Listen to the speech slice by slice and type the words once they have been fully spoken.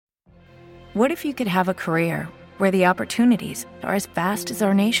What if you could have a career where the opportunities are as vast as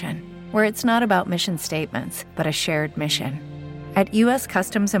our nation, where it's not about mission statements, but a shared mission? At U.S.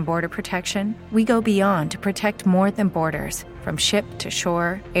 Customs and Border Protection, we go beyond to protect more than borders. From ship to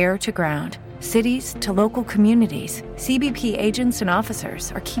shore, air to ground, cities to local communities, CBP agents and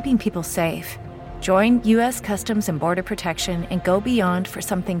officers are keeping people safe. Join U.S. Customs and Border Protection and go beyond for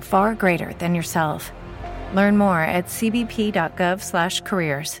something far greater than yourself. Learn more at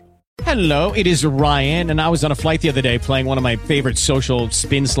cbp.gov/careers. Hello, it is Ryan, and I was on a flight the other day playing one of my favorite social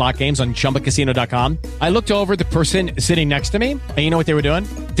spin slot games on ChumbaCasino.com. I looked over at the person sitting next to me, and you know what they were doing?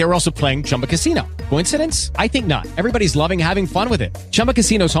 They were also playing Chumba Casino. Coincidence? I think not. Everybody's loving having fun with it. Chumba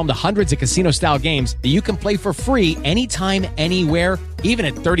Casino is home to hundreds of casino-style games that you can play for free anytime, anywhere, even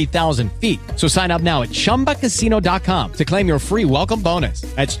at 30,000 feet. So sign up now at ChumbaCasino.com to claim your free welcome bonus.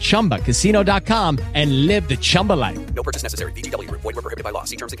 That's ChumbaCasino.com and live the Chumba life. No purchase necessary. VGW. Void where prohibited by law.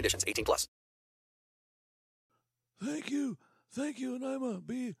 See terms and conditions. 18+. Thank you, and I'd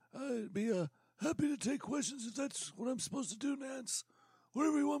be happy to take questions if that's what I'm supposed to do, Nance.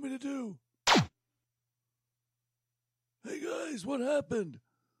 Whatever you want me to do. Hey guys, what happened?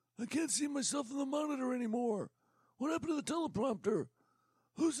 I can't see myself in the monitor anymore. What happened to the teleprompter?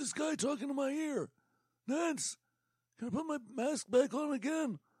 Who's this guy talking to my ear? Nance, can I put my mask back on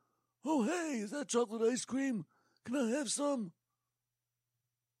again? Oh hey, is that chocolate ice cream? Can I have some?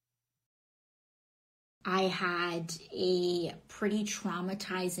 I had a pretty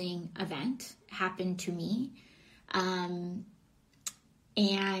traumatizing event happen to me.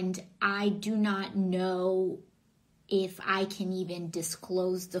 And I do not know if I can even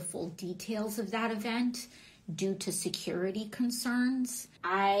disclose the full details of that event due to security concerns.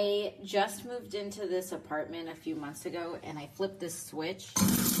 I just moved into this apartment a few months ago, and I flipped this switch,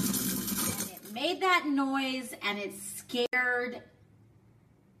 and it made that noise, and it scared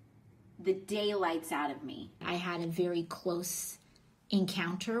the daylights out of me. I had a very close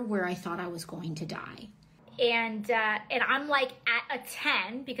encounter where I thought I was going to die. And I'm like at a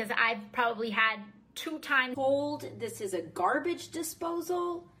 10 because I've probably had 2 times. Told this is a garbage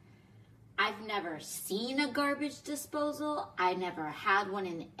disposal. I've never seen a garbage disposal. I never had one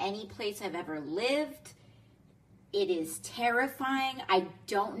in any place I've ever lived. It is terrifying. I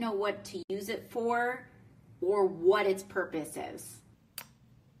don't know what to use it for or what its purpose is.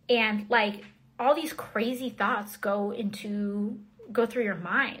 And like all these crazy thoughts go through your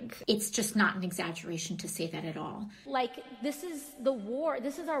mind. It's just not an exaggeration to say that at all. Like, this is the war.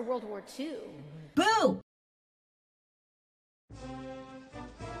 This is our World War II. Boo!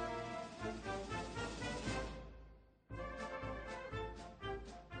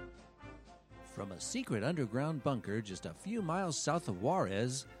 From a secret underground bunker just a few miles south of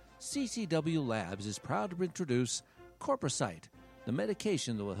Juarez, CCW Labs is proud to introduce Corprosite, the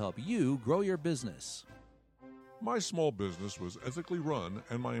medication that will help you grow your business. My small business was ethically run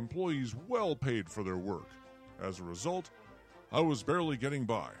and my employees well paid for their work. As a result, I was barely getting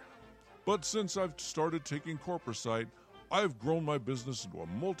by. But since I've started taking Corprosite, I've grown my business into a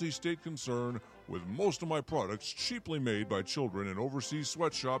multi-state concern with most of my products cheaply made by children in overseas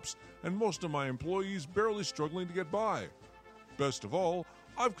sweatshops and most of my employees barely struggling to get by. Best of all,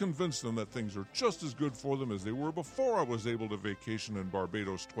 I've convinced them that things are just as good for them as they were before I was able to vacation in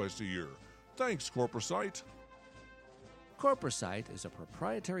Barbados twice a year. Thanks, Corprosite. Corprosite is a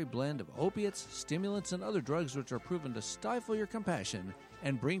proprietary blend of opiates, stimulants, and other drugs which are proven to stifle your compassion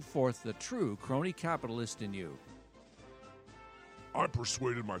and bring forth the true crony capitalist in you. I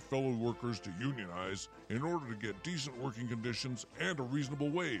persuaded my fellow workers to unionize in order to get decent working conditions and a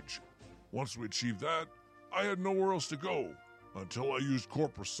reasonable wage. Once we achieved that, I had nowhere else to go until I used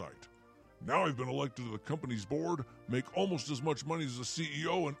Corprosite. Now I've been elected to the company's board, make almost as much money as the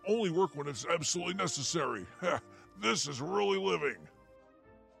CEO, and only work when it's absolutely necessary. This is really living.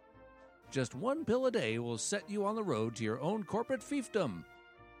 Just 1 pill a day will set you on the road to your own corporate fiefdom.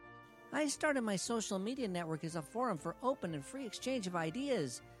 I started my social media network as a forum for open and free exchange of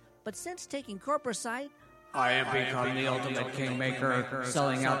ideas. But since taking Corprosite, I have become the ultimate kingmaker,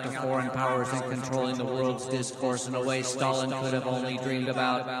 selling out to foreign powers and controlling the world's discourse in a way Stalin could have only dreamed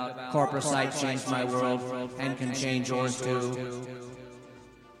about. Corprosite changed my world and can change yours too.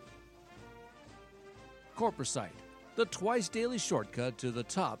 Corprosite, the twice-daily shortcut to the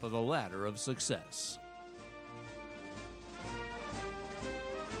top of the ladder of success.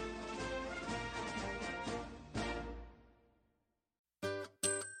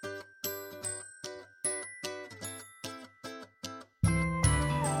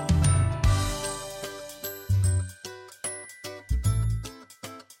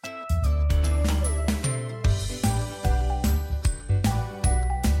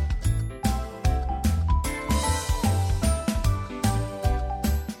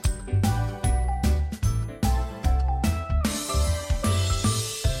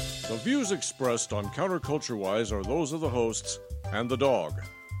 views expressed on Counterculture-Wise are those of the hosts and the dog,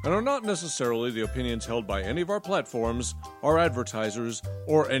 and are not necessarily the opinions held by any of our platforms, our advertisers,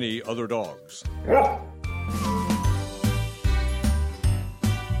 or any other dogs.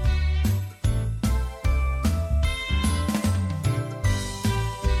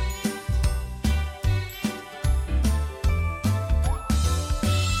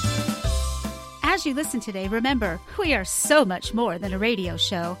 As you listen today, remember, we are so much more than a radio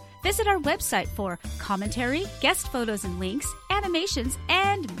show. Visit our website for commentary, guest photos and links, animations,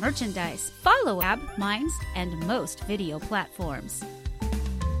 and merchandise. Follow Ab, Minds, and most video platforms.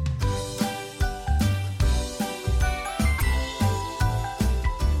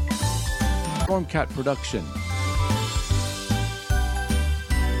 Stormcat Production.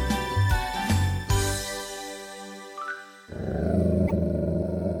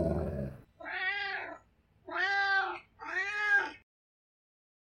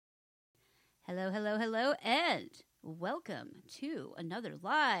 Hello, and welcome to another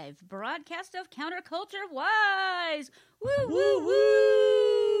live broadcast of Counterculture Wise. Woo, woo,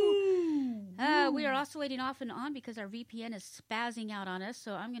 woo! We are oscillating off and on because our VPN is spazzing out on us,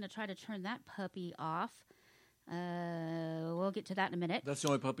 so I'm going to try to turn that puppy off. We'll get to that in a minute. That's the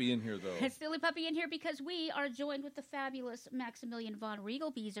only puppy in here, though. It's the only puppy in here because we are joined with the fabulous Maximilian von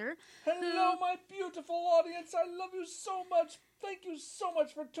Riegelbieser. Hello, my beautiful audience. I love you so much. Thank you so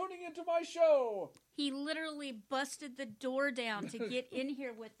much for tuning into my show. He literally busted the door down to get in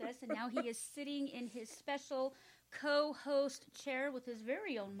here with us, and now he is sitting in his special co-host chair with his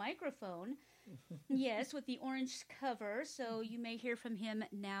very own microphone. Yes, with the orange cover, so you may hear from him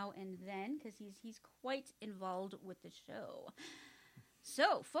now and then because he's quite involved with the show.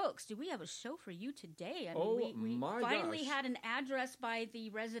 So, folks, do we have a show for you today? I mean, we finally had an address by the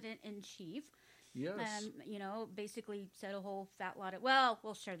resident-in-chief. Yes. Basically said a whole fat lot of... Well,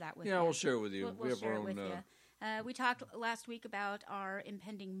 we'll share that with you. Yeah, we'll share it with you. We'll share it with you. We talked last week about our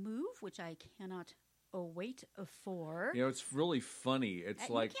impending move, which I cannot await for. It's really funny. It's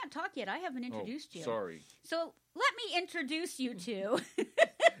like... You can't talk yet. I haven't introduced you. Sorry. So let me introduce you to...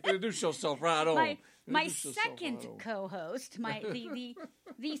 Introduce yourself right on. My second co-host,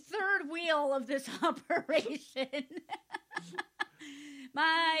 the third wheel of this operation.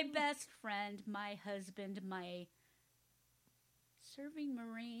 My best friend, my husband, my serving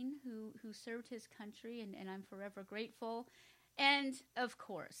Marine who served his country, and I'm forever grateful. And, of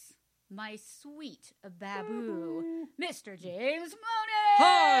course, my sweet baboo, Mr. James Moniz!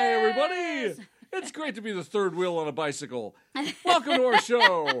 Hi, everybody! It's great to be the third wheel on a bicycle. Welcome to our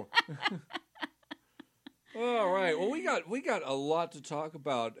show. All right. Well, we got a lot to talk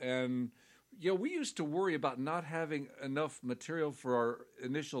about, and we used to worry about not having enough material for our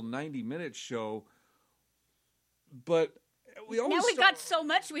initial 90-minute show, but we've got so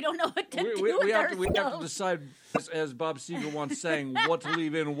much we don't know what to do. We have to decide, as Bob Seger once saying, what to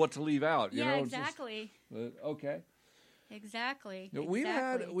leave in and what to leave out. Exactly. Okay. Exactly. We've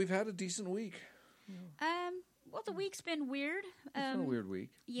had a decent week. Well, the week's been weird. It's been a weird week.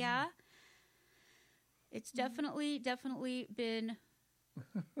 Yeah. It's definitely been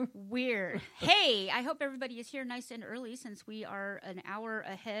weird. Hey, I hope everybody is here nice and early since we are an hour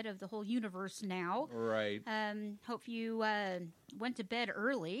ahead of the whole universe now. Right. Hope you went to bed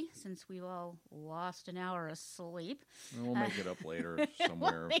early since we all lost an hour of sleep. We'll make it up later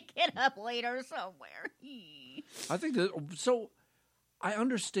somewhere. We'll make it up later somewhere. I think that, so I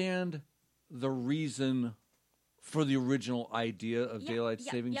understand the reason for the original idea of daylight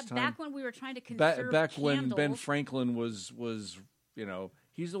savings time. Back when we were trying to conserve back candles. When Ben Franklin was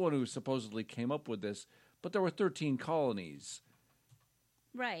he's the one who supposedly came up with this, but there were 13 colonies.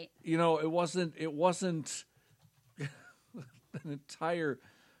 Right. It wasn't an entire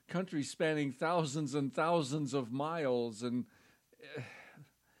country spanning thousands and thousands of miles, and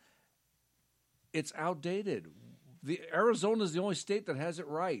it's outdated. Arizona is the only state that has it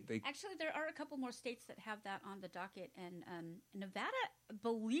right. Actually, there are a couple more states that have that on the docket, and Nevada,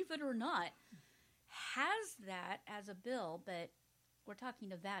 believe it or not, has that as a bill, but we're talking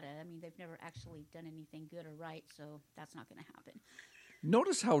Nevada. I mean, they've never actually done anything good or right, so that's not going to happen.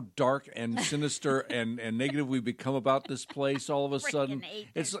 Notice how dark and sinister and negative we've become about this place all of a sudden.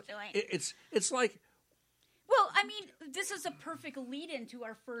 It's like... Well, I mean, this is a perfect lead-in to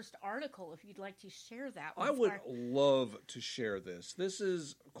our first article, if you'd like to share that one. I would love to share this. This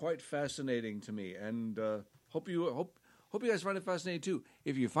is quite fascinating to me, and hope you guys find it fascinating, too.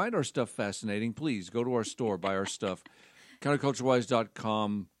 If you find our stuff fascinating, please go to our store, buy our stuff.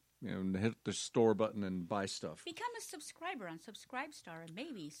 Counterculturewise.com, and hit the store button and buy stuff. Become a subscriber on Subscribestar, and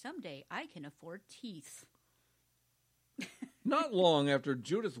maybe someday I can afford teeth. Not long after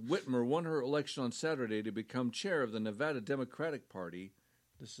Judith Whitmer won her election on Saturday to become chair of the Nevada Democratic Party,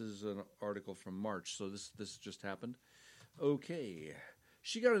 this is an article from March, so this just happened. Okay.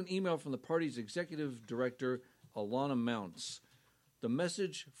 She got an email from the party's executive director, Alana Mounts. The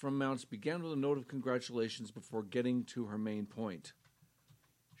message from Mounts began with a note of congratulations before getting to her main point.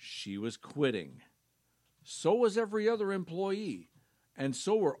 She was quitting. So was every other employee, and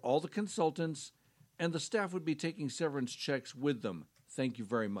so were all the consultants, and the staff would be taking severance checks with them. Thank you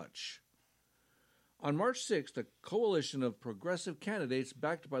very much. On March 6th, a coalition of progressive candidates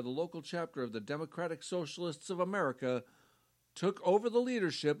backed by the local chapter of the Democratic Socialists of America took over the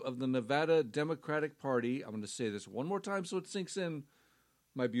leadership of the Nevada Democratic Party. I'm going to say this one more time so it sinks in,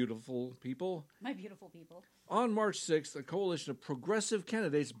 my beautiful people. My beautiful people. On March 6th, a coalition of progressive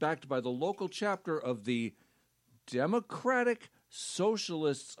candidates backed by the local chapter of the Democratic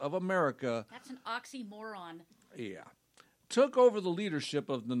Socialists of America. That's an oxymoron. Yeah. Took over the leadership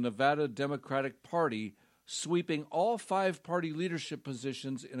of the Nevada Democratic Party, sweeping all 5 party leadership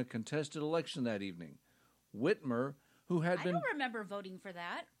positions in a contested election that evening. Whitmer, who had been... I don't remember voting for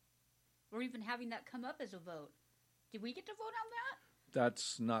that, or even having that come up as a vote. Did we get to vote on that?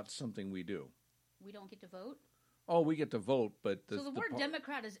 That's not something we do. We don't get to vote? Oh, we get to vote, but... So the word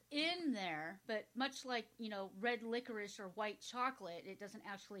Democrat is in there, but much like, red licorice or white chocolate, it doesn't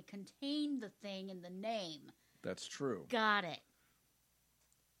actually contain the thing in the name. That's true. Got it.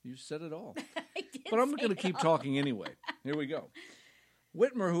 You said it all. I did But I'm say going to it keep all. talking anyway. Here we go.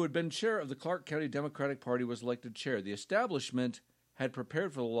 Whitmer, who had been chair of the Clark County Democratic Party, was elected chair. The establishment had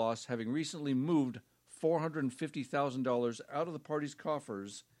prepared for the loss, having recently moved $450,000 out of the party's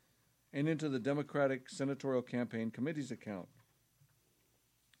coffers and into the Democratic Senatorial Campaign Committee's account.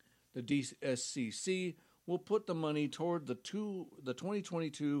 The DSCC will put the money toward the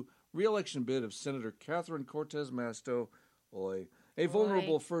 2022 re-election bid of Senator Catherine Cortez Masto, a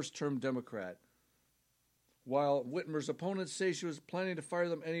vulnerable first-term Democrat. While Whitmer's opponents say she was planning to fire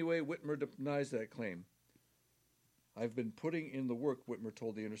them anyway, Whitmer denies that claim. I've been putting in the work, Whitmer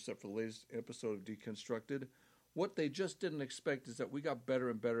told The Intercept for the latest episode of Deconstructed. What they just didn't expect is that we got better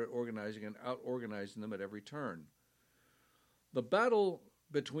and better at organizing and out-organizing them at every turn. The battle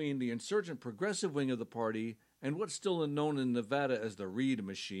between the insurgent progressive wing of the party and what's still known in Nevada as the Reid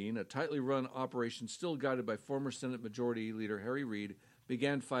Machine, a tightly run operation still guided by former Senate Majority Leader Harry Reid,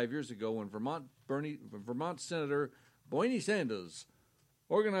 began 5 years ago when Vermont Senator Bernie Sanders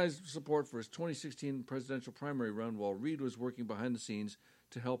organized support for his 2016 presidential primary run while Reid was working behind the scenes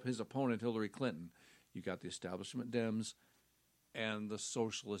to help his opponent Hillary Clinton. You got the establishment Dems and the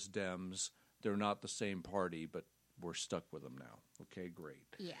socialist Dems. They're not the same party, but we're stuck with them now. Okay, great.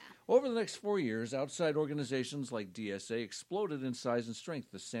 Yeah. Over the next 4 years, outside organizations like DSA exploded in size and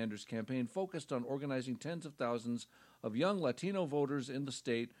strength. The Sanders campaign focused on organizing tens of thousands of young Latino voters in the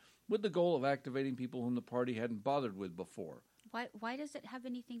state with the goal of activating people whom the party hadn't bothered with before. Why does it have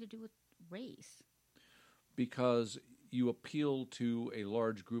anything to do with race? Because you appeal to a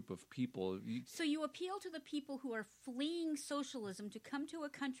large group of people. So you appeal to the people who are fleeing socialism to come to a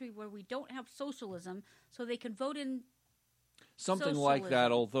country where we don't have socialism so they can vote in something socialism. like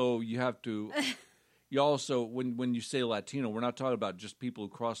that, although you have to... You also, when you say Latino, we're not talking about just people who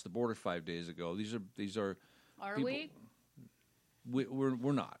crossed the border 5 days ago. These are Are people,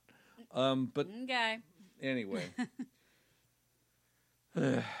 We're not. But okay. Anyway.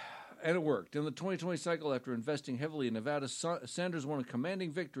 And it worked. In the 2020 cycle, after investing heavily in Nevada, Sanders won a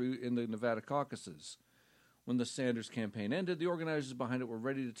commanding victory in the Nevada caucuses. When the Sanders campaign ended, the organizers behind it were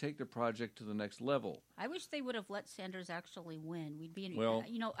ready to take their project to the next level. I wish they would have let Sanders actually win. We'd be, well,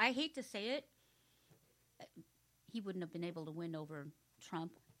 I hate to say it, he wouldn't have been able to win over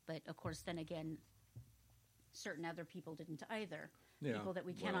Trump, but of course, then again, certain other people didn't either. Yeah, people that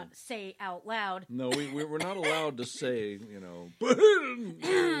we cannot say out loud. No, we're not allowed to say,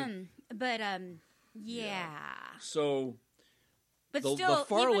 But yeah. So, but the still,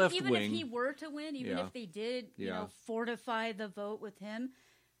 far left even wing, if he were to win, even if they did, fortify the vote with him,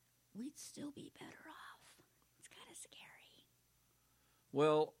 we'd still be better off. It's kind of scary.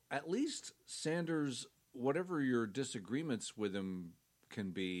 Well, at least Sanders, whatever your disagreements with him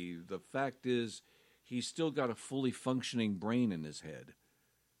can be, the fact is he's still got a fully functioning brain in his head.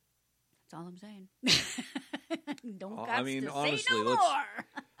 That's all I'm saying. Don't honestly, say no more.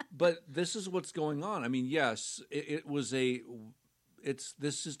 But this is what's going on. I mean, yes,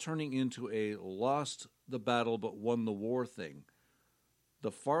 this is turning into a lost the battle but won the war thing.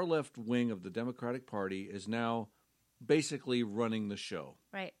 The far left wing of the Democratic Party is now basically running the show.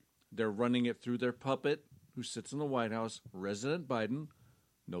 Right. They're running it through their puppet who sits in the White House, Resident Biden.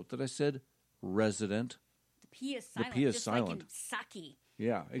 Note that I said resident. P is silent. The P is just silent. like in Saki.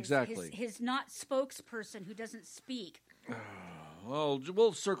 Yeah, exactly. His not spokesperson who doesn't speak. Well,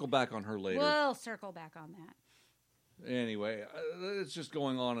 we'll circle back on her later. We'll circle back on that. Anyway, it's just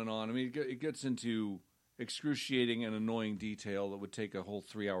going on and on. I mean, it gets into excruciating and annoying detail that would take a whole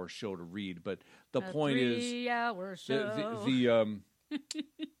 3-hour show to read. But the point is, 3-hour show.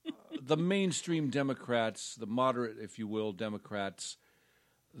 The mainstream Democrats, the moderate, if you will, Democrats,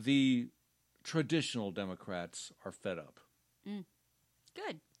 the traditional Democrats are fed up.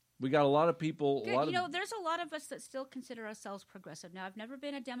 Good. We got a lot of people. Good. There's a lot of us that still consider ourselves progressive. Now, I've never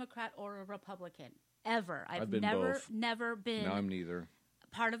been a Democrat or a Republican, ever. I've been never, both. never been. No, I'm neither.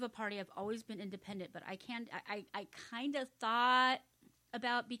 Part of a party. I've always been independent, but I kind of thought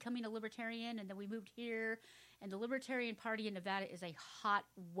about becoming a libertarian, and then we moved here, and the Libertarian Party in Nevada is a hot,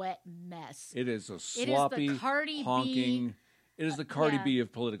 wet mess. It is a sloppy, it is the Cardi honking. B. It is the Cardi B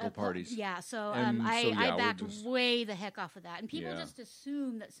of political parties. Yeah, so I I backed way the heck off of that, and people just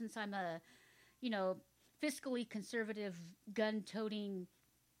assume that since I'm a, fiscally conservative, gun-toting.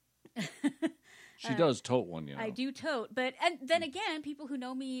 She does tote one, I do tote, and then again, people who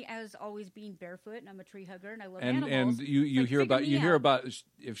know me as always being barefoot, and I'm a tree hugger, and I love animals. And you hear about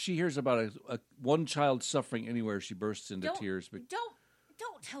if she hears about a one child suffering anywhere, she bursts into tears. But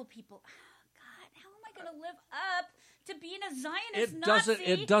don't tell people. Oh, God, how am I going to live up to being a Zionist Nazi?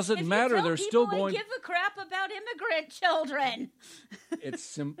 It doesn't matter. They're still going. Give a crap about immigrant children.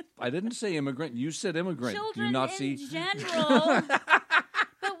 I didn't say immigrant. You said immigrant. Children you Nazi. in general.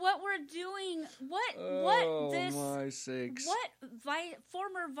 But what we're doing, my sakes.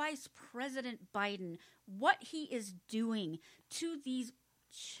 Former Vice President Biden, what he is doing to these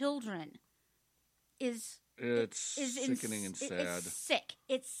children is sickening and sad. It's sick.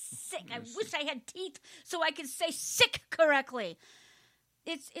 It's sick. I wish I had teeth so I could say sick correctly.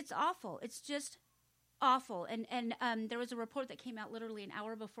 It's awful. It's just awful. And there was a report that came out literally an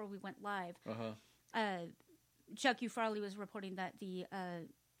hour before we went live. Chuck U. Farley was reporting that the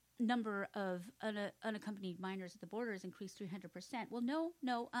number of unaccompanied minors at the border has increased 300%. Well, no,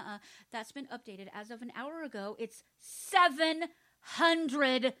 that's been updated. As of an hour ago, it's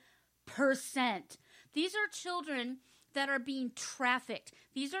 700%. These are children that are being trafficked.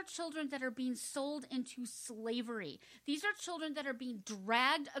 These are children that are being sold into slavery. These are children that are being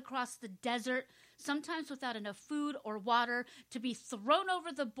dragged across the desert, sometimes without enough food or water, to be thrown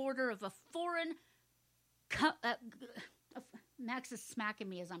over the border of a foreign Max is smacking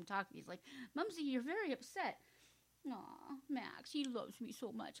me as I'm talking. He's like, Mumsy, you're very upset. Aw, Max, he loves me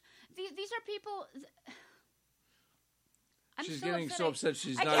so much. These are people... She's getting so upset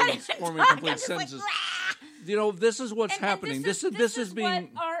she's not even forming complete sentences. Like, this is what's happening. This is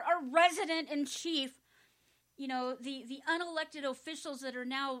being... What our resident in chief, the unelected officials that are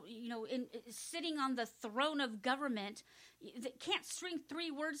now, sitting on the throne of government, that can't string 3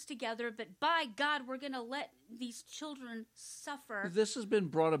 words together, but by God, we're going to let these children suffer. This has been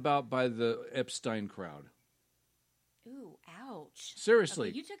brought about by the Epstein crowd. Ooh, ouch. Seriously.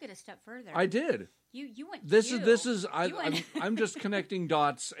 Okay, you took it a step further. I did. You went. I'm just connecting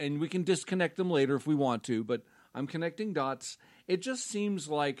dots, and we can disconnect them later if we want to, but I'm connecting dots. It just seems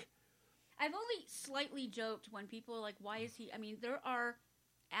like... I've only slightly joked when people are like, why is he... I mean, there are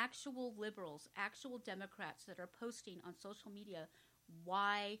actual liberals, actual Democrats that are posting on social media,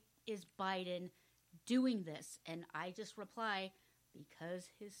 why is Biden doing this? And I just reply, because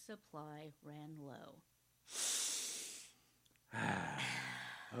his supply ran low.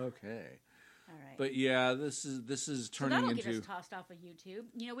 Okay. All right. But yeah, this is turning that'll into... get us tossed off of YouTube.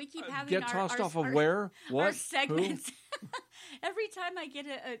 We keep having get tossed off of where? What? Our segments. Every time I get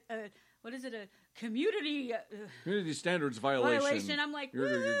a community standards violation. I'm like, woo,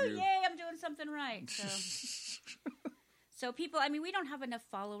 yay, I'm doing something right. So people, we don't have enough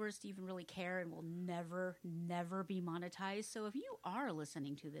followers to even really care, and we'll never be monetized. So if you are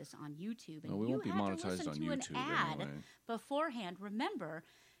listening to this on YouTube and we you won't be had monetized to listen on to YouTube an ad anyway. beforehand, remember,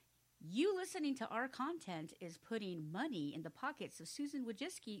 you listening to our content is putting money in the pockets of Susan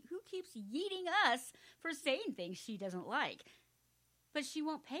Wojcicki, who keeps yeeting us for saying things she doesn't like. But she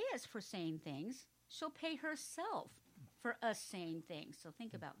won't pay us for saying things. She'll pay herself for us saying things. So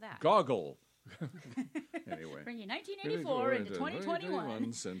think about that. Goggle. Anyway. Bring you 1984 into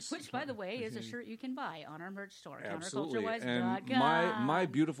 2021, which, by the way, is a shirt you can buy on our merch store, counterculturewise.com. And my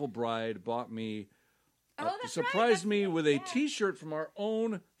beautiful bride bought me, surprised me with a T-shirt from our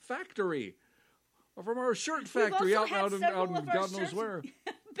own factory, or from our shirt factory out in God knows where. We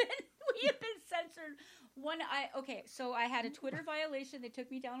have been censored. So I had a Twitter violation. They took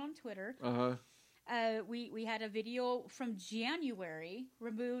me down on Twitter. We had a video from January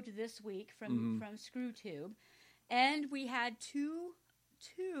removed this week from ScrewTube, and we had two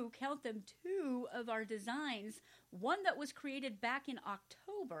of our designs. One that was created back in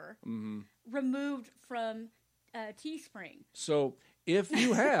October, removed from Teespring. So if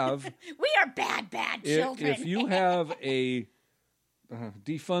you have, we are bad children. If you have a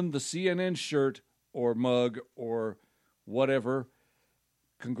defund the CNN shirt or mug or whatever,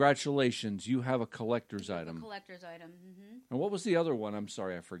 congratulations, you have a collector's item. Collector's item. Mm-hmm. And what was the other one? I'm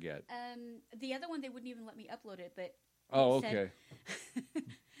sorry, I forget. The other one, they wouldn't even let me upload it, but okay.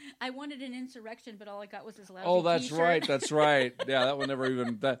 I wanted an insurrection, but all I got was this lousy Oh, that's t-shirt. right. That's right. Yeah, that one never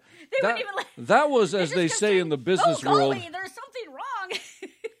even that. Wouldn't even that was, as they say in the business world. Golly, there's something wrong.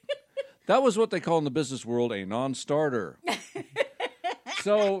 That was what they call in the business world a non-starter.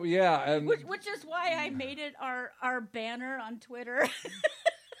 So yeah, and which is why I made it our banner on Twitter.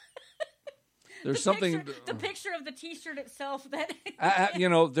 There's the picture of the T-shirt itself that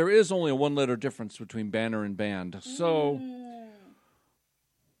there is only a one-letter difference between banner and band. So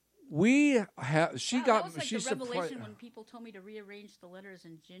we have. She that was like she's the revelation surprised when people told me to rearrange the letters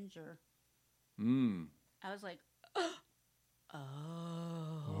in ginger. I was like,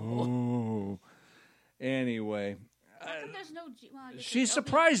 oh. Anyway. How come there's no she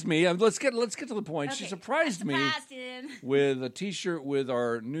surprised me. Let's get to the point. Okay. She surprised me with a T-shirt with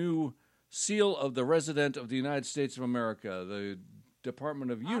our new seal of the Resident of the United States of America, the Department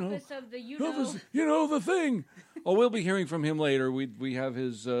of Office of the the thing. Oh, we'll be hearing from him later. We have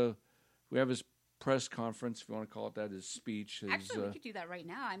his press conference, if you want to call it that, his speech. Actually, we could do that right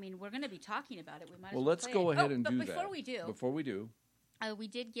now. I mean, we're going to be talking about it. We might. Well, let's go ahead and do that. Before we do, we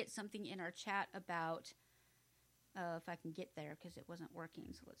did get something in our chat about. If I can get there, because it wasn't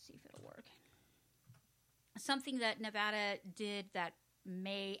working, so let's see if it'll work. Something that Nevada did that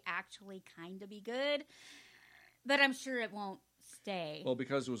may actually kind of be good, but I'm sure it won't stay. Well,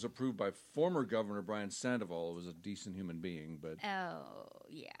 because it was approved by former Governor Brian Sandoval, it was a decent human being, but... Oh,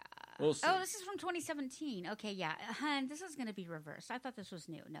 yeah. We'll see. Oh, this is from 2017. Okay, yeah. This is going to be reversed. I thought this was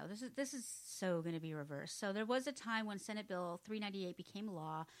new. No, this is so going to be reversed. So there was a time when Senate Bill 398 became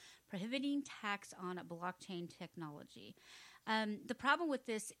law, prohibiting tax on blockchain technology. The problem with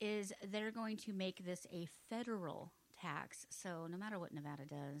this is they're going to make this a federal tax. So no matter what Nevada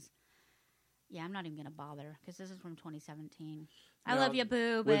does, yeah, I'm not even going to bother because this is from 2017. I love you,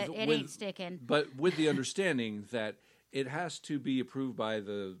 boo, but it ain't sticking. But with the understanding that it has to be approved by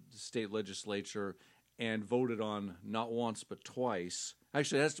the state legislature and voted on not once but twice.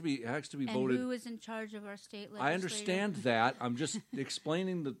 Actually, it has to be voted. And who is in charge of our state legislature? I understand that. I'm just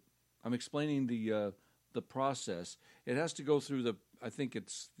explaining the process. It has to go through it has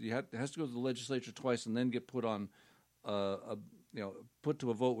to go to the legislature twice and then get put on put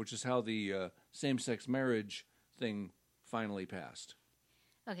to a vote, which is how the same-sex marriage thing finally passed.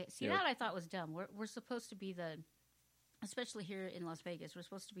 Okay, that I thought was dumb. We're supposed to be especially here in Las Vegas, we're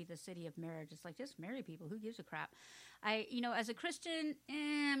supposed to be the city of marriage. It's like, just marry people. Who gives a crap? As a Christian,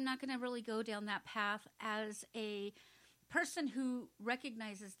 I'm not going to really go down that path. As a person who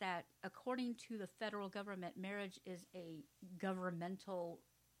recognizes that, according to the federal government, marriage is a governmental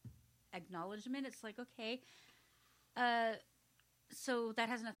acknowledgement, it's like, okay, so that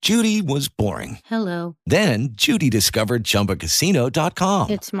has nothing. Judy was boring. Hello. Then Judy discovered ChumbaCasino.com.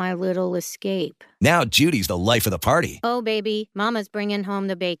 It's my little escape. Now Judy's the life of the party. Oh, baby, mama's bringing home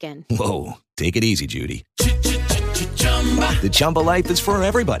the bacon. Whoa, take it easy, Judy. The Chumba life is for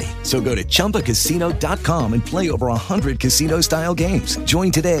everybody. So go to ChumbaCasino.com and play over 100 casino-style games.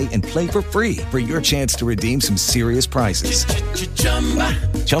 Join today and play for free for your chance to redeem some serious prizes.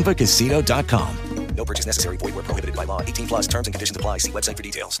 ChumbaCasino.com. No purchase necessary. Void where prohibited by law. 18 plus terms and conditions apply. See website for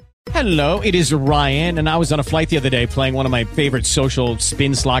details. Hello, it is Ryan, and I was on a flight the other day playing one of my favorite social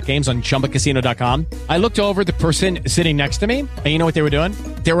spin slot games on ChumbaCasino.com. I looked over at the person sitting next to me, and you know what they were doing?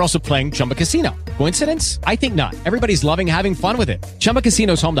 They were also playing Chumba Casino. Coincidence? I think not. Everybody's loving having fun with it. Chumba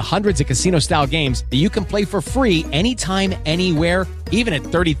Casino is home to hundreds of casino-style games that you can play for free anytime, anywhere, even at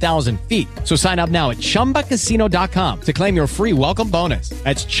 30,000 feet. So sign up now at ChumbaCasino.com to claim your free welcome bonus.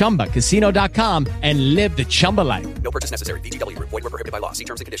 That's ChumbaCasino.com and live the Chumba life. No purchase necessary. VGW. Void where prohibited by law. See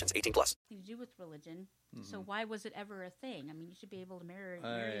terms and conditions. 18 plus. To do with religion. So why was it ever a thing? I mean, you should be able to marry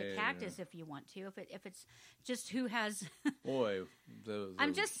a cactus if you want to. If it's just who has. Boy,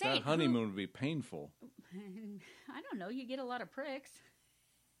 I'm just saying, that honeymoon would be painful. I don't know. You get a lot of pricks.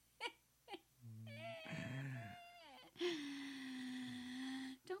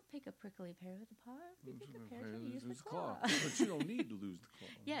 Don't pick a prickly pear with a paw. You pick a pear to use the claw. But you don't need to lose the claw.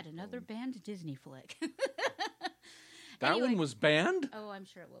 Yet another banned Disney flick. That Anyway. one was banned? Oh, I'm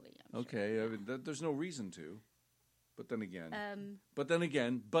sure it will be. Okay, I mean, there's no reason to. But then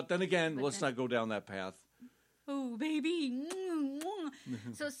again, let's not go down that path. Oh, baby.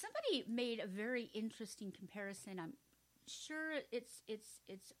 So somebody made a very interesting comparison. I'm sure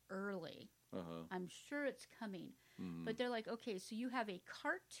it's early. Uh-huh. I'm sure it's coming. Mhm. But they're like, okay, so you have a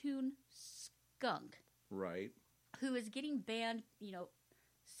cartoon skunk Right. who is getting banned,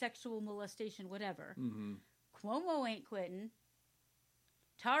 sexual molestation, whatever. Mm-hmm. Cuomo ain't quitting.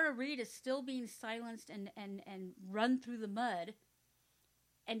 Tara Reid is still being silenced and run through the mud.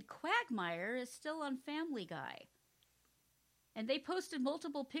 And Quagmire is still on Family Guy. And they posted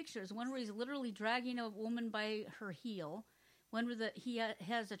multiple pictures. One where he's literally dragging a woman by her heel. One where he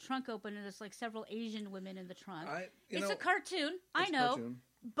has a trunk open and there's like several Asian women in the trunk. It's a cartoon, I know. Cartoon.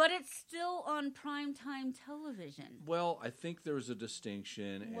 But it's still on primetime television. Well, I think there's a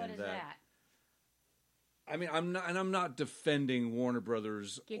distinction. What is that? I mean, I'm not defending Warner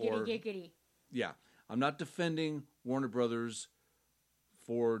Brothers Giggity. Yeah, I'm not defending Warner Brothers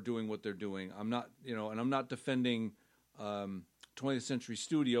for doing what they're doing. I'm not, and I'm not defending 20th Century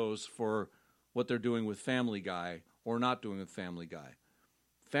Studios for what they're doing with Family Guy or not doing with Family Guy.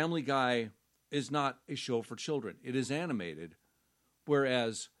 Family Guy is not a show for children. It is animated,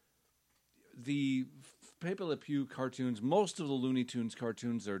 whereas the Pepe Le Pew cartoons, most of the Looney Tunes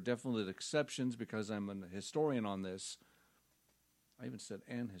cartoons are definitely exceptions because I'm a historian on this. I even said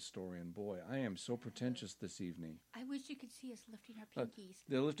an historian. Boy, I am so pretentious this evening. I wish you could see us lifting our pinkies.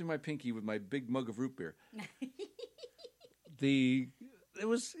 They're lifting my pinky with my big mug of root beer.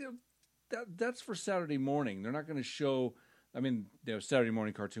 That's for Saturday morning. They're not going to show. I mean, Saturday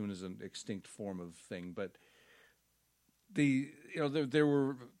morning cartoon is an extinct form of thing, but they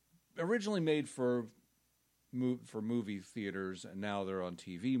were originally made for movie theaters, and now they're on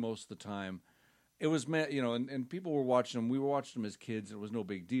TV most of the time. It was, and people were watching them. We were watching them as kids, and it was no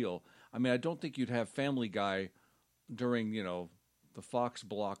big deal. I mean, I don't think you'd have Family Guy during, the Fox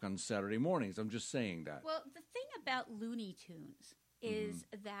block on Saturday mornings. I'm just saying that. Well, the thing about Looney Tunes is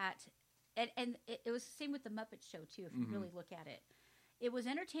that, and it was the same with the Muppet Show, too, if you really look at it. It was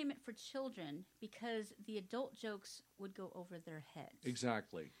entertainment for children because the adult jokes would go over their heads.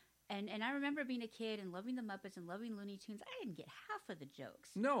 Exactly. And I remember being a kid and loving the Muppets and loving Looney Tunes. I didn't get half of the jokes.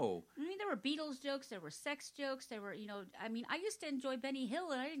 No. I mean, there were Beatles jokes, there were sex jokes, there were, I used to enjoy Benny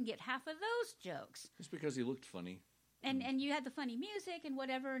Hill, and I didn't get half of those jokes. Just because he looked funny. And you had the funny music and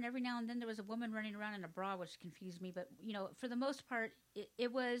whatever, and every now and then there was a woman running around in a bra, which confused me. But, for the most part,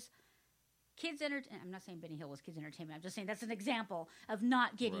 it was kids' entertainment. I'm not saying Benny Hill was kids' entertainment. I'm just saying that's an example of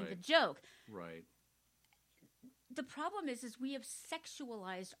not getting the joke. Right. The problem is we have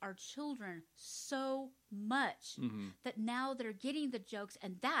sexualized our children so much that now they're getting the jokes,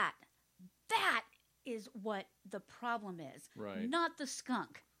 and that is what the problem is. Right. Not the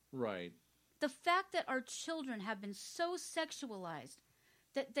skunk. Right. The fact that our children have been so sexualized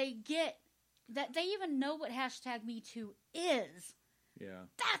that they even know what #MeToo is. Yeah.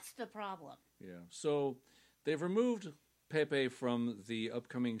 That's the problem. Yeah. So they've removed Pepe from the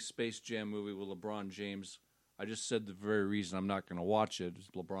upcoming Space Jam movie with LeBron James. I just said the very reason I'm not going to watch it is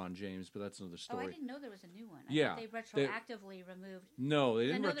LeBron James, but that's another story. Oh, I didn't know there was a new one. I Yeah. thought they retroactively removed. No, they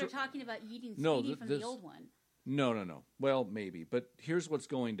didn't. I know they're talking about eating Speedy from the old one. No. Well, maybe. But here's what's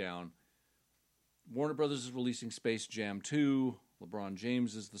going down. Warner Brothers is releasing Space Jam 2. LeBron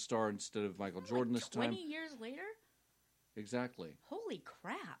James is the star instead of Michael Jordan this time. 20 years later? Exactly. Holy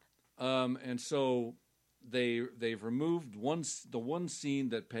crap. And so they've removed the one scene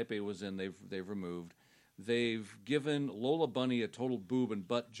that Pepe was in. They've removed. They've given Lola Bunny a total boob and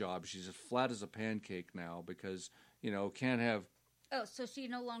butt job. She's as flat as a pancake now because, can't have... Oh, so she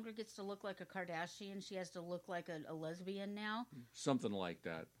no longer gets to look like a Kardashian. She has to look like a lesbian now? Something like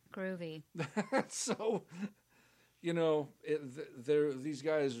that. Groovy. So, these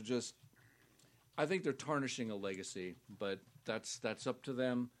guys are just... I think they're tarnishing a legacy, but that's up to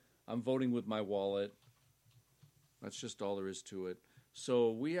them. I'm voting with my wallet. That's just all there is to it. So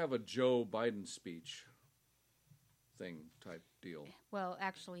we have a Joe Biden speech thing type deal. Well,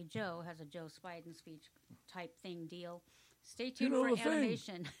 actually, Joe has a Joe Biden speech type thing deal. Stay tuned You know for the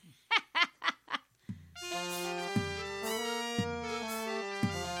animation.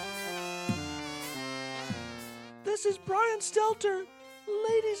 This is Brian Stelter.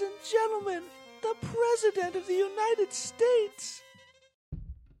 Ladies and gentlemen, the President of the United States.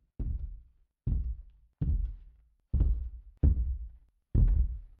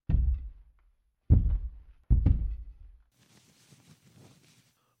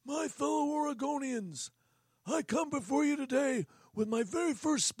 My fellow Oregonians, I come before you today with my very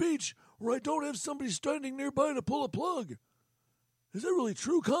first speech where I don't have somebody standing nearby to pull a plug. Is that really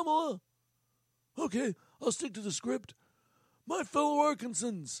true, Kamala? Okay, I'll stick to the script. My fellow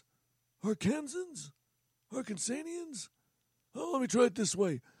Arkansans. Arkansans? Arkansanians? Oh, let me try it this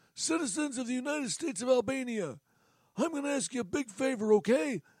way. Citizens of the United States of Albania, I'm going to ask you a big favor,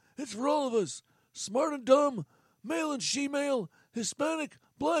 okay? It's for all of us. Smart and dumb, male and she-male, Hispanic,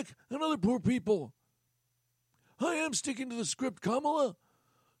 black, and other poor people. I am sticking to the script, Kamala.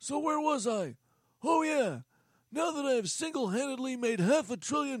 So where was I? Oh, yeah. Now that I have single-handedly made 500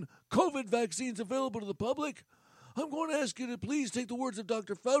 billion COVID vaccines available to the public, I'm going to ask you to please take the words of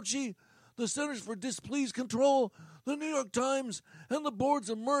Dr. Fauci, the Centers for Disease Control, the New York Times, and the boards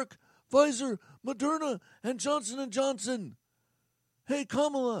of Merck, Pfizer, Moderna, and Johnson & Johnson. Hey,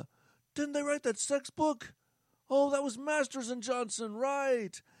 Kamala, didn't they write that sex book? Oh, that was Masters and Johnson,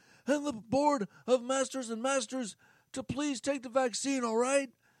 right. And the board of Masters and Masters to please take the vaccine, all right?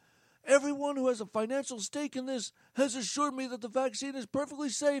 Everyone who has a financial stake in this has assured me that the vaccine is perfectly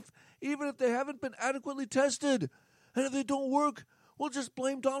safe, even if they haven't been adequately tested. And if they don't work, we'll just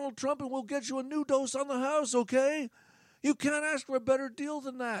blame Donald Trump and we'll get you a new dose on the house, okay? You can't ask for a better deal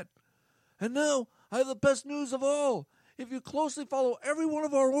than that. And now, I have the best news of all. If you closely follow every one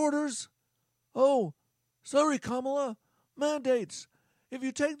of our orders... Oh, sorry, Kamala. Mandates. If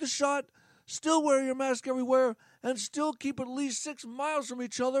you take the shot, still wear your mask everywhere, and still keep at least 6 miles from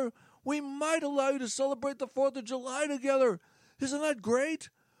each other, we might allow you to celebrate the 4th of July together. Isn't that great?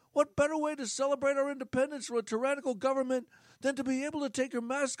 What better way to celebrate our independence from a tyrannical government than to be able to take your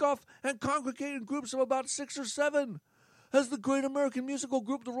mask off and congregate in groups of about 6 or 7? As the great American musical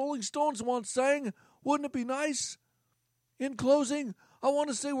group the Rolling Stones once sang, wouldn't it be nice? In closing, I want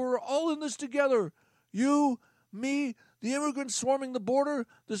to say we're all in this together. You, me, the immigrants swarming the border,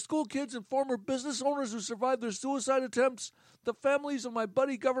 the school kids and former business owners who survived their suicide attempts, the families of my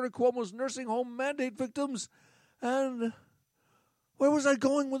buddy Governor Cuomo's nursing home mandate victims, and... Where was I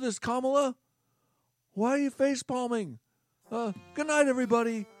going with this, Kamala? Why are you facepalming? Good night,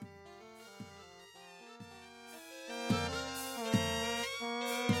 everybody.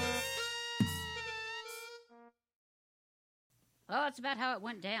 Well, that's about how it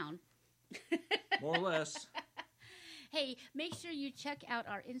went down. More or less. Hey, make sure you check out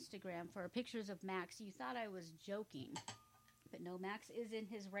our Instagram for pictures of Max. You thought I was joking, but no, Max is in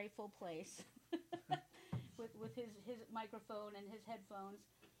his rightful place with his microphone and his headphones.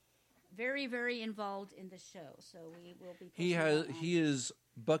 Very, very involved in the show, so we will be. He is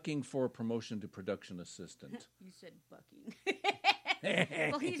bucking for promotion to production assistant. You said bucking.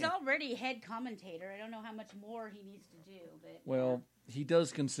 Well, he's already head commentator. I don't know how much more he needs to do, but well, he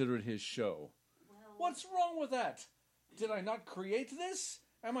does consider it his show. What's wrong with that? Did I not create this?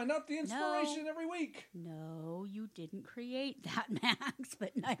 Am I not the inspiration every week? No, you didn't create that, Max,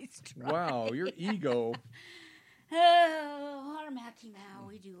 but nice try. Wow, your ego. Oh, our Mackie Mow.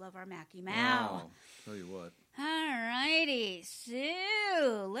 We do love our Mackie Mow. Wow. Tell you what. All righty.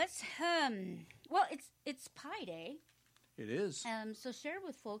 So, let's, well, it's Pie Day. It is. So share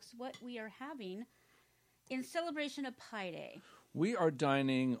with folks what we are having in celebration of Pie Day. We are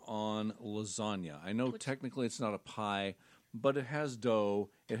dining on lasagna. I know technically it's not a pie, but it has dough,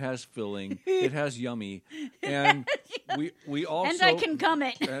 it has filling, it has yummy, and we also and I can gum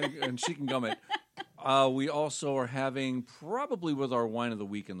it, and she can gum it. We also are having probably with our wine of the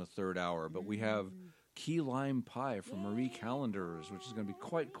week in the third hour, but we have key lime pie from Marie Callender's, which is going to be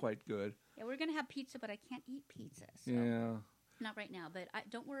quite good. Yeah, we're going to have pizza, but I can't eat pizza. So. Yeah. Not right now, but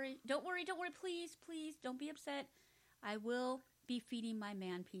don't worry, please, don't be upset. I will be feeding my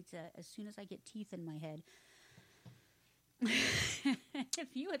man pizza as soon as I get teeth in my head. If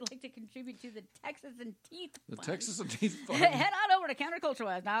you would like to contribute to the Texas and Teeth Fund, Texas and Teeth Fund, head on over to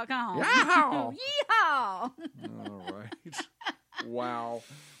counterculturewise.com. Yeehaw! Yeehaw! All right. Wow.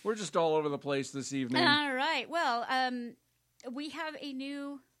 We're just all over the place this evening. All right. Well, we have a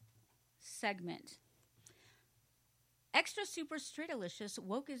new segment. Extra super straight-alicious,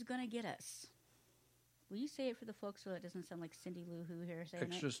 woke is gonna get us. Will you say it for the folks so it doesn't sound like Cindy Lou Who here saying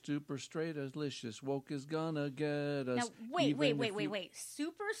Extra it? super straight-alicious, woke is gonna get us. Now, wait.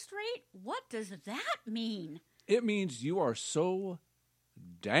 Super straight? What does that mean? It means you are so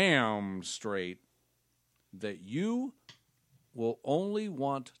damn straight that you will only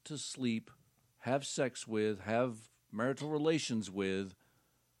want to sleep, have sex with, have marital relations with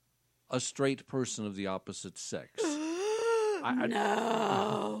a straight person of the opposite sex.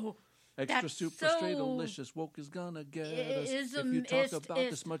 No. Extra That's super so straight delicious woke is gonna get us. If you talk about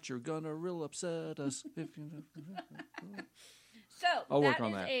this much, you're gonna real upset us. If you So I'll work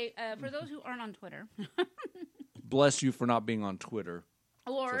on that. For those who aren't on Twitter. Bless you for not being on Twitter.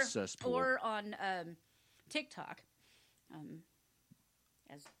 Or It's a cesspool. or on TikTok,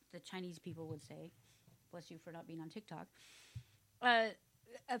 as the Chinese people would say. Bless you for not being on TikTok. A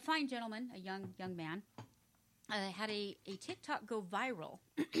fine gentleman, a young man, had a TikTok go viral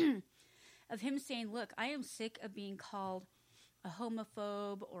of him saying, "Look, I am sick of being called a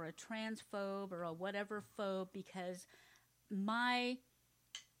homophobe or a transphobe or a whatever phobe because my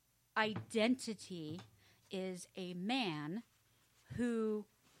identity is a man who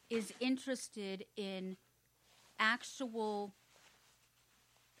is interested in actual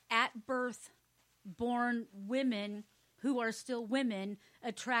at-birth born women who are still women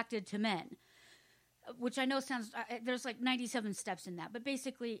attracted to men." Which I know sounds, there's like 97 steps in that. But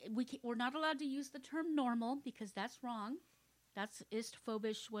basically, we're not allowed to use the term normal because that's wrong. That's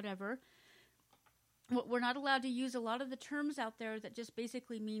ist-phobish, whatever. We're not allowed to use a lot of the terms out there that just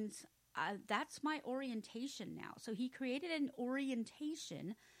basically means that's my orientation now. So he created an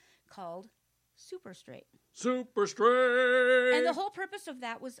orientation called Super Straight. Super Straight! And the whole purpose of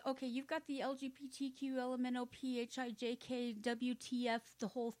that was, okay, you've got the LGBTQ, LMNO, PHIJK, WTF, the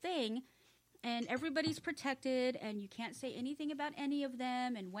whole thing, and everybody's protected, and you can't say anything about any of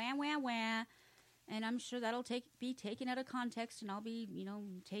them, and wah, wah, wah. And I'm sure that'll be taken out of context, and I'll be,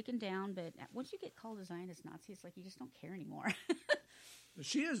 taken down. But once you get called a Zionist Nazi, it's like you just don't care anymore.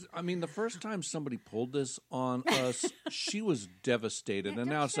 She is. I mean, the first time somebody pulled this on us, she was devastated, and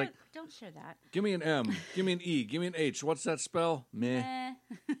now it's like, don't share that. Give me an M, give me an E, give me an H. What's that spell? Meh.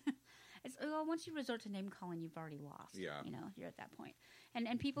 Well, once you resort to name calling, you've already lost. Yeah. You're at that point.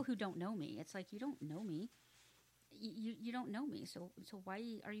 And people who don't know me, it's like, you don't know me. You don't know me, so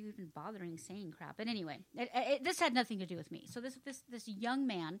why are you even bothering saying crap? But anyway, this had nothing to do with me. So this young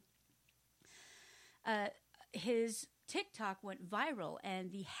man, his TikTok went viral,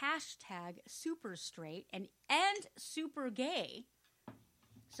 and the hashtag super straight and super gay.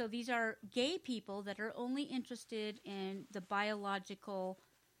 So these are gay people that are only interested in the biological.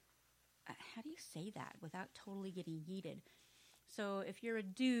 How do you say that without totally getting yeeted? So if you're a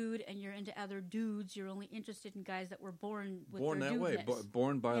dude and you're into other dudes, you're only interested in guys that were born with born their that way, dudeness.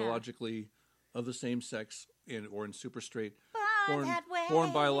 born biologically of the same sex, or in super straight, that way.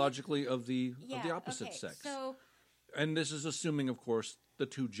 born biologically of the opposite okay. sex. So, and this is assuming, of course, the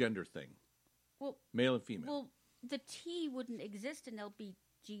two gender thing, male and female. Well, the T wouldn't exist in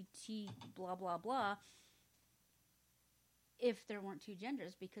LBGT blah blah blah if there weren't two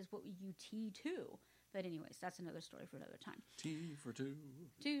genders, because what would you T to? But anyways, that's another story for another time. T for two.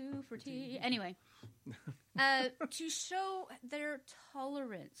 Two for T. Anyway, to show their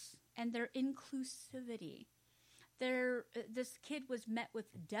tolerance and their inclusivity, this kid was met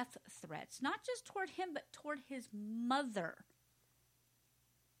with death threats, not just toward him, but toward his mother.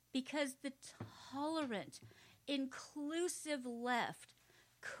 Because the tolerant, inclusive left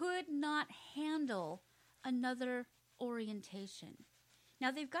could not handle another orientation. Now,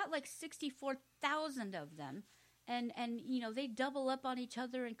 they've got like 64,000 of them, and they double up on each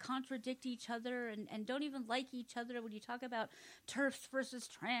other and contradict each other and don't even like each other when you talk about TERFs versus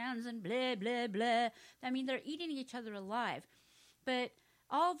trans and blah, blah, blah. I mean, they're eating each other alive. But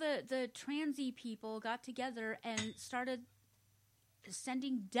all the transy people got together and started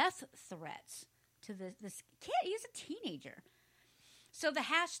sending death threats to this kid. He's a teenager. So the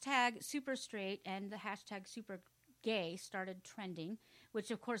hashtag super straight and the hashtag super gay started trending,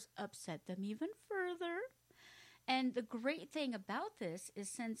 which of course upset them even further. And the great thing about this is,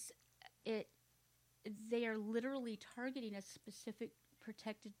 since they are literally targeting a specific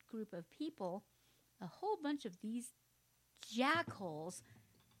protected group of people, a whole bunch of these jackholes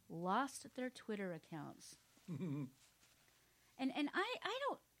lost their Twitter accounts. And I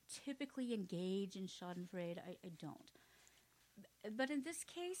don't typically engage in schadenfreude. I don't. But in this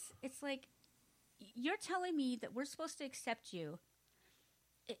case, it's like, you're telling me that we're supposed to accept you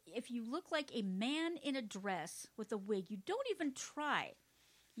if you look like a man in a dress with a wig. You don't even try.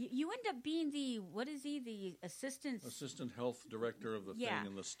 You end up being the assistant health director of the thing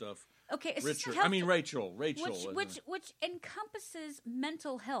and the stuff. Okay, Rachel. Which encompasses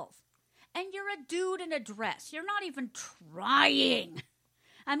mental health. And you're a dude in a dress. You're not even trying.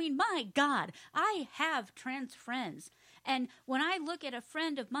 I mean, my God, I have trans friends. And when I look at a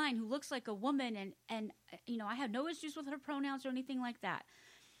friend of mine who looks like a woman, and I have no issues with her pronouns or anything like that,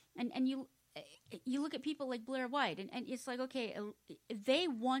 and you look at people like Blair White, and it's like, okay, they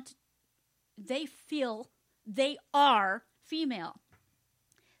feel they are female.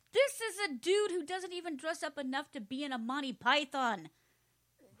 This is a dude who doesn't even dress up enough to be in a Monty Python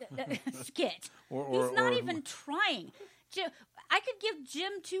skit. He's not even trying. I could give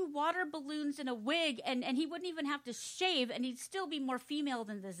Jim 2 water balloons and a wig, and he wouldn't even have to shave, and he'd still be more female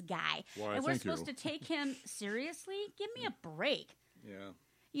than this guy. Why, and we're thank supposed you. to take him seriously? Give me a break. Yeah.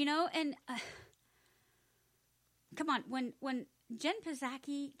 You know, and come on, when Jen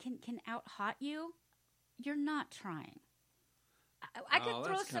Psaki can out hot you, you're not trying. I could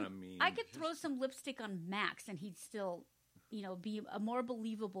throw that's kinda some. mean. I could throw some lipstick on Max, and he'd still, be a more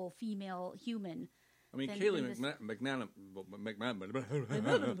believable female human. I mean, than Kaylee this- McMahon,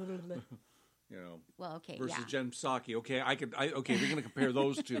 Well, okay, versus yeah. Jen Psaki. Okay, okay, we're going to compare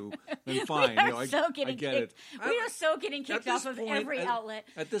those two. Then fine, We are so I getting get kicked. it. We are so getting kicked At off this of every outlet.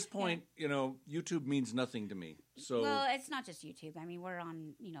 At this point, YouTube means nothing to me. So Well, it's not just YouTube. I mean, we're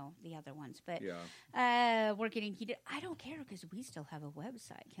on, the other ones, but yeah. we're getting heated. I don't care because we still have a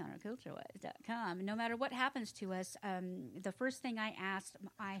website, counterculturewise.com. No matter what happens to us, the first thing I asked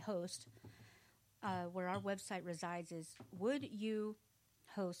my host, where our website resides, is, would you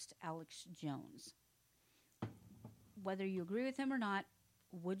host Alex Jones? Whether you agree with him or not,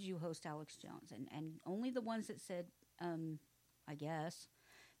 would you host Alex Jones? And only the ones that said, I guess.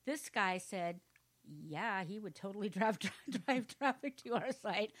 This guy said, yeah, he would totally drive traffic to our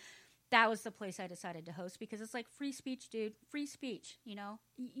site. That was the place I decided to host because it's like free speech, dude. Free speech, You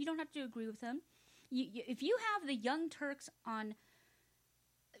don't have to agree with him. If you have the Young Turks on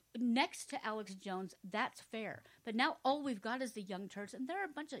next to Alex Jones, that's fair. But now all we've got is the Young Turks, and they're a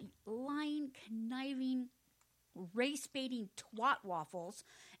bunch of lying, conniving, race-baiting twat waffles,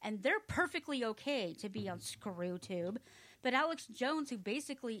 and they're perfectly okay to be on ScrewTube. But Alex Jones, who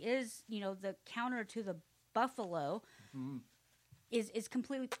basically is, the counter to the Buffalo, is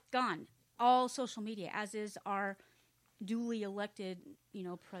completely gone. All social media, as is our duly elected,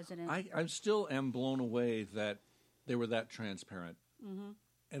 president. I still am blown away that they were that transparent. Mm-hmm.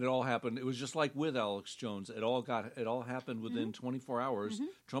 And it all happened. It was just like with Alex Jones. It all happened within 24 hours. Mm-hmm.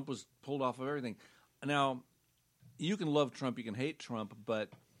 Trump was pulled off of everything. Now, you can love Trump, you can hate Trump, but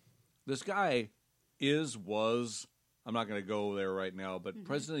this guy was, I'm not going to go there right now, but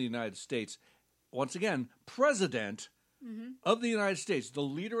President of the United States, once again, President of the United States, the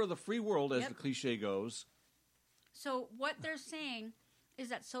leader of the free world, as the cliche goes. So what they're saying is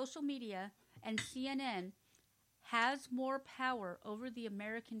that social media and CNN has more power over the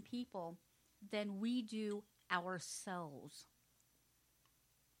American people than we do ourselves.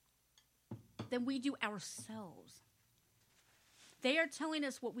 They are telling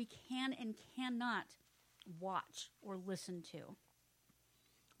us what we can and cannot watch or listen to.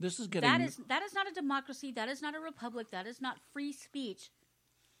 This is getting... That is not a democracy. That is not a republic. That is not free speech.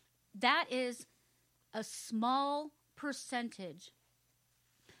 That is a small percentage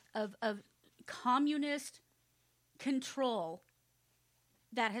of communist control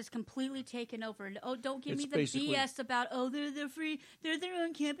that has completely taken over. And don't give me the BS about they're free, they're their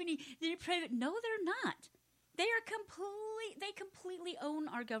own company, they're private. No, they're not. They completely own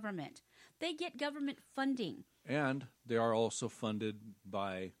our government. They get government funding. And they are also funded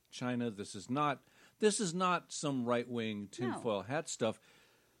by China. This is not some right-wing tinfoil hat stuff.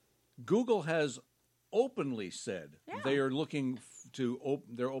 Google has openly said they are looking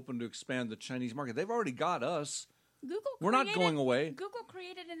they're open to expand the Chinese market. They've already got us. We're not going away. Google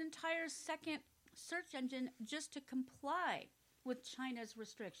created an entire second search engine just to comply with China's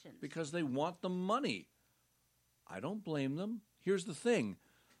restrictions. Because they want the money. I don't blame them. Here's the thing.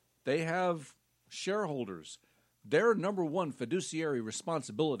 They have shareholders. Their number one fiduciary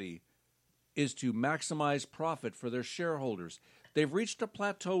responsibility is to maximize profit for their shareholders. They've reached a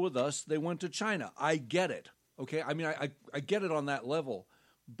plateau with us. They went to China. I get it. Okay? I mean, I get it on that level.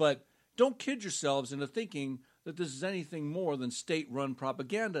 But don't kid yourselves into thinking that this is anything more than state-run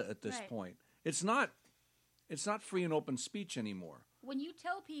propaganda at this point. It's not free and open speech anymore. When you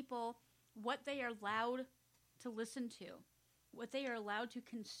tell people what they are allowed to listen to, what they are allowed to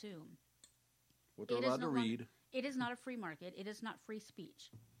consume, what they're allowed to read, it is not a free market. It is not free speech.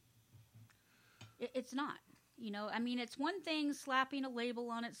 It's not. I mean, it's one thing slapping a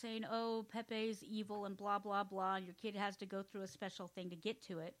label on it saying, oh, Pepe's evil and blah, blah, blah, and your kid has to go through a special thing to get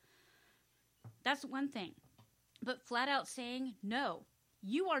to it. That's one thing. But flat out saying, no,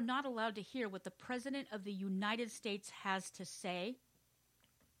 you are not allowed to hear what the President of the United States has to say,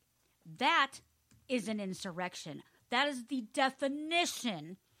 that is an insurrection. That is the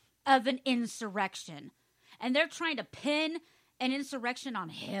definition of an insurrection. And they're trying to pin an insurrection on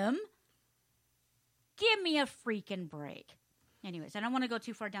him? Give me a freaking break. Anyways, I don't want to go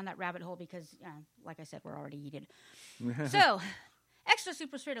too far down that rabbit hole because, like I said, we're already heated. So, extra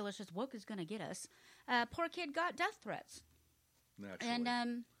super straight delicious woke is going to get us. Poor kid got death threats. Naturally.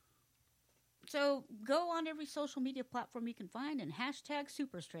 And So go on every social media platform you can find and hashtag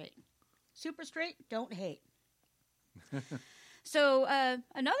Superstraight. Superstraight, don't hate. So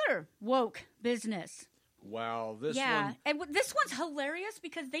another woke business. Wow, this one. And this one's hilarious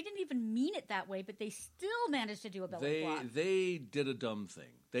because they didn't even mean it that way, but they still managed to do a belly flop. They did a dumb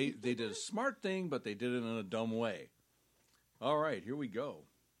thing. They did a smart thing, but they did it in a dumb way. All right, here we go.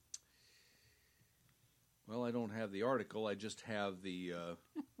 Well, I don't have the article. I just have the...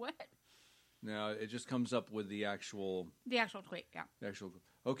 What? Now, it just comes up with the actual... The actual tweet, yeah.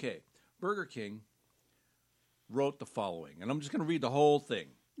 Okay, Burger King wrote the following, and I'm just going to read the whole thing.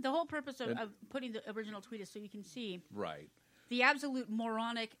 The whole purpose of putting the original tweet is so you can see right the absolute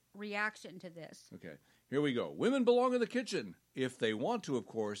moronic reaction to this. Okay, here we go. Women belong in the kitchen if they want to, of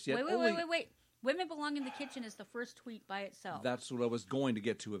course. Yet Wait. Women belong in the kitchen is the first tweet by itself. That's what I was going to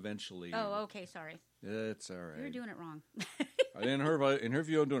get to eventually. Oh, okay, sorry. It's all right. You're doing it wrong. In her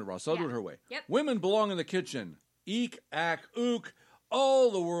view, I'm doing it wrong, so I'll do it her way. Yep. Women belong in the kitchen. Eek, ack, ook.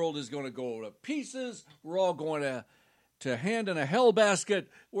 All the world is going to go to pieces. We're all going to hand in a hell basket.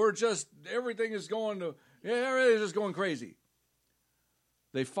 Everything is just going crazy.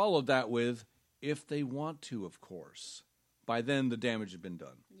 They followed that with, if they want to, of course. By then, the damage had been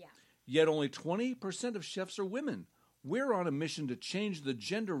done. Yeah. Yet only 20% of chefs are women. We're on a mission to change the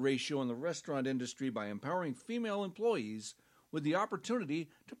gender ratio in the restaurant industry by empowering female employees with the opportunity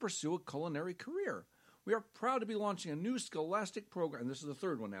to pursue a culinary career. We are proud to be launching a new scholastic program. This is the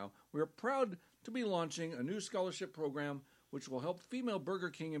third one now. We are proud to be launching a new scholarship program which will help female Burger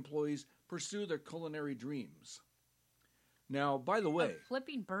King employees pursue their culinary dreams. Now, by the way...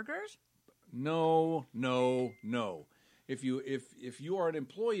 Flipping burgers? No. If you are an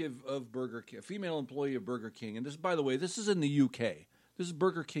employee of Burger King, a female employee of Burger King, and this, by the way, this is in the UK. This is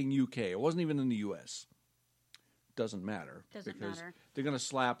Burger King UK. It wasn't even in the US. Doesn't matter. Because they're going to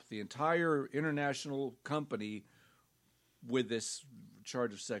slap the entire international company with this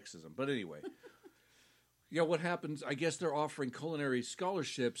charge of sexism. But anyway, what happens, I guess they're offering culinary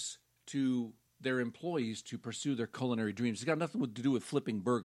scholarships to their employees to pursue their culinary dreams. It's got nothing to do with flipping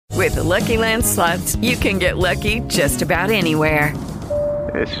burgers. With the Lucky Land Slots, you can get lucky just about anywhere.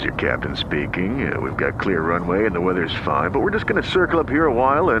 This is your captain speaking. We've got clear runway and the weather's fine, but we're just going to circle up here a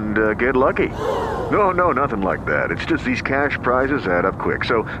while and get lucky. No, nothing like that. It's just these cash prizes add up quick.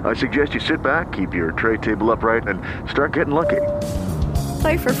 So I suggest you sit back, keep your tray table upright, and start getting lucky.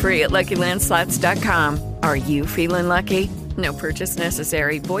 Play for free at LuckyLandSlots.com. Are you feeling lucky? No purchase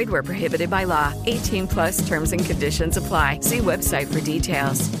necessary. Void where prohibited by law. 18+ terms and conditions apply. See website for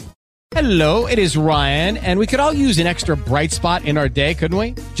details. Hello, it is Ryan, and we could all use an extra bright spot in our day, couldn't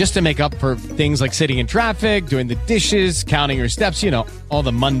we? Just to make up for things like sitting in traffic, doing the dishes, counting your steps, all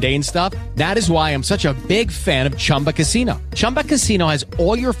the mundane stuff. That is why I'm such a big fan of Chumba Casino. Chumba Casino has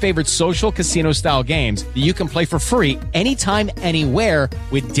all your favorite social casino-style games that you can play for free anytime, anywhere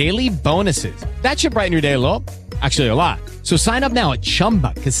with daily bonuses. That should brighten your day a little. Actually, a lot. So sign up now at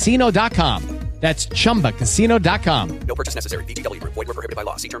ChumbaCasino.com. That's ChumbaCasino.com. No purchase necessary. VGW Group. Void where prohibited by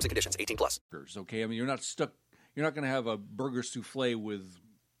law. See terms and conditions. 18+. Okay, I mean, you're not stuck. You're not going to have a burger souffle with,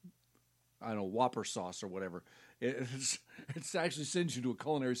 I don't know, Whopper sauce or whatever. It actually sends you to a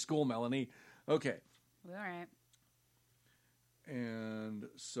culinary school, Melanie. Okay. All right. And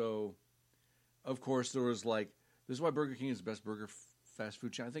so, of course, there was this is why Burger King is the best burger fast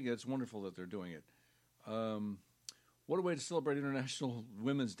food chain. I think it's wonderful that they're doing it. What a way to celebrate International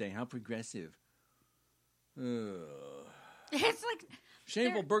Women's Day. How progressive. It's like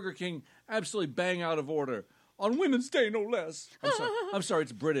shameful. Burger King absolutely bang out of order on Women's Day, no less. I'm sorry,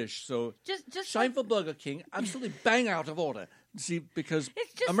 it's British, so just shameful Burger King absolutely bang out of order. See, because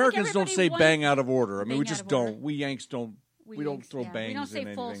Americans don't say bang out of order. I mean, we just don't. We Yanks don't. We don't throw bangs. We don't say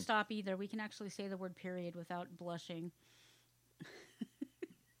in full anything. stop either. We can actually say the word period without blushing.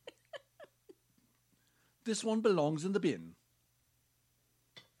 This one belongs in the bin.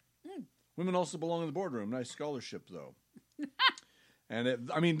 Women also belong in the boardroom. Nice scholarship, though. And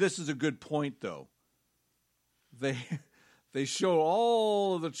this is a good point, though. They show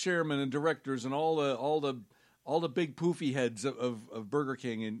all of the chairmen and directors and all the big poofy heads of Burger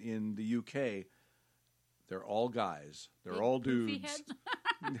King in the UK. They're all guys. They're all dudes.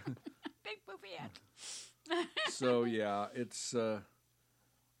 Big poofy head. So yeah, it's.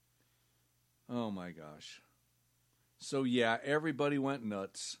 Oh my gosh. So yeah, everybody went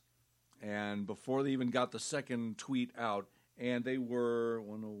nuts. And before they even got the second tweet out, and they were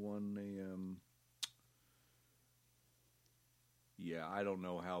 1:01 a.m. Yeah, I don't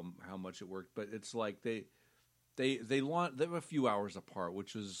know how much it worked, but it's like they launched. They were a few hours apart,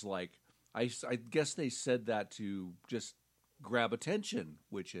 which was like I guess they said that to just grab attention,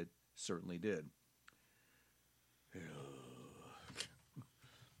 which it certainly did.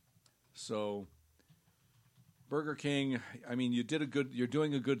 So, Burger King, I mean, you're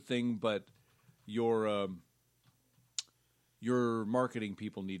doing a good thing, but your marketing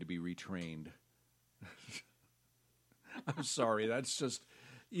people need to be retrained. I'm sorry, that's just.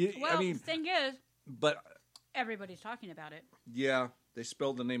 Well, the thing is, but everybody's talking about it. Yeah, they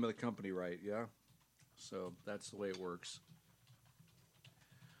spelled the name of the company right. Yeah, so that's the way it works.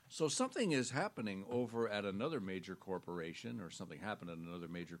 So something is happening over at another major corporation, or something happened at another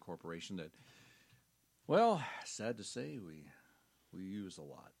major corporation that, well, sad to say, we use a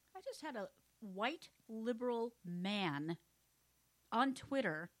lot. I just had a white liberal man on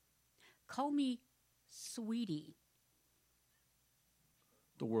Twitter call me sweetie.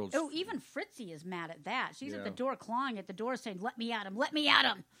 The world's... Oh, even Fritzy is mad at that. She's at the door, clawing at the door, saying, "Let me at him! Let me at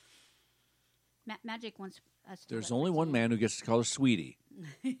him!" Magic wants us to... There's only one man who gets to call her sweetie.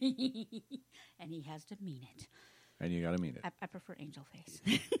 And he has to mean it. And you got to mean it. I prefer Angel Face.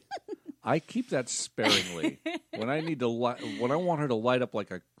 I keep that sparingly. When I need to, when I want her to light up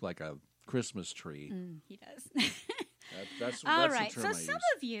like a Christmas tree. He does. That's all the right. term So I some use.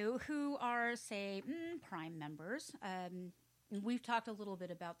 of you who are, say, Prime members, we've talked a little bit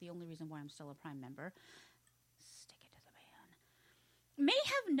about the only reason why I'm still a Prime member. Stick it to the man. May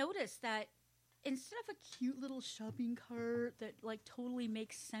have noticed that instead of a cute little shopping cart that like totally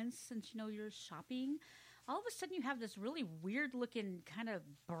makes sense since you're shopping, all of a sudden you have this really weird looking kind of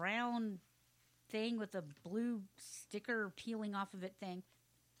brown thing with a blue sticker peeling off of it thing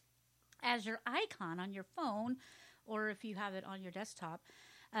as your icon on your phone, or if you have it on your desktop,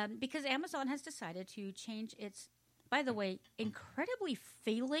 because Amazon has decided to change its, by the way, incredibly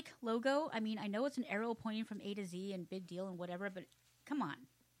phallic logo. I mean, I know it's an arrow pointing from A to Z and big deal and whatever, but come on.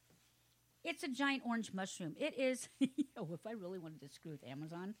 It's a giant orange mushroom. It is, if I really wanted to screw with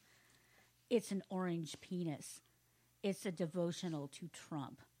Amazon, it's an orange penis. It's a devotional to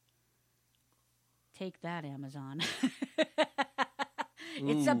Trump. Take that, Amazon.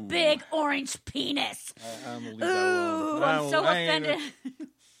 It's a big orange penis. I'm leave that alone. I'm so offended.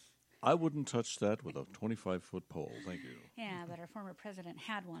 I wouldn't touch that with a 25-foot pole. Thank you. Yeah, but our former president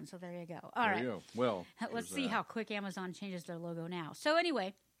had one, so there you go. All right. There you go. Well, let's see how quick Amazon changes their logo now. So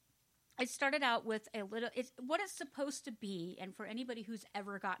anyway, it started out with a little, it's what it's supposed to be, and for anybody who's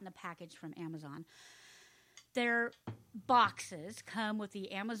ever gotten a package from Amazon, their boxes come with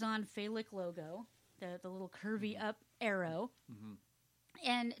the Amazon phallic logo, the little curvy up arrow,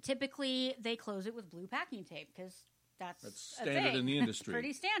 and typically they close it with blue packing tape because that's standard in the industry.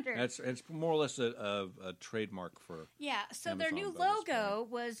 Pretty standard. It's more or less a trademark for So Amazon their new by this logo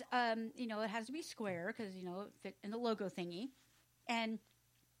was, it has to be square because, it fit in the logo thingy. And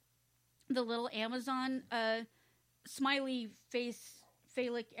the little Amazon smiley face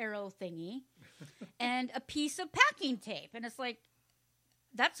phallic arrow thingy and a piece of packing tape. And it's like,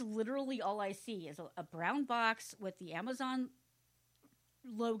 that's literally all I see is a brown box with the Amazon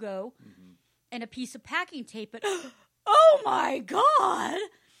logo and a piece of packing tape. But oh my God!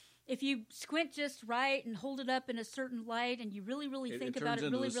 If you squint just right and hold it up in a certain light and you really, really think about it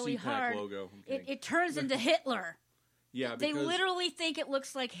really, really hard, it turns into Hitler. Yeah, they literally think it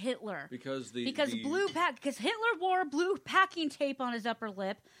looks like Hitler because because Hitler wore blue packing tape on his upper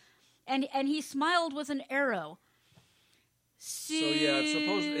lip, and he smiled with an arrow. So yeah, it's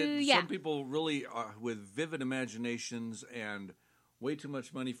supposed. Some people really with vivid imaginations and way too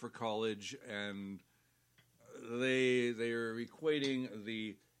much money for college, and they are equating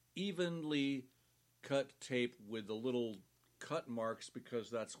the evenly cut tape with the little cut marks because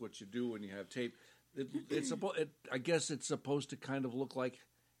that's what you do when you have tape. I guess it's supposed to kind of look like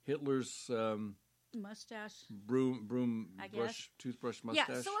Hitler's mustache, broom brush, toothbrush mustache.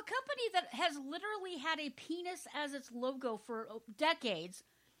 Yeah, so a company that has literally had a penis as its logo for decades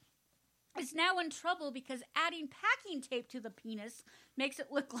is now in trouble because adding packing tape to the penis makes it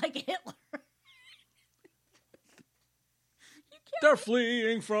look like Hitler. They're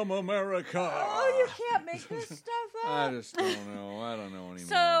fleeing from America. Oh, you can't make this stuff up. I just don't know. I don't know anymore.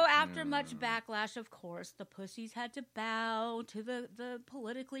 So after much backlash, of course, the pussies had to bow to the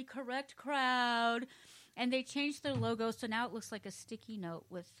politically correct crowd, and they changed their logo, so now it looks like a sticky note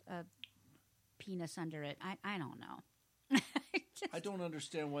with a penis under it. I don't know. I don't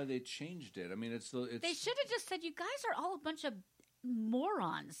understand why they changed it. I mean, it's They should have just said, you guys are all a bunch of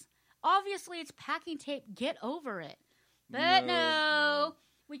morons. Obviously, it's packing tape. Get over it. But no,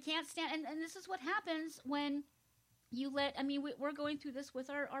 we can't stand. And this is what happens when you let. I mean, we're going through this with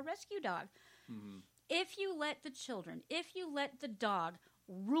our rescue dog. If you let the children, if you let the dog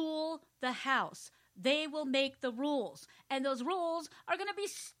rule the house, They will make the rules, and those rules are going to be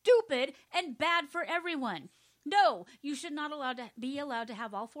stupid and bad for everyone. No, you should not be allowed to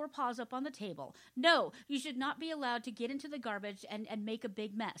have all 4 paws up on the table. No, you should not be allowed to get into the garbage and make a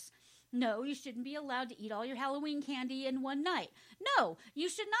big mess. No, you shouldn't be allowed to eat all your Halloween candy in one night. No, you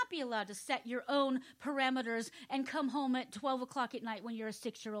should not be allowed to set your own parameters and come home at 12 o'clock at night when you're a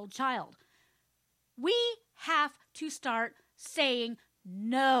 6-year-old child. We have to start saying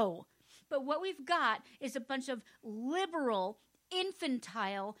no. But what we've got is a bunch of liberal,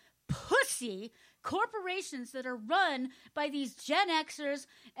 infantile, pussy corporations that are run by these Gen Xers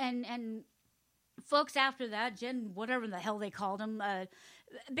and folks after that, Gen whatever the hell they called them,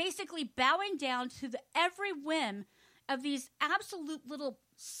 basically bowing down to every whim of these absolute little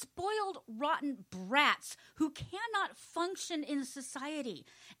spoiled, rotten brats who cannot function in society.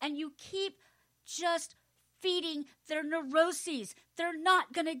 And you keep just feeding their neuroses. They're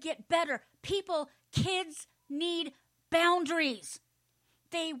not going to get better. Kids need boundaries.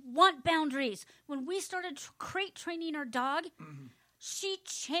 They want boundaries. When we started crate training our dog, she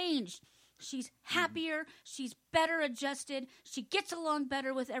changed. She's happier. She's better adjusted. She gets along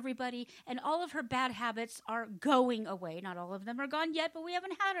better with everybody. And all of her bad habits are going away. Not all of them are gone yet, but we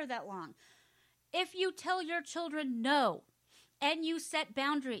haven't had her that long. If you tell your children no, and you set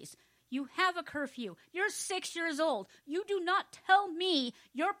boundaries, you have a curfew, you're 6 years old, you do not tell me,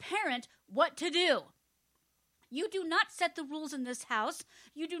 your parent, what to do. You do not set the rules in this house.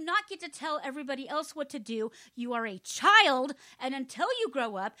 You do not get to tell everybody else what to do. You are a child, and until you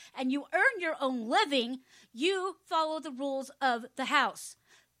grow up and you earn your own living, you follow the rules of the house.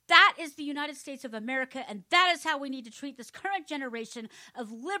 That is the United States of America, and that is how we need to treat this current generation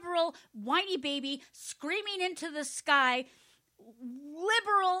of liberal, whiny baby, screaming into the sky,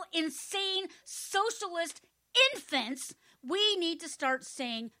 liberal, insane, socialist infants. We need to start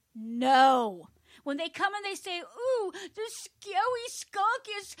saying no. When they come and they say, ooh, the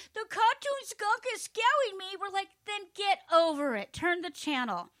cartoon skunk is scowing me, we're like, then get over it. Turn the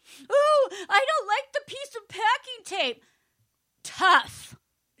channel. Ooh, I don't like the piece of packing tape. Tough.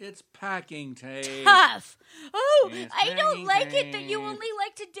 It's packing tape. Tough. Oh, I don't like it that you only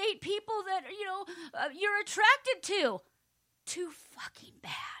like to date people that, you're attracted to. Too fucking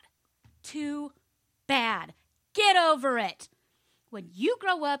bad. Too bad. Get over it. When you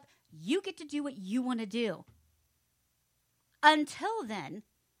grow up, you get to do what you want to do. Until then,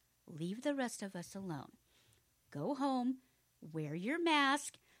 leave the rest of us alone. Go home, wear your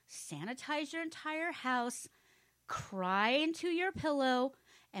mask, sanitize your entire house, cry into your pillow,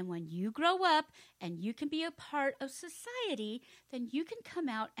 and when you grow up and you can be a part of society, then you can come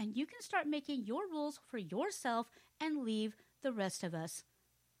out and you can start making your rules for yourself and leave the rest of us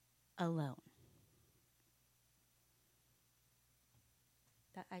alone.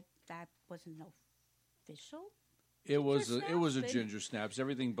 That wasn't official. It was a ginger snaps.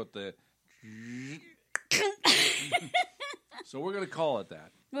 Everything but the. So we're going to call it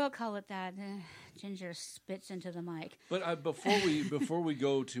that. We'll call it that. Ginger spits into the mic. But before we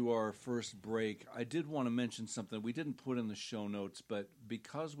go to our first break, I did want to mention something we didn't put in the show notes, but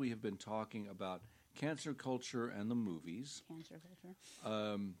because we have been talking about cancer culture and the movies,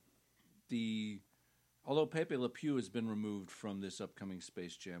 although Pepe Le Pew has been removed from this upcoming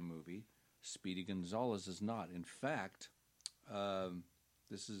Space Jam movie, Speedy Gonzalez is not. In fact,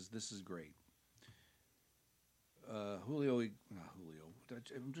 this is great. Julio.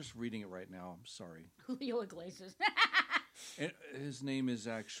 I'm just reading it right now. I'm sorry. Julio Iglesias. His name is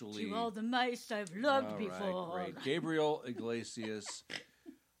actually... To all the mice I've loved before. Right, great. Gabriel Iglesias.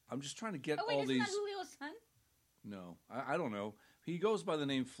 I'm just trying to get all isn't these... that Julio's son? No, I don't know. He goes by the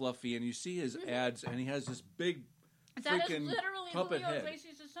name Fluffy, and you see his ads, and he has this big that freaking is literally puppet Julio head.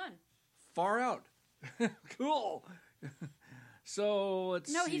 Iglesias' son. Far out. Cool. So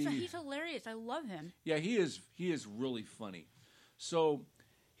let's see. He's hilarious. I love him. Yeah, he is really funny. So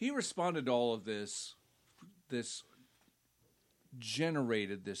he responded to all of this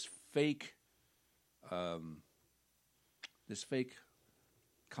generated this fake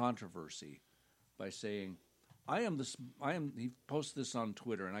controversy by saying, he posted this on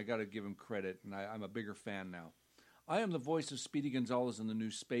Twitter, and I got to give him credit, and I'm a bigger fan now. I am the voice of Speedy Gonzalez in the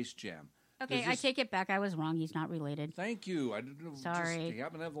new Space Jam. Okay, I take it back. I was wrong. He's not related. Thank you. I didn't know. Sorry. He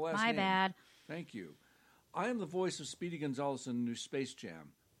happened to have the last name. My bad. Thank you. I am the voice of Speedy Gonzalez in the new Space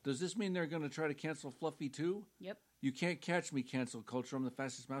Jam. Does this mean they're going to try to cancel Fluffy too? Yep. You can't catch me, cancel culture. I'm the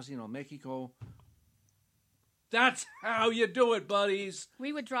fastest mouse in Mexico. That's how you do it, buddies.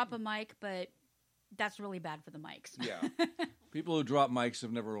 We would drop a mic, but that's really bad for the mics. Yeah. People who drop mics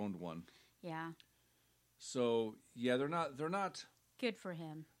have never owned one. Yeah. So, yeah, they're not good for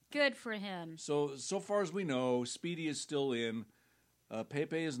him. Good for him. So far as we know, Speedy is still in.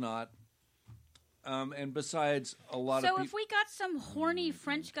 Pepe is not. And besides, a lot of people... So if we got some horny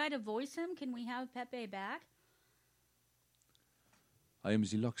French guy to voice him, can we have Pepe back? I am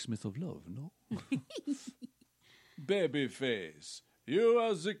the locksmith of love, no? Babyface. You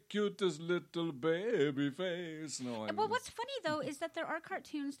are the cutest little babyface. No, But what's funny, though, is that there are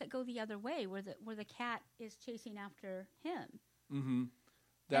cartoons that go the other way, where the cat is chasing after him. Mm-hmm.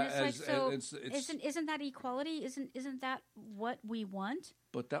 Isn't that equality? Isn't that what we want?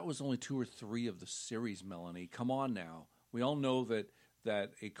 But that was only 2 or 3 of the series, Melanie. Come on now. We all know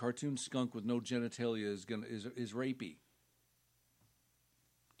that a cartoon skunk with no genitalia is rapey.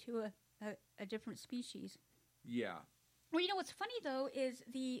 To a different species. Yeah. Well, you know what's funny though is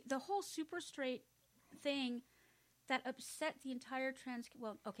the whole super straight thing that upset the entire trans.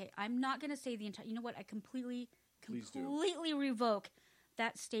 Well, okay, I'm not going to say the entire. You know what? I completely revoke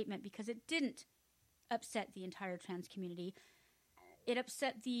that statement because it didn't upset the entire trans community. It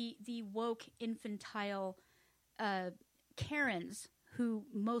upset the woke infantile Karens who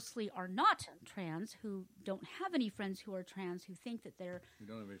mostly are not trans, who don't have any friends who are trans, who think that they're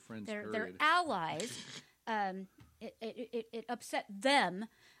allies. It upset them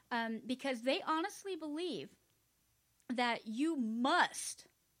because they honestly believe that you must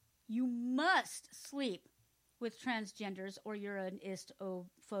sleep with transgenders or you're an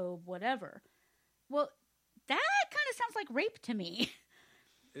istophobe, whatever. Well, that kind of sounds like rape to me.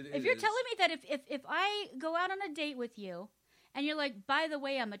 If you're telling me that if I go out on a date with you and you're like, by the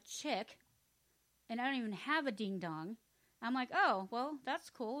way, I'm a chick and I don't even have a ding dong, I'm like, oh, well, that's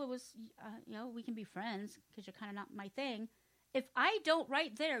cool. It was, we can be friends because you're kind of not my thing. If I don't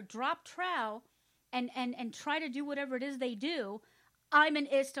right there drop trow and try to do whatever it is they do, I'm an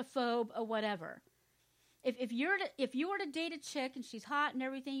istophobe or whatever. If you were to date a chick and she's hot and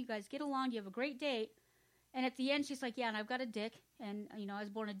everything, you guys get along, you have a great date, and at the end she's like, yeah, and I've got a dick, and I was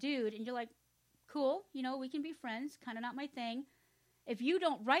born a dude, and you're like, cool, we can be friends, kind of not my thing. If you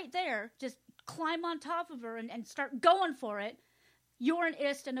don't right there just climb on top of her and start going for it, you're an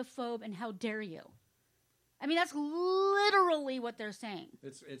ist and a phobe, and how dare you? I mean, that's literally what they're saying.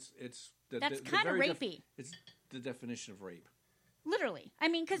 That's kind of rapey. It's the definition of rape. Literally. I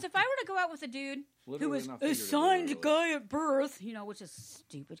mean, because if I were to go out with a dude who was assigned guy at birth, which is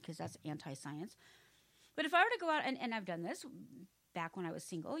stupid because that's anti-science. But if I were to go out, and I've done this back when I was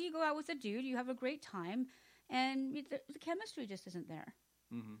single, you go out with a dude, you have a great time, and the chemistry just isn't there.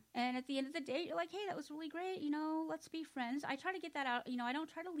 Mm-hmm. And at the end of the day, you're like, hey, that was really great, let's be friends. I try to get that out, I don't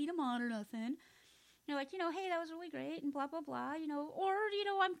try to lead them on or nothing. Like, hey, that was really great, and blah, blah, blah, or,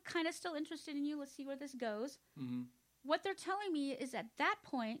 I'm kind of still interested in you, let's see where this goes. Mm-hmm. What they're telling me is at that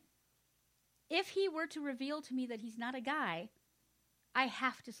point, if he were to reveal to me that he's not a guy, I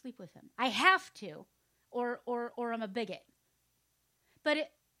have to sleep with him. I have to, or I'm a bigot. But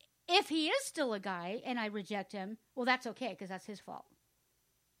if he is still a guy and I reject him, well, that's okay because that's his fault.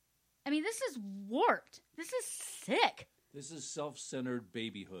 I mean, this is warped. This is sick. This is self-centered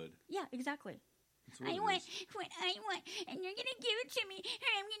babyhood. Yeah, exactly. I want what I want, and you're going to give it to me,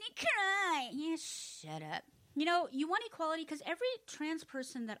 and I'm going to cry. Yeah, shut up. You want equality because every trans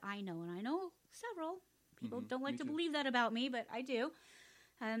person that I know, and I know several people don't like to believe that about me, but I do.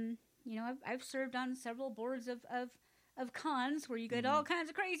 I've served on several boards of cons where you get all kinds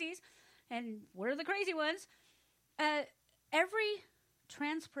of crazies, and we're the crazy ones. Every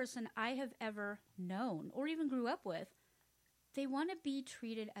trans person I have ever known or even grew up with, they want to be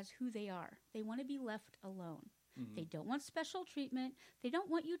treated as who they are. They want to be left alone. Mm-hmm. They don't want special treatment. They don't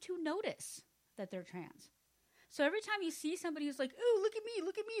want you to notice that they're trans. So every time you see somebody who's like, oh, look at me,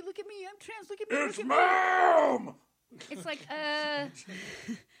 look at me, look at me, I'm trans, look at me, it's mom! It's like,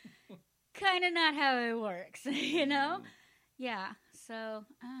 kind of not how it works, Yeah, so,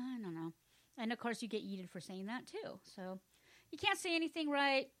 I don't know. And, of course, you get yeeted for saying that, too. So you can't say anything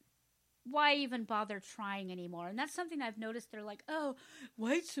right. Why even bother trying anymore? And that's something I've noticed. They're like, oh,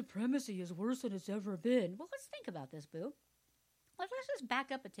 white supremacy is worse than it's ever been. Well, let's think about this, boo. Let's just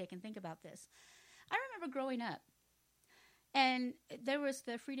back up a tick and think about this. I remember growing up, and there was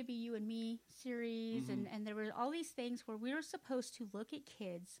the Free to Be You and Me series, and there were all these things where we were supposed to look at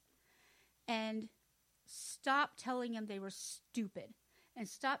kids and stop telling them they were stupid and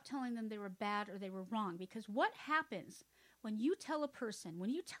stop telling them they were bad or they were wrong. Because what happens when you tell a person, when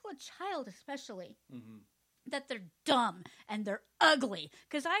you tell a child especially, that they're dumb and they're ugly?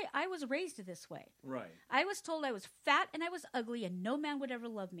 Because I was raised this way. Right. I was told I was fat and I was ugly and no man would ever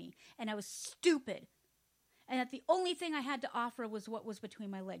love me. And I was stupid. and that the only thing I had to offer was what was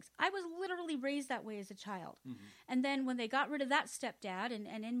between my legs. I was literally raised that way as a child. Mm-hmm. And then when they got rid of that stepdad and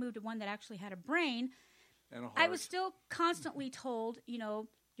in moved to one that actually had a brain, and a heart. I was still constantly told,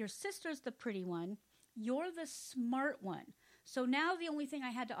 your sister's the pretty one, you're the smart one. So now the only thing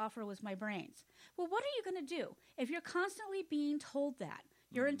I had to offer was my brains. Well, what are you going to do if you're constantly being told that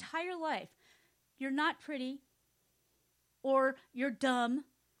your entire life? You're not pretty, or you're dumb,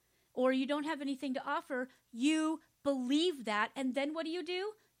 or you don't have anything to offer. You believe that, and then what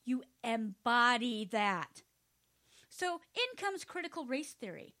do? You embody that. So in comes critical race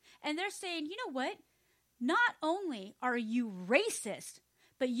theory, and they're saying, you know what? Not only are you racist,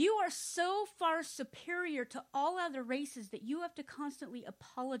 but you are so far superior to all other races that you have to constantly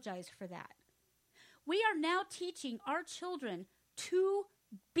apologize for that. We are now teaching our children to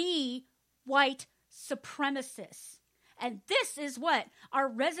be white supremacists. And this is what our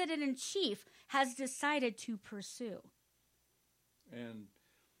resident-in-chief has decided to pursue. And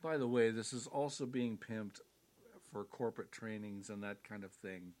by the way, this is also being pimped for corporate trainings and that kind of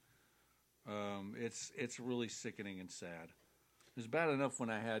thing. It's really sickening and sad. It was bad enough when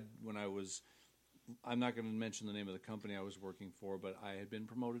I was, I'm not going to mention the name of the company I was working for, but I had been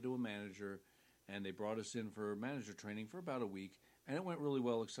promoted to a manager, and they brought us in for manager training for about a week, and it went really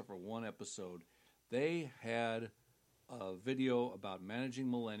well except for one episode. They had a video about managing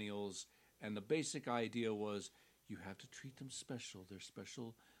millennials, and the basic idea was you have to treat them special. They're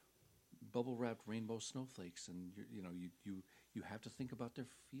special bubble-wrapped rainbow snowflakes, and you have to think about their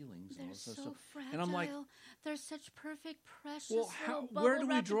feelings. They're and all so that stuff. fragile. And I'm like, they're such perfect, precious well, little where do we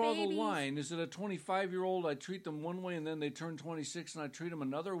bubble-wrapped draw babies. the line? Is it a 25-year-old, I treat them one way, and then they turn 26 and I treat them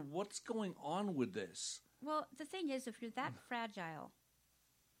another? What's going on with this? Well, the thing is, if you're that fragile,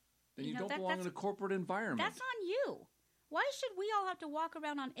 Then you don't belong in a corporate environment. That's on you. Why should we all have to walk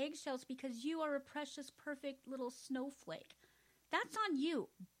around on eggshells because you are a precious, perfect little snowflake? That's on you.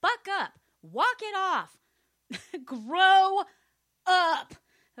 Buck up. Walk it off. Grow up.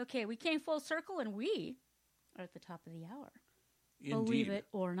 Okay, we came full circle, and we are at the top of the hour. Indeed. Believe it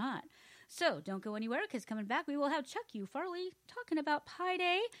or not. So don't go anywhere, because coming back, we will have Chuck U. Farley talking about Pi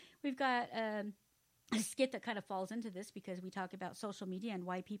Day. We've got a skit that kind of falls into this because we talk about social media and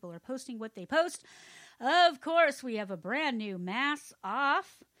why people are posting what they post. Of course, we have a brand new Mass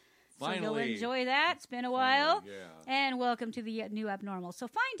Off. Finally. So you'll enjoy that. It's been a while. Yeah. And welcome to the new abnormal. So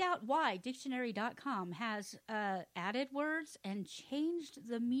find out why dictionary.com has added words and changed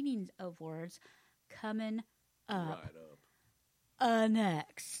the meanings of words coming up. Right up.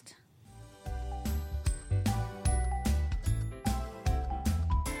 Next.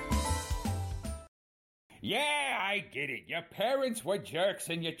 Yeah, I get it. Your parents were jerks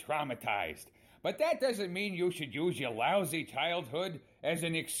and you're traumatized. But that doesn't mean you should use your lousy childhood as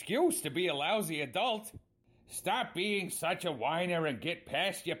an excuse to be a lousy adult. Stop being such a whiner and get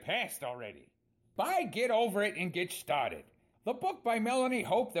past your past already. Buy Get Over It and Get Started, the book by Melanie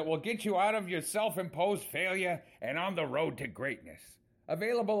Hope that will get you out of your self-imposed failure and on the road to greatness.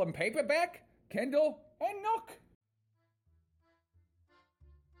 Available in paperback, Kindle, and Nook.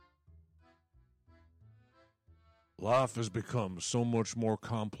 Life has become so much more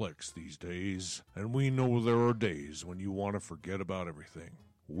complex these days, and we know there are days when you want to forget about everything.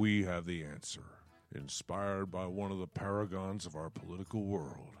 We have the answer. Inspired by one of the paragons of our political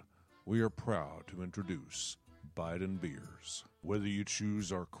world, we are proud to introduce Biden Beers. Whether you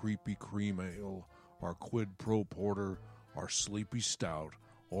choose our creepy cream ale, our quid pro porter, our sleepy stout,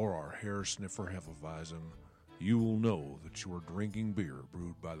 or our hair sniffer hefeweizen, you will know that you are drinking beer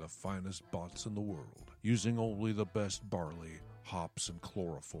brewed by the finest bots in the world, using only the best barley, hops, and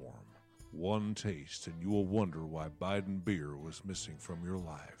chloroform. One taste and you will wonder why Biden beer was missing from your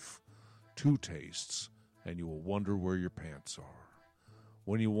life. Two tastes and you will wonder where your pants are.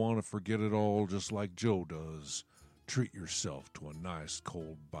 When you want to forget it all just like Joe does, treat yourself to a nice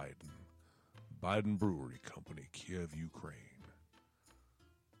cold Biden. Biden Brewery Company, Kiev, Ukraine.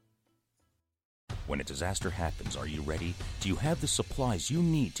 When a disaster happens, are you ready? Do you have the supplies you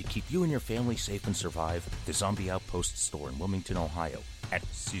need to keep you and your family safe and survive? The Zombie Outpost store in Wilmington, Ohio, at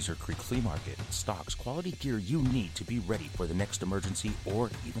Cedar Creek Flea Market stocks quality gear you need to be ready for the next emergency or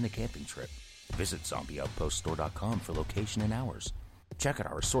even a camping trip. Visit ZombieOutpostStore.com for location and hours. Check out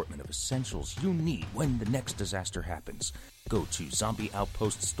our assortment of essentials you need when the next disaster happens. Go to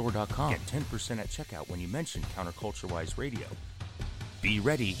ZombieOutpostStore.com. Get 10% at checkout when you mention Counterculture-Wise Radio. Be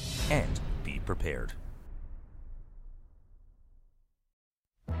ready and be prepared.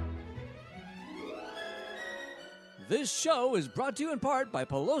 This show is brought to you in part by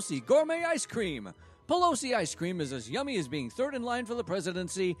Pelosi Gourmet Ice Cream. Pelosi ice cream is as yummy as being third in line for the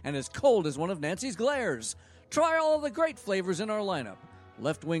presidency and as cold as one of Nancy's glares. Try all of the great flavors in our lineup.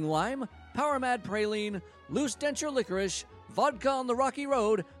 Left Wing Lime, Power Mad Praline, Loose Denture Licorice, Vodka on the Rocky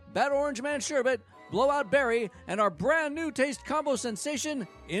Road, Bad Orange Man Sherbet, Blowout Berry, and our brand new taste combo sensation,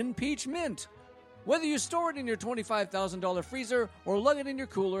 In Peach Mint. Whether you store it in your $25,000 freezer or lug it in your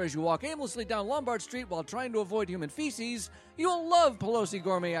cooler as you walk aimlessly down Lombard Street while trying to avoid human feces, you'll love Pelosi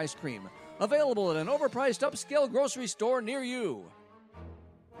Gourmet Ice Cream. Available at an overpriced upscale grocery store near you.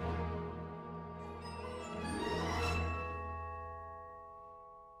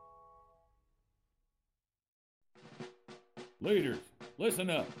 Leaders,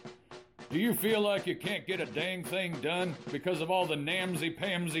 listen up. Do you feel like you can't get a dang thing done because of all the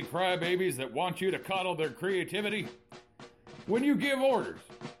namsy-pamsy crybabies that want you to coddle their creativity? When you give orders,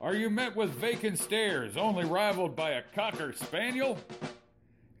 are you met with vacant stares only rivaled by a cocker spaniel?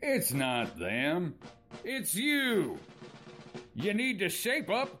 It's not them. It's you. You need to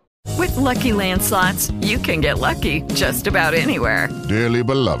shape up. With Lucky Land Slots, you can get lucky just about anywhere. Dearly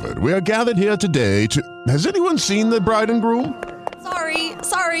beloved, we are gathered here today to... Has anyone seen the bride and groom?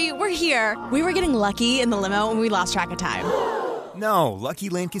 Sorry, we're here. We were getting lucky in the limo and we lost track of time. No, Lucky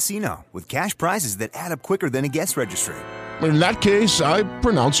Land Casino, with cash prizes that add up quicker than a guest registry. In that case, I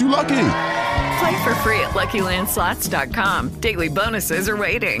pronounce you lucky. Play for free at LuckyLandSlots.com. Daily bonuses are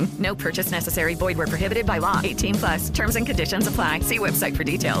waiting. No purchase necessary. Void where prohibited by law. 18+. Terms and conditions apply. See website for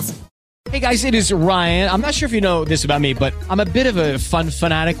details. Hey guys, it is Ryan. I'm not sure if you know this about me, but I'm a bit of a fun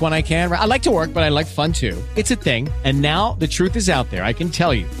fanatic when I can. I like to work, but I like fun too. It's a thing. And now the truth is out there. I can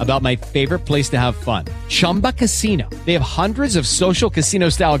tell you about my favorite place to have fun. Chumba Casino. They have hundreds of social casino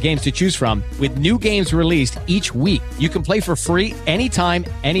style games to choose from with new games released each week. You can play for free anytime,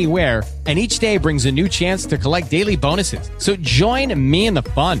 anywhere. And each day brings a new chance to collect daily bonuses. So join me in the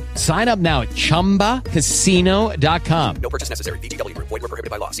fun. Sign up now at ChumbaCasino.com. No purchase necessary. VGW. Void where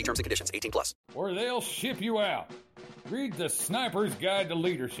prohibited by law. See terms and conditions. 18+. Or they'll ship you out. Read The Sniper's Guide to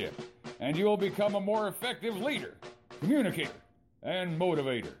Leadership, and you'll become a more effective leader, communicator, and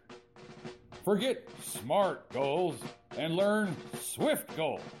motivator. Forget SMART goals and learn SWIFT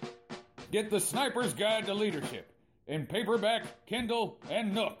goals. Get The Sniper's Guide to Leadership in paperback, Kindle,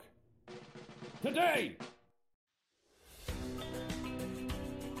 and Nook. Today!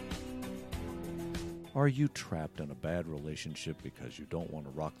 Are you trapped in a bad relationship because you don't want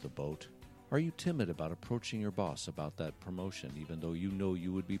to rock the boat? Are you timid about approaching your boss about that promotion even though you know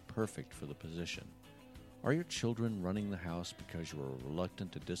you would be perfect for the position? Are your children running the house because you are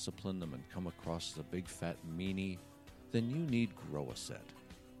reluctant to discipline them and come across as a big fat meanie? Then you need Grow-A-Set.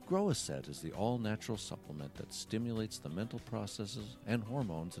 Grow-A-Set is the all-natural supplement that stimulates the mental processes and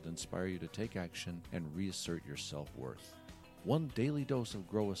hormones that inspire you to take action and reassert your self-worth. One daily dose of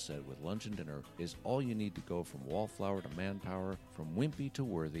Grow-A-Set with lunch and dinner is all you need to go from wallflower to manpower, from wimpy to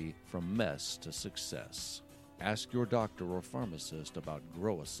worthy, from mess to success. Ask your doctor or pharmacist about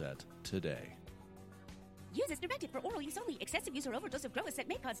Grow-A-Set today. Use as directed for oral use only. Excessive use or overdose of Grow-A-Set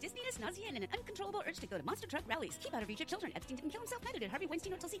may cause dizziness, nausea, and an uncontrollable urge to go to monster truck rallies. Keep out of reach of children. Epstein didn't kill himself, neither did Harvey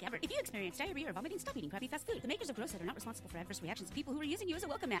Weinstein or Tulsi Gabbard. If you experience diarrhea or vomiting, stop eating crappy fast food. The makers of Grow-A-Set are not responsible for adverse reactions. People who are using you as a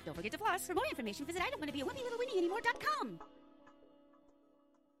welcome mat. Don't forget to floss. For more information, visit IDon'tWannaBeAWhippyLittleWinnieAnymore.com.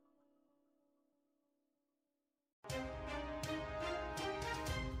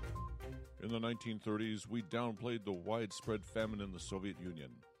 In the 1930s, we downplayed the widespread famine in the Soviet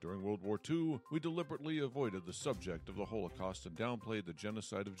Union. During World War II, we deliberately avoided the subject of the Holocaust and downplayed the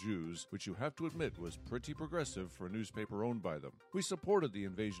genocide of Jews, which you have to admit was pretty progressive for a newspaper owned by them. We supported the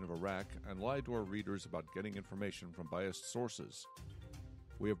invasion of Iraq and lied to our readers about getting information from biased sources.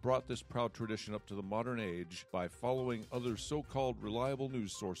 We have brought this proud tradition up to the modern age by following other so-called reliable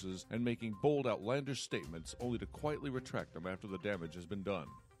news sources and making bold, outlandish statements only to quietly retract them after the damage has been done.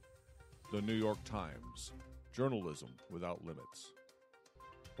 The New York Times. Journalism without limits.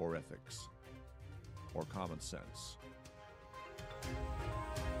 Or ethics. Or common sense.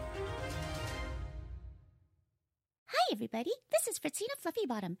 Hi, everybody. This is Fritzina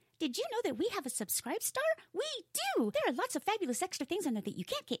Fluffybottom. Did you know that we have a Subscribe Star? We do! There are lots of fabulous extra things on there that you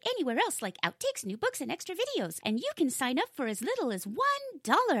can't get anywhere else, like outtakes, new books, and extra videos. And you can sign up for as little as $1.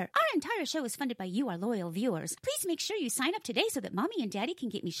 Our entire show is funded by you, our loyal viewers. Please make sure you sign up today so that Mommy and Daddy can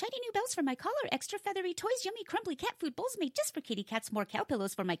get me shiny new bells for my collar, extra feathery toys, yummy crumbly cat food bowls made just for kitty cats, more cow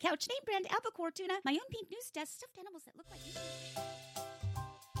pillows for my couch, name brand albacore tuna, my own pink news desk, stuffed animals that look like you.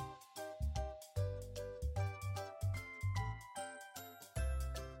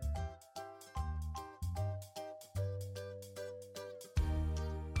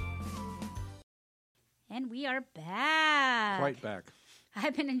 And we are back. Quite back.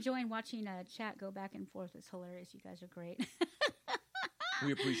 I've been enjoying watching chat go back and forth. It's hilarious. You guys are great.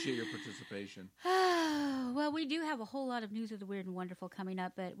 We appreciate your participation. Well, we do have a whole lot of news of the weird and wonderful coming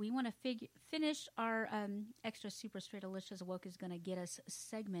up, but we want to finish our extra super straight Alicia's Woke is going to get us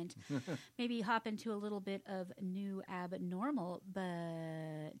segment. Maybe hop into a little bit of new abnormal.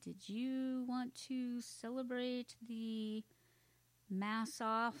 But did you want to celebrate the mask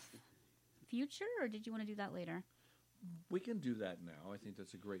off future, or did you want to do that later? We can do that now. I think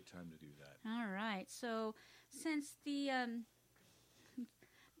that's a great time to do that. All right. So since the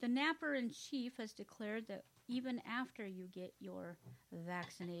Napper-in-Chief has declared that even after you get your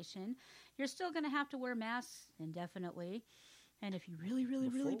vaccination, you're still going to have to wear masks indefinitely. And if you really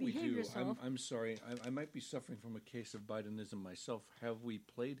behave yourself... I'm sorry. I might be suffering from a case of Bidenism myself. Have we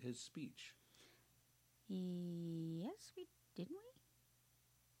played his speech? Yes, didn't we?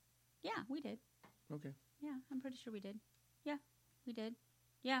 Yeah, we did. Okay. Yeah, I'm pretty sure we did. Yeah, we did.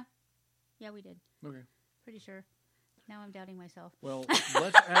 Yeah, we did. Okay. Pretty sure. Now I'm doubting myself. Well,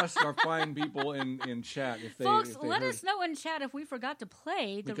 let's ask our fine people in chat if they... Folks, if they let heard, us know in chat if we forgot to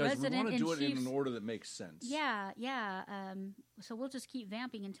play the because Resident we want to do it in Chief's... an order that makes sense. Yeah. So we'll just keep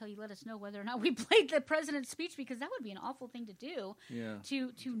vamping until you let us know whether or not we played the president's speech, because that would be an awful thing to do. Yeah.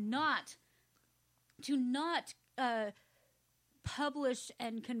 To not publish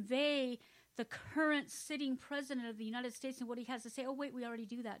and convey the current sitting president of the United States and what he has to say. Oh, wait, we already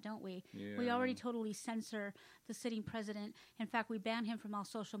do that, don't we? Yeah. We already totally censor the sitting president. In fact, we ban him from all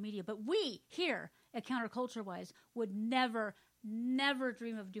social media. But we here at Counterculture Wise would never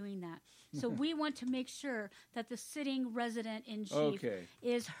dream of doing that. So we want to make sure that the sitting resident-in-chief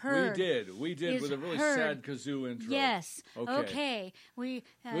is heard. We did with a really sad kazoo intro. Yes. Okay. We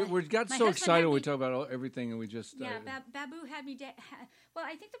got so excited when we talk about everything, and we just... Yeah, Babu had me... Well,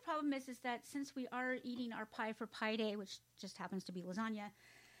 I think the problem is that since we are eating our pie for Pie Day, which just happens to be lasagna,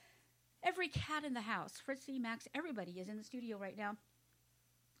 every cat in the house, Fritzy, Max, everybody is in the studio right now.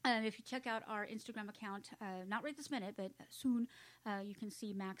 If you check out our Instagram account, not right this minute, but soon, you can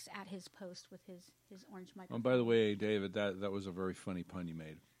see Max at his post with his orange microphone. Oh, by the way, David, that was a very funny pun you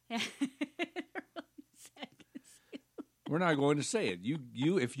made. We're not going to say it.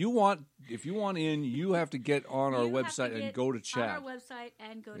 You if you want in, you have to get on our website and go to chat. On our website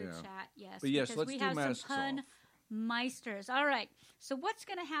and go to chat. Yes. But yes, because let's we do have masks some pun off. meisters. All right. So what's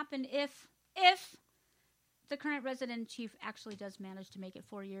going to happen if the current resident-in-chief actually does manage to make it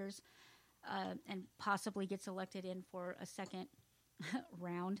 4 years and possibly gets elected in for a second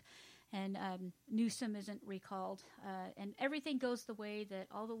round, and Newsom isn't recalled, and everything goes the way that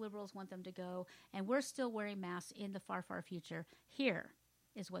all the liberals want them to go, and we're still wearing masks in the far, far future. Here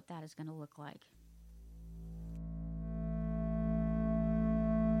is what that is going to look like.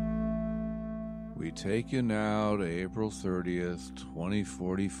 We take you now to April 30th,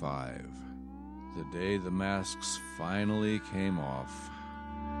 2045. The day the masks finally came off.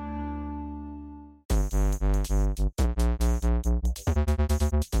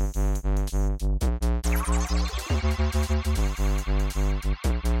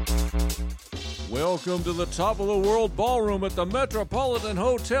 Welcome to the top of the world ballroom at the Metropolitan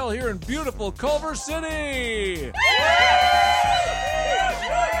Hotel here in beautiful Culver City.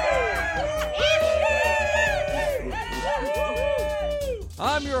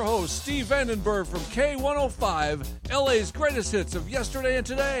 I'm your host, Steve Vandenberg from K105, LA's greatest hits of yesterday and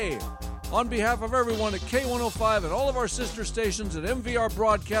today. On behalf of everyone at K105 and all of our sister stations at MVR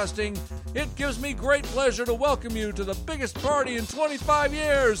Broadcasting, it gives me great pleasure to welcome you to the biggest party in 25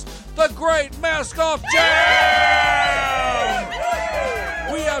 years, the Great Mask Off Jam!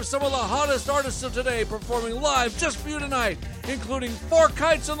 We have some of the hottest artists of today performing live just for you tonight, including Four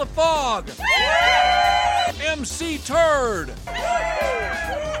Kites in the Fog, MC Turd,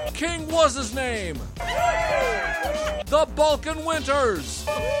 King Was His Name, The Balkan Winters,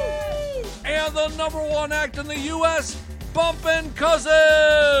 and the #1 act in the U.S., Bumpin'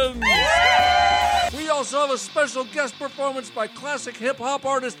 Cousins! We also have a special guest performance by classic hip-hop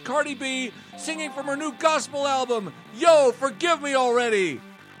artist Cardi B singing from her new gospel album, Yo, Forgive Me Already!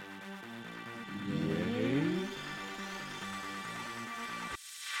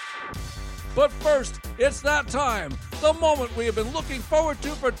 But first, it's that time, the moment we have been looking forward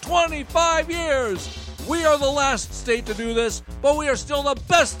to for 25 years. We are the last state to do this, but we are still the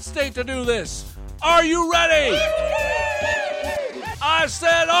best state to do this. Are you ready? I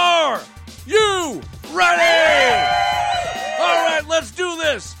said, are you ready? All right, let's do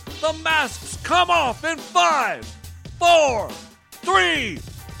this. The masks come off in 5, 4, 3,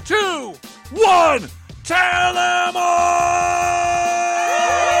 2, 1. Tear them off!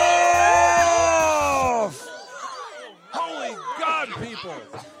 Holy God, people!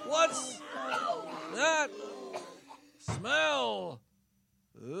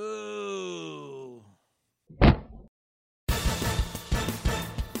 Ooh.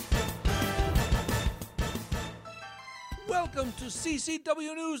 Welcome to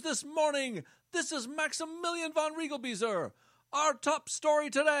CCW News this morning. This is Maximilian von Riegelbieser. Our top story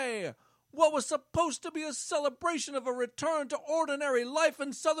today. What was supposed to be a celebration of a return to ordinary life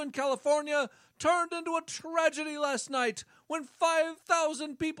in Southern California turned into a tragedy last night when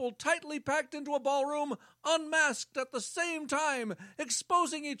 5,000 people tightly packed into a ballroom unmasked at the same time,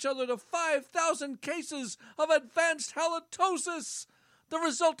 exposing each other to 5,000 cases of advanced halitosis. The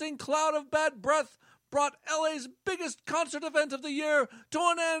resulting cloud of bad breath brought LA's biggest concert event of the year to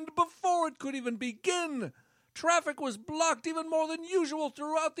an end before it could even begin. Traffic was blocked even more than usual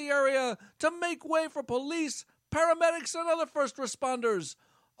throughout the area to make way for police, paramedics, and other first responders.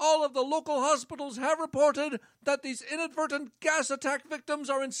 All of the local hospitals have reported that these inadvertent gas attack victims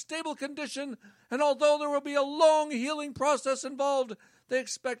are in stable condition, and although there will be a long healing process involved, they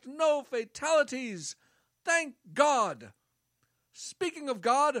expect no fatalities. Thank God. Speaking of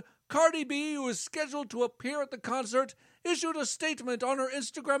God, Cardi B, who is scheduled to appear at the concert, issued a statement on her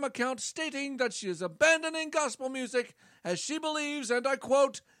Instagram account stating that she is abandoning gospel music as she believes, and I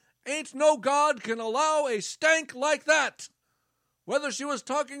quote, "Ain't no God can allow a stank like that." Whether she was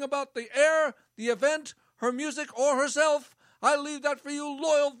talking about the air, the event, her music, or herself, I leave that for you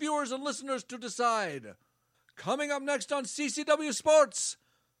loyal viewers and listeners to decide. Coming up next on CCW Sports,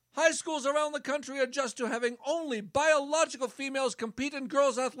 high schools around the country adjust to having only biological females compete in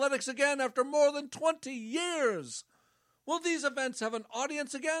girls' athletics again after more than 20 years. Will these events have an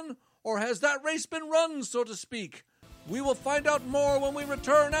audience again, or has that race been run, so to speak? We will find out more when we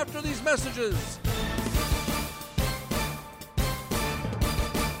return after these messages.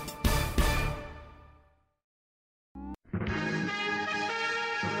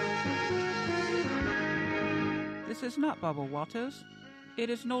 This is not Bubba Walters.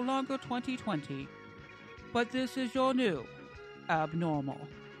 It is no longer 2020, but this is your new abnormal.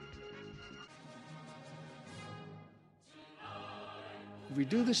 If we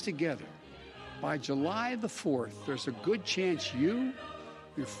do this together, by July the 4th, there's a good chance you,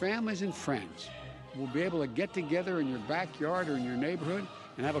 your families, and friends will be able to get together in your backyard or in your neighborhood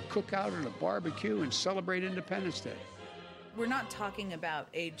and have a cookout or a barbecue and celebrate Independence Day. We're not talking about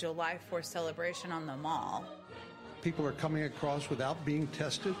a July 4th celebration on the mall. People are coming across without being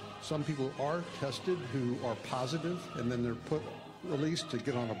tested. Some people are tested who are positive, and then they're released to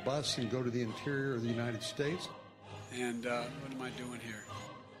get on a bus and go to the interior of the United States. And what am I doing here?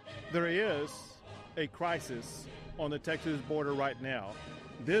 There is a crisis on the Texas border right now.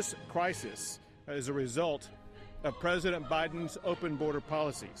 This crisis is a result of President Biden's open border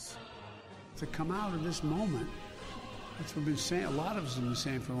policies. To come out of this moment, that's what we've been saying, a lot of us have been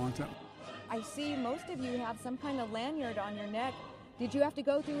saying for a long time. I see most of you have some kind of lanyard on your neck. Did you have to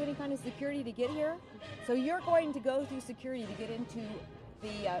go through any kind of security to get here? So you're going to go through security to get into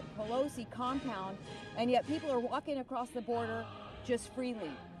the Pelosi compound, and yet people are walking across the border just freely.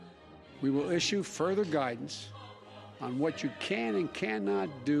 We will issue further guidance on what you can and cannot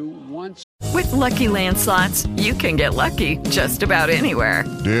do once. With Lucky Land Slots, you can get lucky just about anywhere.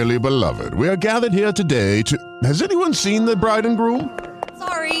 Dearly beloved, we are gathered here today to... Has anyone seen the bride and groom?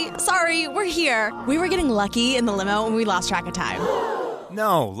 Sorry, we're here. We were getting lucky in the limo and we lost track of time.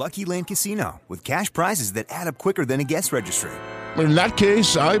 No, Lucky Land Casino, with cash prizes that add up quicker than a guest registry. In that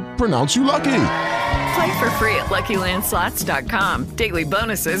case, I pronounce you lucky. Play for free at LuckyLandSlots.com. Daily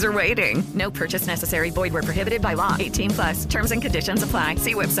bonuses are waiting. No purchase necessary. Void where prohibited by law. 18+. Terms and conditions apply.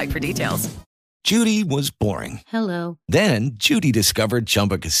 See website for details. Judy was boring. Hello. Then Judy discovered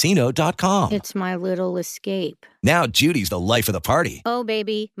ChumbaCasino.com. It's my little escape. Now Judy's the life of the party. Oh,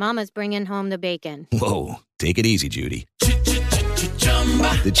 baby, mama's bringing home the bacon. Whoa, take it easy, Judy.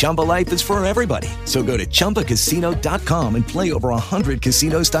 The Chumba life is for everybody. So go to ChumbaCasino.com and play over 100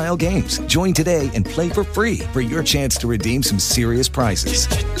 casino-style games. Join today and play for free for your chance to redeem some serious prizes.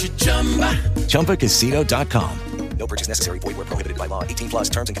 ChumbaCasino.com. No purchase necessary. Void where prohibited by law.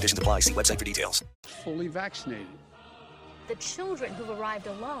 18+. Terms and conditions apply. See website for details. Fully vaccinated. The children who've arrived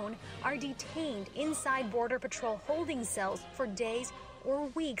alone are detained inside Border Patrol holding cells for days or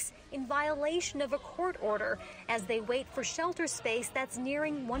weeks in violation of a court order as they wait for shelter space that's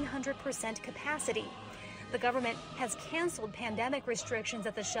nearing 100% capacity. The government has canceled pandemic restrictions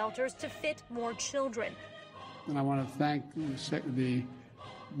at the shelters to fit more children. And I want to thank the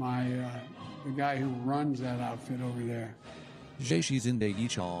guy who runs that outfit over there.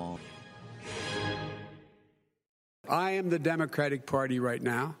 I am the Democratic Party right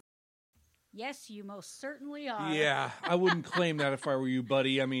now. Yes, you most certainly are. Yeah, I wouldn't claim that if I were you,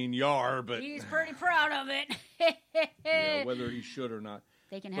 buddy. I mean, you are, but... He's pretty proud of it. Yeah, whether he should or not.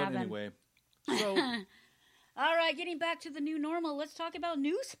 They can but have him. anyway. So, all right, getting back to the new normal, let's talk about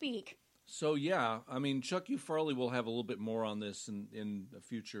Newspeak. So, yeah, I mean, Chuck U. Farley will have a little bit more on this in a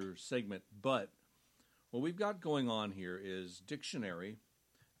future segment, but what we've got going on here is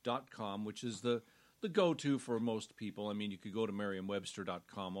dictionary.com, which is the go-to for most people. I mean, you could go to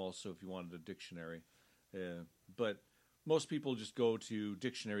Merriam-Webster.com also if you wanted a dictionary. But most people just go to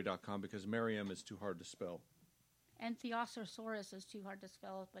dictionary.com because Merriam is too hard to spell. And Theosaurus is too hard to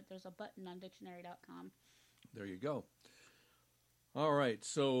spell, but there's a button on dictionary.com. There you go. All right,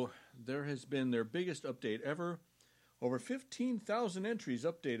 so there has been their biggest update ever. Over 15,000 entries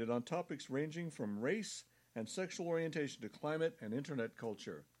updated on topics ranging from race and sexual orientation to climate and internet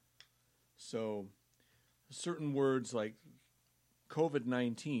culture. So certain words like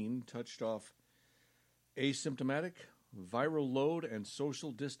COVID-19 touched off asymptomatic, viral load, and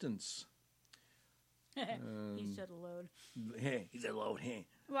social distance. He said load. Hey, he said load, hey.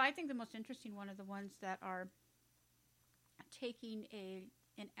 Well, I think the most interesting one are the ones that are taking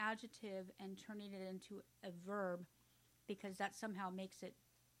an adjective and turning it into a verb because that somehow makes it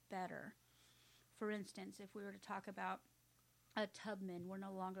better. For instance, if we were to talk about a Tubman, we're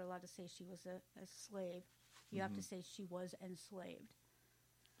no longer allowed to say she was a slave. You have to say she was enslaved,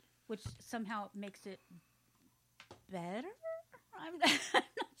 which somehow makes it better? I'm not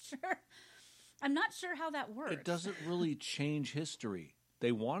sure. I'm not sure how that works. It doesn't really change history.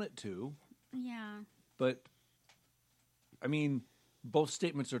 They want it to. Yeah. But, I mean, both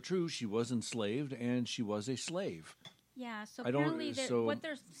statements are true. She was enslaved and she was a slave. Yeah, so apparently what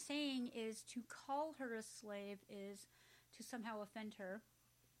they're saying is to call her a slave is to somehow offend her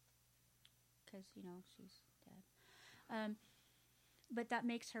because, you know, she's dead. But that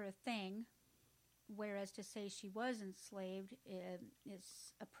makes her a thing, whereas to say she was enslaved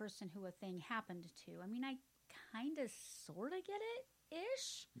is a person who a thing happened to. I mean, I kind of sort of get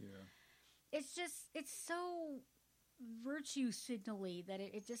it-ish. Yeah. It's just, it's so virtue signally that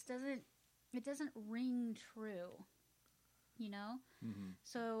it just doesn't ring true. You know? Mm-hmm.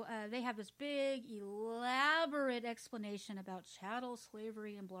 So they have this big, elaborate explanation about chattel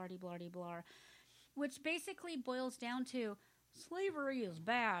slavery and blah-de-blah-de-blah, which basically boils down to slavery is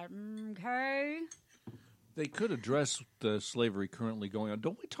bad, okay? They could address the slavery currently going on.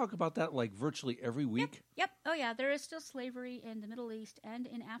 Don't we talk about that like virtually every week? Yep. Oh, yeah. There is still slavery in the Middle East and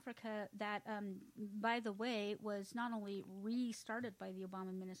in Africa that, by the way, was not only restarted by the Obama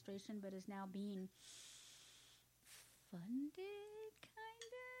administration, but is now being funded,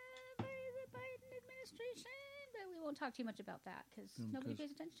 kind of, by the Biden administration. But we won't talk too much about that because nobody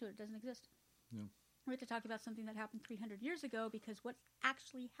pays attention to it. It doesn't exist. Yeah. We're to talk about something that happened 300 years ago because what's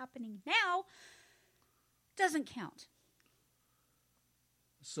actually happening now doesn't count.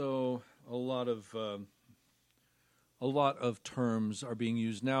 So a lot of terms are being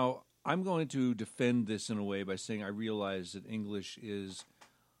used now. I'm going to defend this in a way by saying I realize that English is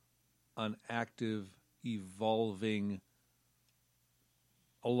an active, evolving,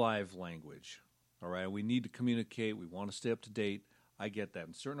 alive language. All right, we need to communicate. We want to stay up to date. I get that.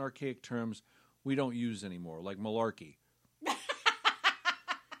 And certain archaic terms we don't use anymore, like malarkey.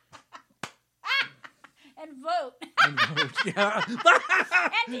 And vote. And vote, yeah.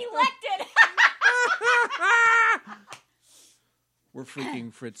 And elected. We're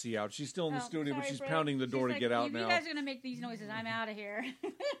freaking Fritzy out. She's still in the studio, but she's Fred. pounding the door to get out now. You guys are going to make these noises. I'm out of here.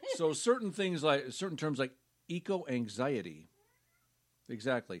 So certain terms like eco-anxiety.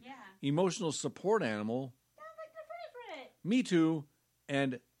 Exactly. Yeah. Emotional support animal. Sounds like the favorite. Me Too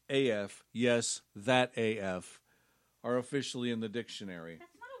and AF. Yes, that AF are officially in the dictionary.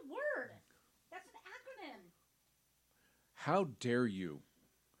 That's not a word. That's an acronym. How dare you?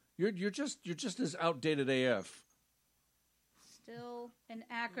 You're just as outdated AF. Still an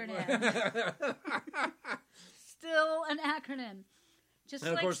acronym. Still an acronym. Just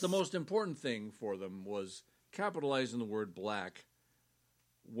and of course, the most important thing for them was capitalizing the word black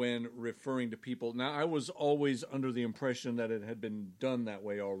when referring to people. Now, I was always under the impression that it had been done that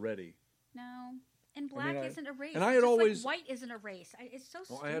way already. No, and black isn't a race. And I had always like white isn't a race. It's so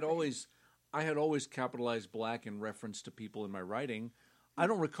stupid. I had always capitalized black in reference to people in my writing. I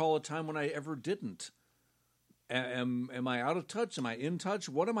don't recall a time when I ever didn't. Am I out of touch? Am I in touch?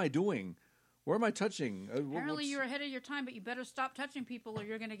 What am I doing? Where am I touching? Apparently you're ahead of your time, but you better stop touching people or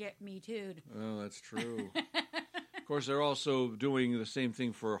you're going to get Me Too'd. Oh, that's true. Of course, they're also doing the same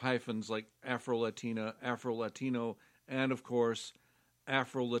thing for hyphens like Afro-Latina, Afro-Latino, and, of course,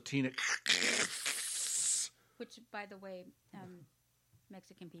 Afro-Latinx. Which, by the way,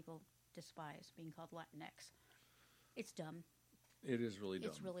 Mexican people despise being called Latinx. It's dumb. It is really dumb.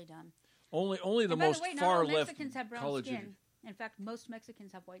 It's really dumb. Only the And by most the way, not far all left Mexicans have brown college. skin. In fact, most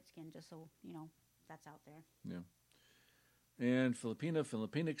Mexicans have white skin. Just so you know, that's out there. Yeah. And Filipina,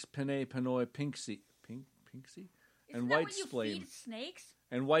 Filipinx, Pene, Pinoy, Pinksy, Isn't and that white what you splain. feed snakes?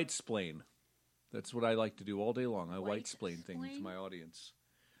 And white splain. That's what I like to do all day long. I white White splain things to splain? my audience.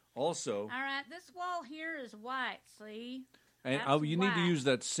 Also, All right, this wall here is white. See, and That's you need to white. use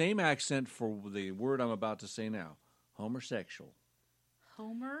that same accent for the word I'm about to say now. Homosexual.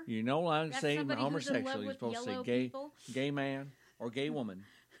 Homer. You know what I'm That's saying? somebody who's in love Homosexual. You're with supposed to say yellow gay, people? gay man or gay woman.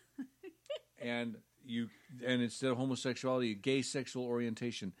 and instead of homosexuality, gay sexual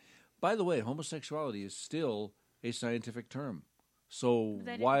orientation. By the way, homosexuality is still a scientific term. So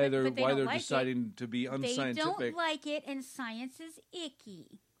But why they they're don't like deciding to be They unscientific? don't like it, and science is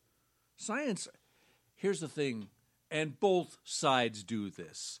icky. Science, here's the thing, and both sides do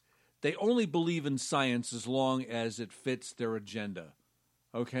this. They only believe in science as long as it fits their agenda.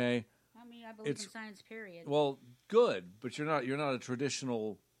 Okay? I mean, I believe It's- in science. Period. Well, good, but you're not a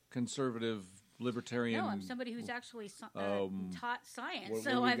traditional conservative libertarian. No, I'm somebody who's actually taught science, what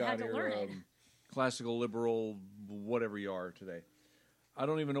so do we I've had got to here? learn it. Classical liberal, whatever you are today. I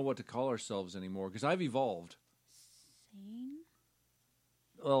don't even know what to call ourselves anymore because I've evolved. Sane?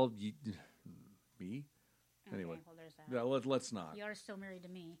 Well, me? Anyway, well, there's that. Yeah, let's not. You are still married to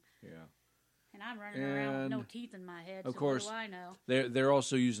me. Yeah. And I'm running around with no And, teeth in my head, Of so course, what do I know? they're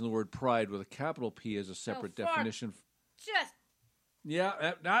also using the word pride with a capital P as a separate fuck. definition. Just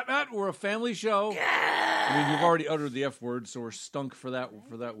Yeah, not. We're a family show. I mean, you've already uttered the F word, so we're stunk for that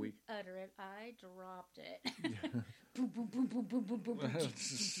week. utter it. I dropped it. boom, boom, boom, boom, boom, boom, boom, boom. Ding,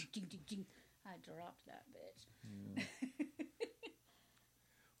 ding, ding, ding. I dropped that bitch.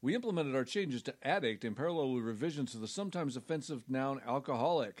 We implemented our changes to addict in parallel with revisions to the sometimes offensive noun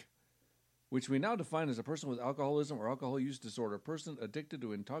alcoholic, which we now define as a person with alcoholism or alcohol use disorder, a person addicted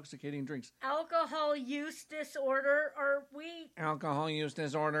to intoxicating drinks. Alcohol use disorder. Are we? Alcohol use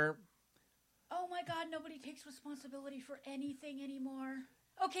disorder. Oh my God! Nobody takes responsibility for anything anymore.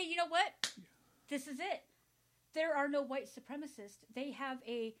 Okay, you know what? This is it. There are no white supremacists. They have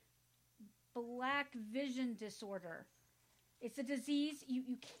a black vision disorder. It's a disease. You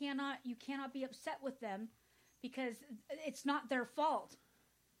cannot be upset with them because it's not their fault.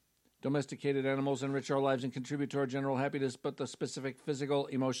 Domesticated animals enrich our lives and contribute to our general happiness, but the specific physical,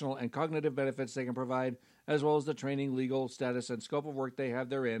 emotional, and cognitive benefits they can provide, as well as the training, legal status, and scope of work they have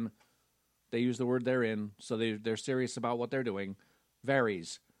therein, they use the word therein, so they're serious about what they're doing,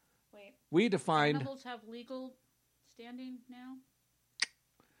 varies. Wait. We defined... Animals have legal standing now?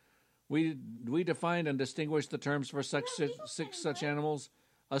 We defined and distinguished the terms for such animals: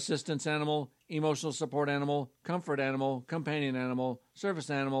 assistance animal, emotional support animal, comfort animal, companion animal, service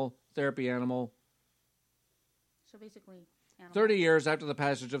animal, therapy animal. So basically, animals. 30 years after the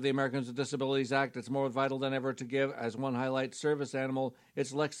passage of the Americans with Disabilities Act, it's more vital than ever to give, as one highlight, service animal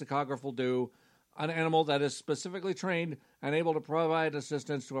its lexicographical due, an animal that is specifically trained and able to provide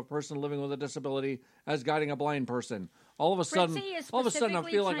assistance to a person living with a disability as guiding a blind person. All of a sudden, I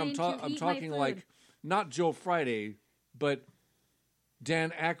feel like I'm talking like not Joe Friday, but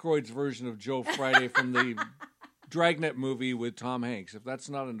Dan Aykroyd's version of Joe Friday from the Dragnet movie with Tom Hanks. If that's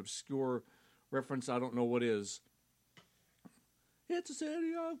not an obscure reference, I don't know what is. It's a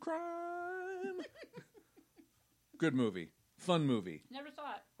city of crime. Good movie. Fun movie. Never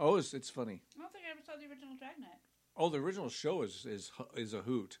saw it. Oh, it's funny. I don't think I ever saw the original Dragnet. Oh, the original show is a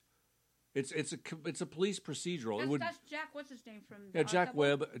hoot. It's a police procedural. That's Jack. What's his name from? Yeah, Jack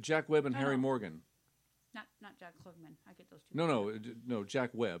Webb and No, Harry no. Morgan. Not Jack Klugman. I get those two. No,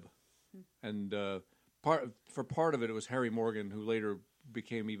 Jack Webb, and part of it was Harry Morgan, who later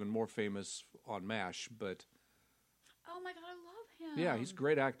became even more famous on MASH. But Oh my God, I love him. yeah, he's a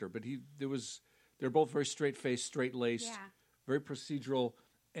great actor. But they're both very straight-faced, straight-laced, Yeah. very procedural,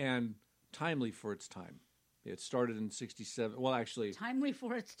 and timely for its time. It started in '67. Well, actually, Timely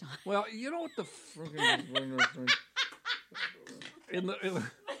for its time. well, you know what the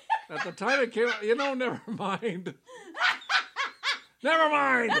at the time it came out, never mind. Never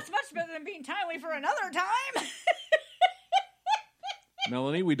mind. That's much better than being timely for another time.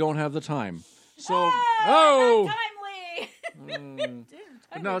 Melanie, we don't have the time. So, Not timely.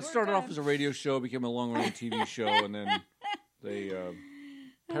 But no, it started off as a radio show, became a long-running TV show, and then they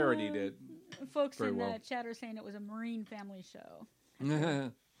parodied it. Folks very in well. the chat are saying it was a Marine family show.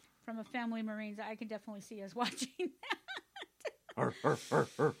 From a family of Marines, I can definitely see us watching that.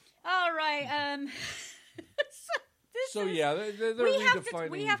 All right. So yeah, they're we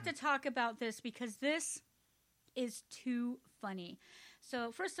redefining. have to talk about this because this is too funny.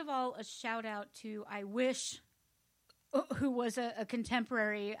 So first of all, a shout out to I Wish, who was a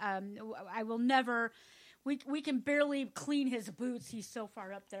contemporary. I will never. We can barely clean his boots. He's so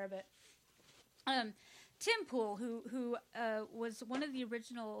far up there. But Tim Pool, who was one of the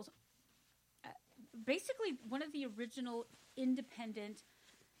original, basically one of the original independent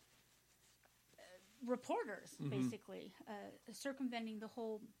reporters, basically, circumventing the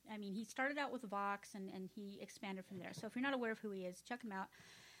whole. I mean, he started out with Vox, and he expanded from there. So if you're not aware of who he is, check him out.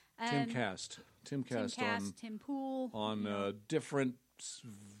 Tim Cast on Tim Pool on different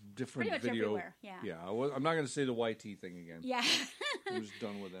pretty much video. Everywhere, yeah. I'm not going to say the YT thing again. Yeah. I was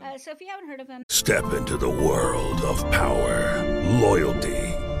done with them. So if you haven't heard of him, step into the world of power, loyalty,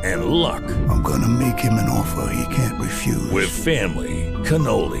 and luck. I'm going to make him an offer he can't refuse. With family,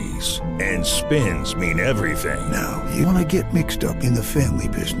 cannolis, and spins mean everything. Now, you want to get mixed up in the family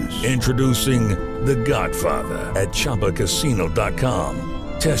business. Introducing The Godfather at ChumbaCasino.com.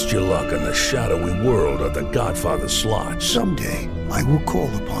 Test your luck in the shadowy world of The Godfather slot. Someday, I will call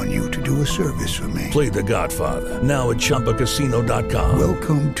upon you to do a service for me. Play The Godfather now at ChumbaCasino.com.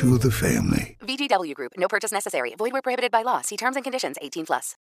 Welcome to the family. VGW Group. No purchase necessary. Void where prohibited by law. See terms and conditions.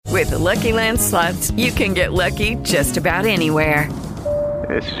 18+. With the Lucky Land Slots, you can get lucky just about anywhere.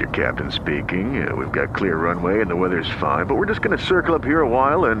 This is your captain speaking. We've got clear runway and the weather's fine, but we're just going to circle up here a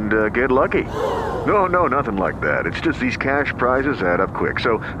while and get lucky. No, nothing like that. It's just these cash prizes add up quick.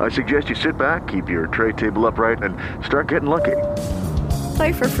 So I suggest you sit back, keep your tray table upright, and start getting lucky.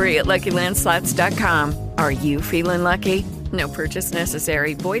 Play for free at LuckyLandSlots.com. Are you feeling lucky? No purchase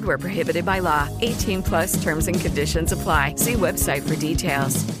necessary. Void where prohibited by law. 18+ terms and conditions apply. See website for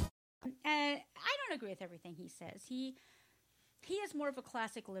details. I don't agree with everything he says. He is more of a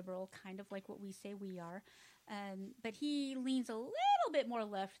classic liberal, kind of like what we say we are. But he leans a little bit more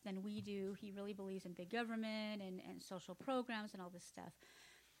left than we do. He really believes in big government and social programs and all this stuff.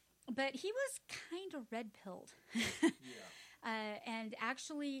 But he was kind of red-pilled. And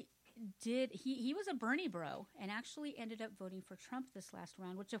actually he was a Bernie bro and actually ended up voting for Trump this last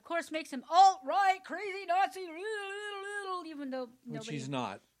round, which of course makes him alt-right, crazy Nazi, even though Which he's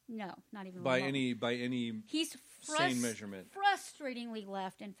not. No, not even by any he's sane measurement. Frustratingly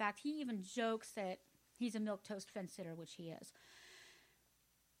left. In fact, he even jokes that he's a milquetoast fence sitter, which he is.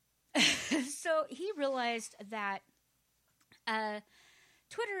 So he realized that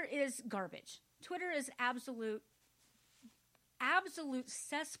Twitter is garbage. Twitter is absolute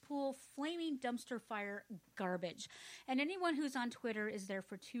cesspool, flaming dumpster fire garbage. And anyone who's on Twitter is there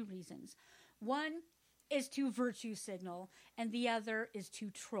for two reasons. One is to virtue signal, and the other is to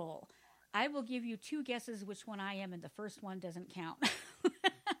troll. I will give you two guesses which one I am, and the first one doesn't count.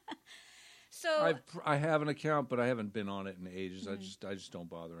 So I have an account, but I haven't been on it in ages. Mm-hmm. I just don't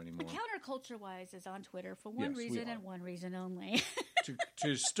bother anymore. Counterculture-wise is on Twitter for one reason and one reason only.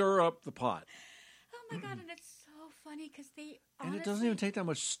 to stir up the pot. Oh my God, and it's so funny because they honestly, and it doesn't even take that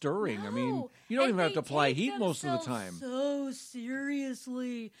much stirring. No, I mean, you don't even have to apply heat most of the time. So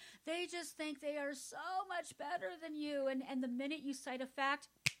seriously, they just think they are so much better than you, and the minute you cite a fact,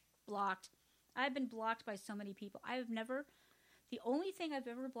 blocked. I've been blocked by so many people. The only thing I've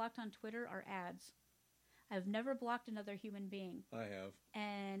ever blocked on Twitter are ads. I've never blocked another human being. I have.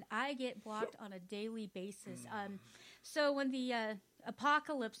 And I get blocked on a daily basis. So when the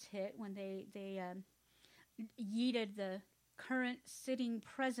apocalypse hit, when they yeeted the current sitting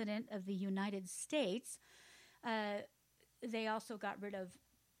president of the United States, they also got rid of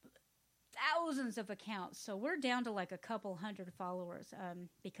thousands of accounts. So we're down to like a couple hundred followers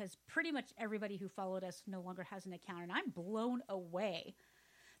because pretty much everybody who followed us no longer has an account. And I'm blown away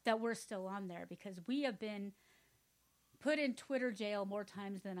that we're still on there because we have been put in Twitter jail more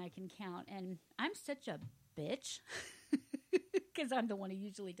times than I can count. And I'm such a bitch because I'm the one who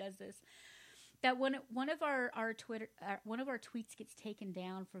usually does this. That one of our tweets gets taken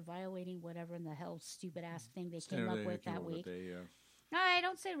down for violating whatever in the hell stupid ass thing they came up with that week. I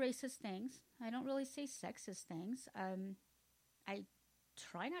don't say racist things. I don't really say sexist things. I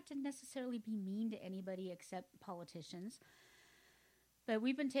try not to necessarily be mean to anybody except politicians. But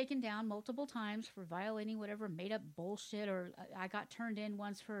we've been taken down multiple times for violating whatever made up bullshit, or I got turned in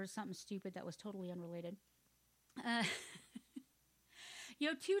once for something stupid that was totally unrelated.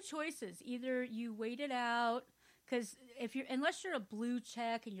 Two choices. Either you wait it out, because unless you're a blue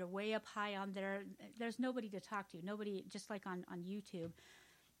check and you're way up high on there, there's nobody to talk to. Nobody, just like on YouTube,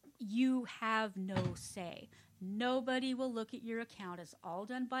 you have no say. Nobody will look at your account. It's all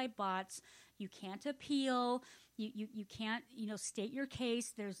done by bots. You can't appeal. You can't, state your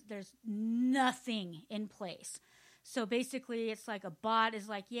case. There's nothing in place. So basically, it's like a bot is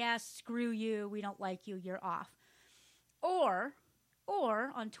like, yeah, screw you. We don't like you. You're off. Or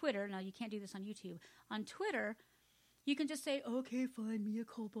Or on Twitter, now you can't do this on YouTube, on Twitter, you can just say, okay, fine, mea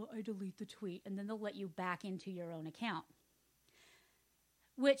culpa, I delete the tweet, and then they'll let you back into your own account.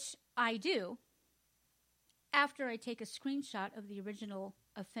 Which I do after I take a screenshot of the original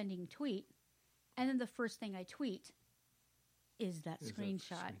offending tweet, and then the first thing I tweet is that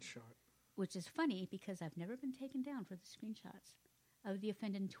screenshot. Which is funny because I've never been taken down for the screenshots of the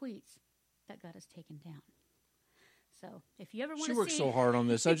offending tweets that got us taken down. So if you ever want to see... She works so hard on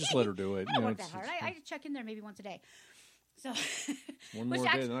this. I just let her do it. I don't work that hard. I check in there maybe once a day. So one more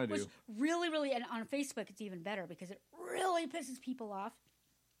day than I do. Which really, really, and on Facebook it's even better because it really pisses people off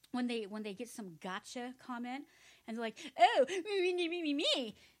when they get some gotcha comment and they're like, oh,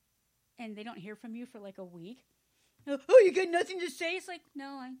 me, and they don't hear from you for like a week. Oh, you got nothing to say? It's like, no,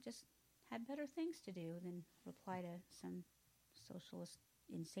 I just had better things to do than reply to some socialist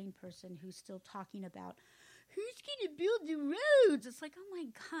insane person who's still talking about who's going to build the roads. It's like, oh my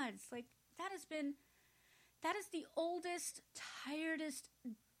God, it's like that is the oldest, tiredest,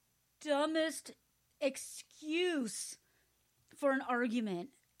 dumbest excuse for an argument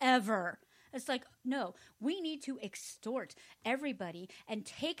ever. It's like, no, we need to extort everybody and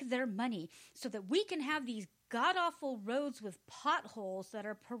take their money so that we can have these god-awful roads with potholes that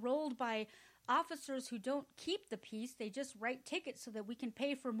are paroled by officers who don't keep the peace. They just write tickets so that we can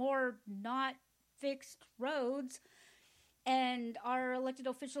pay for more not fixed roads and our elected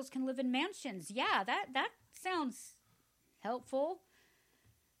officials can live in mansions. Yeah, that sounds helpful.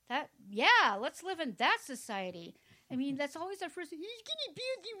 Let's live in that society. I mean, that's always our first, who's going to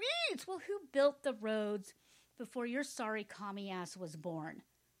build the roads? Well, who built the roads before your sorry commie ass was born?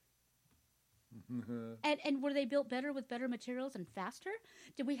 And were they built better with better materials and faster?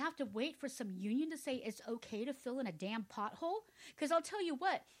 Did we have to wait for some union to say it's okay to fill in a damn pothole? Because I'll tell you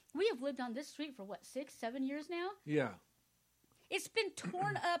what, we have lived on this street for 6-7 years now? Yeah. It's been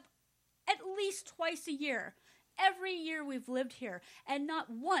torn up at least twice a year. Every year we've lived here. And not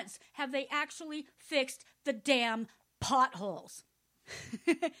once have they actually fixed the damn potholes.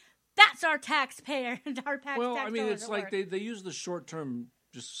 That's our taxpayer and our tax. Well, I mean, it's like they use the short term,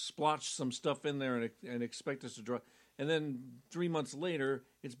 just splotch some stuff in there and expect us to draw. And then 3 months later,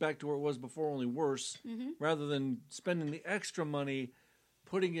 it's back to where it was before, only worse. Mm-hmm. Rather than spending the extra money,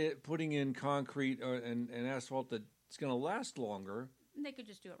 putting in concrete and asphalt that's going to last longer. They could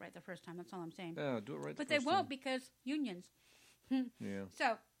just do it right the first time. That's all I'm saying. Yeah, do it right. But they won't because unions. Yeah.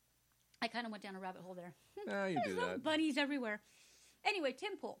 So I kind of went down a rabbit hole there. You There's do little that. bunnies everywhere. Anyway,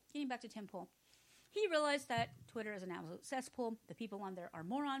 Tim Pool. Getting back to Tim Pool. He realized that Twitter is an absolute cesspool. The people on there are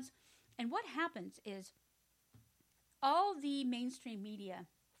morons. And what happens is all the mainstream media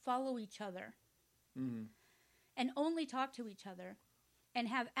follow each other and only talk to each other and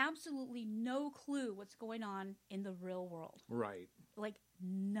have absolutely no clue what's going on in the real world. Right. Like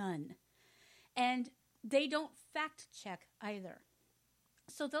none. And they don't fact check either.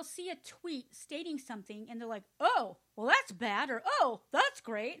 So they'll see a tweet stating something and they're like, oh, well, that's bad, or oh, that's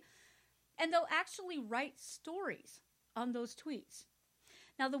great. And they'll actually write stories on those tweets.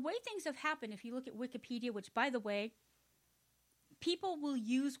 Now, the way things have happened, if you look at Wikipedia, which, by the way, people will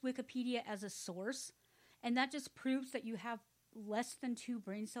use Wikipedia as a source, and that just proves that you have less than 2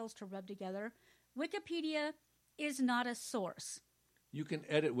 brain cells to rub together. Wikipedia is not a source. You can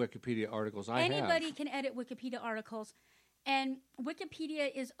edit Wikipedia articles. Anybody can edit Wikipedia articles. And Wikipedia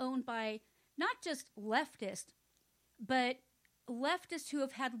is owned by not just leftists, but leftists who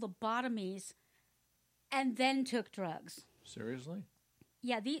have had lobotomies and then took drugs. Seriously?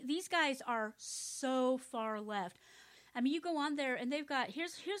 Yeah, these guys are so far left. I mean, you go on there and they've got,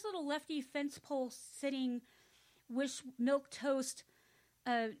 here's little lefty fence pole sitting, wish milk toast,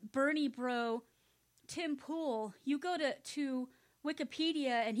 Bernie bro, Tim Pool. You go to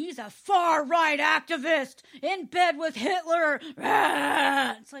Wikipedia and he's a far-right activist in bed with Hitler.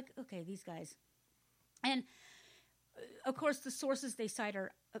 It's like, okay, these guys. And, of course, the sources they cite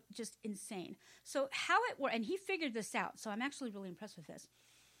are just insane. So how it works, and he figured this out, so I'm actually really impressed with this.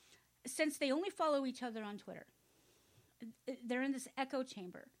 Since they only follow each other on Twitter, they're in this echo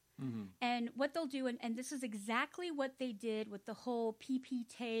chamber. Mm-hmm. And what they'll do, and this is exactly what they did with the whole PP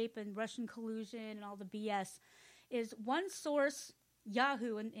tape and Russian collusion and all the BS, is one source,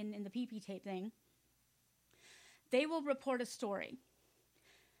 Yahoo, in the PP tape thing, they will report a story.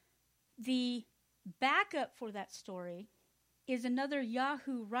 The backup for that story is another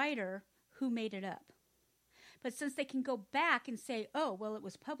Yahoo writer who made it up. But since they can go back and say, oh, well, it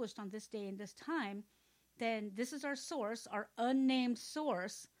was published on this day and this time, then this is our source, our unnamed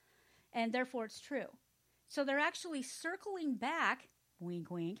source, and therefore it's true. So they're actually circling back, wink,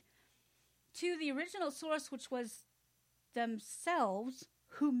 wink, to the original source, which was themselves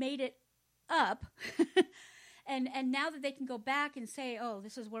who made it up. and now that they can go back and say, oh,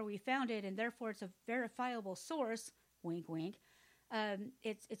 this is where we found it, and therefore it's a verifiable source, wink, wink,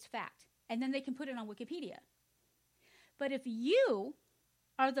 it's fact. And then they can put it on Wikipedia. But if you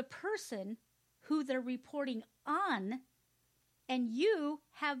are the person who they're reporting on, and you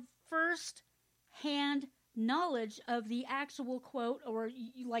have first-hand knowledge of the actual quote, or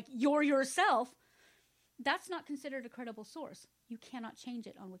like you're yourself, that's not considered a credible source. You cannot change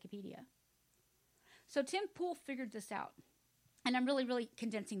it on Wikipedia. So Tim Pool figured this out. And I'm really, really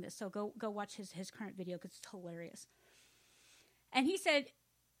condensing this, so go watch his current video because it's hilarious. And he said,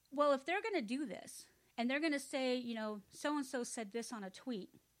 well, if they're going to do this, and they're going to say, you know, so-and-so said this on a tweet,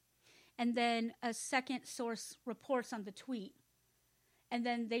 and then a second source reports on the tweet, and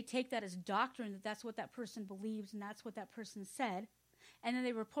then they take that as doctrine, that that's what that person believes, and that's what that person said, and then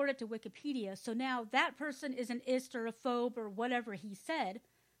they report it to Wikipedia, so now that person is an ist or a phobe or whatever he said,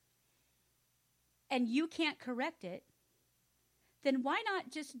 and you can't correct it, then why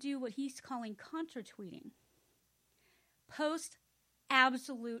not just do what he's calling contra-tweeting? Post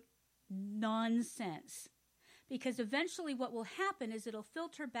absolute nonsense. Because eventually what will happen is it'll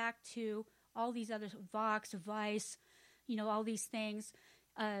filter back to all these other Vox, Vice, you know, all these things,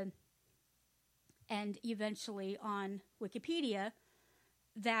 and eventually on Wikipedia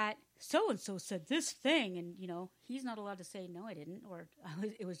that so-and-so said this thing, and, you know, he's not allowed to say, no, I didn't, or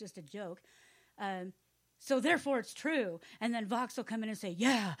it was just a joke. So therefore it's true. And then Vox will come in and say,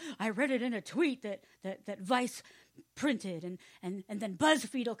 yeah, I read it in a tweet that Vice printed. And then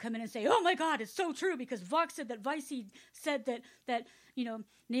BuzzFeed will come in and say, oh my God, it's so true because Vox said that Vice said that, you know,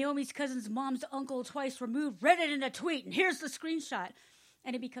 Naomi's cousin's mom's uncle twice removed, read it in a tweet, and here's the screenshot.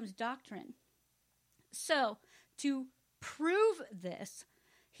 And it becomes doctrine. So to prove this,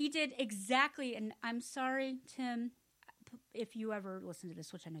 he did exactly, and I'm sorry, Tim, if you ever listen to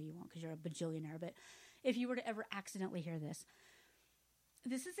this, which I know you won't because you're a bajillionaire, but if you were to ever accidentally hear this,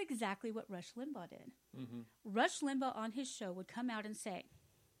 this is exactly what Rush Limbaugh did. Mm-hmm. Rush Limbaugh on his show would come out and say,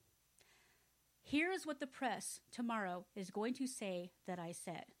 here is what the press tomorrow is going to say that I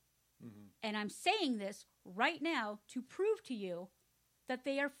said. Mm-hmm. And I'm saying this right now to prove to you that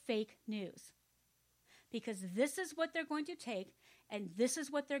they are fake news. Because this is what they're going to take, and this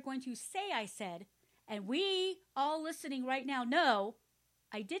is what they're going to say I said, and we all listening right now know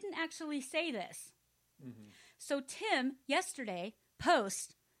I didn't actually say this. Mm-hmm. So Tim, yesterday,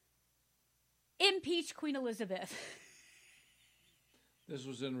 post, impeach Queen Elizabeth. This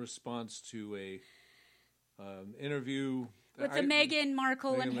was in response to a interview with the Meghan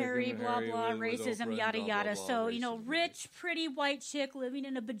Markle and Harry, blah, blah, racism, yada, yada. So, you know, rich, pretty white chick living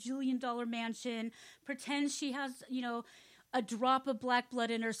in a bajillion-dollar mansion, pretends she has, you know, a drop of black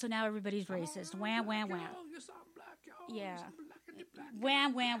blood in her, so now everybody's racist. Wham, wham, wham. Yeah.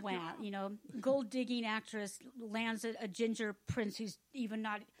 Wham, wham, wham. You know, gold-digging actress lands a ginger prince who's even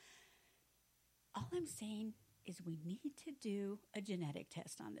not... All I'm saying is we need to do a genetic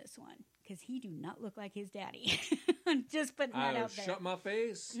test on this one, because he do not look like his daddy. I'm just putting that out there. Shut my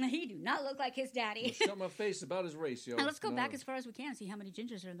face. He do not look like his daddy. Shut my face about his race, yo. Now let's go back as far as we can, see how many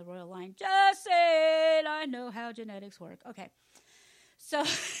gingers are in the royal line. Just saying, I know how genetics work. Okay. So,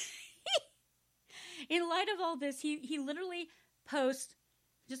 in light of all this, he literally posts,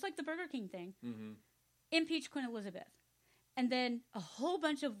 just like the Burger King thing, impeach Queen Elizabeth. And then a whole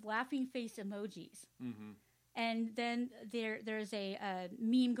bunch of laughing face emojis. Mm-hmm. And then there's a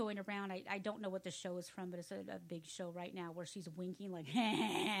meme going around. I don't know what the show is from, but it's a big show right now where she's winking like,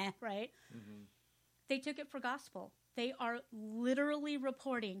 right? Mm-hmm. They took it for gospel. They are literally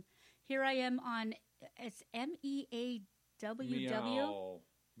reporting. Here I am on, it's MEAWW. Meow.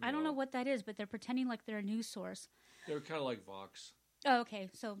 I don't know what that is, but they're pretending like they're a news source. They're kind of like Vox. Oh, okay.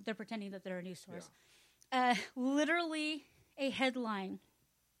 So they're pretending that they're a news source. Yeah. Literally a headline,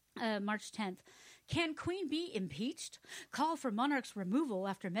 March 10th. Can Queen be impeached? Call for monarch's removal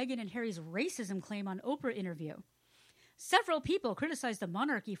after Meghan and Harry's racism claim on Oprah interview. Several people criticized the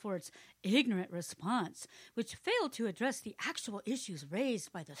monarchy for its ignorant response, which failed to address the actual issues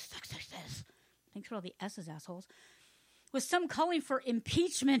raised by the sexist. Thanks for all the S's, assholes. With some calling for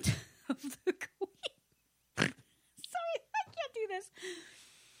impeachment of the Queen. Sorry, I can't do this.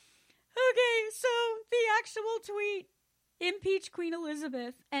 Okay, so the actual tweet, impeach Queen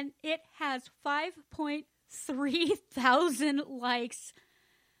Elizabeth, and it has 5.3 thousand likes.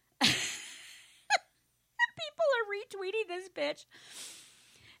 People are retweeting this bitch.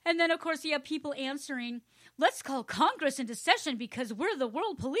 And then, of course, you have people answering, let's call Congress into session because we're the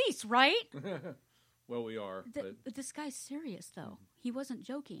world police, right? Well, we are. But this guy's serious, though. He wasn't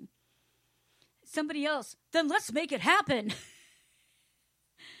joking. Somebody else, then let's make it happen.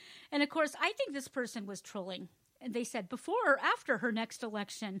 And of course, I think this person was trolling. And they said before or after her next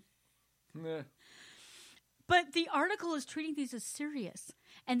election. Nah. But the article is treating these as serious.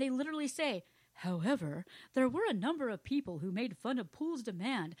 And they literally say, however, there were a number of people who made fun of Poole's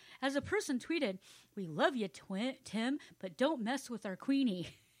demand. As a person tweeted, "We love you, Tim, but don't mess with our queenie."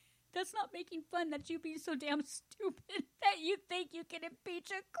 That's not making fun. That's you being so damn stupid that you think you can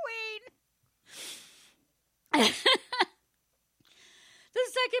impeach a queen. The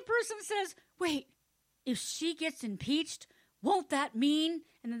second person says, wait, if she gets impeached, won't that mean?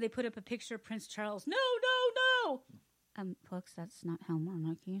 And then they put up a picture of Prince Charles. No. Folks, that's not how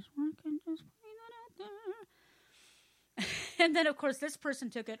monarchies work. I'm just putting that out there. And then, of course, this person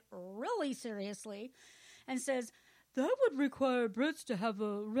took it really seriously and says, that would require Brits to have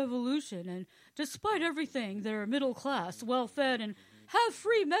a revolution, and despite everything, they're middle class, well-fed, and have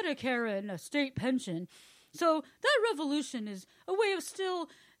free Medicare and a state pension. So that revolution is a way of still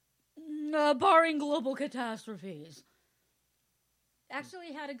barring global catastrophes.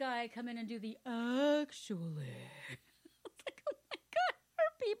 Actually had a guy come in and do the actually. It's like, oh my God,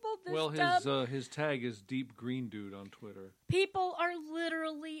 are people this dumb? Well, his tag is Deep Green Dude on Twitter. People are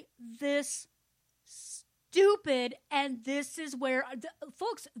literally this stupid, and this is where,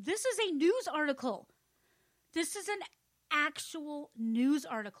 folks, this is a news article. This is an actual news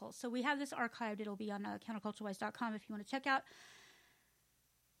article. So we have this archived. It'll be on counterculturewise.com if you want to check out.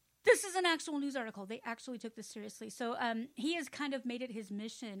 This is an actual news article. They actually took this seriously. So he has kind of made it his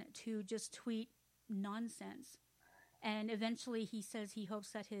mission to just tweet nonsense. And eventually he says he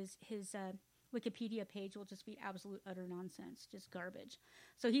hopes that his Wikipedia page will just be absolute utter nonsense, just garbage.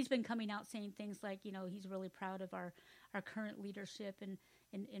 So he's been coming out saying things like, he's really proud of our current leadership in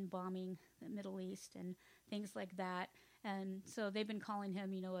bombing the Middle East and things like that. And so they've been calling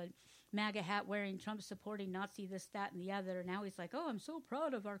him, a MAGA hat wearing, Trump supporting Nazi, this, that, and the other. And now he's like, oh, I'm so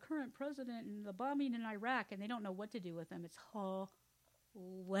proud of our current president and the bombing in Iraq. And they don't know what to do with him. It's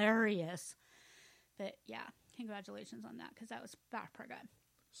hilarious. But yeah, congratulations on that, because that was bad part good.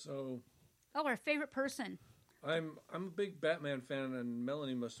 So, our favorite person. I'm a big Batman fan, and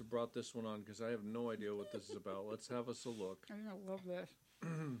Melanie must have brought this one on because I have no idea what this is about. Let's have us a look. I'm gonna love this.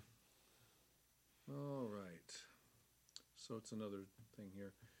 All right. So it's another thing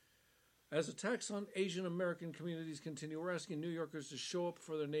here. As attacks on Asian American communities continue, we're asking New Yorkers to show up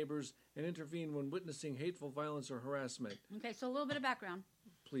for their neighbors and intervene when witnessing hateful violence or harassment. Okay, so a little bit of background.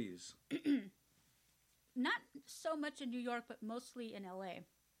 Please. Not so much in New York, but mostly in LA.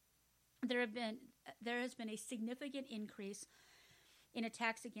 There has been a significant increase in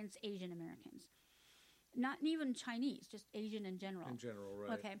attacks against Asian Americans. Not even Chinese, just Asian in general. In general,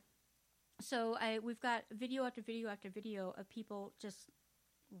 right. Okay. So we've got video after video after video of people just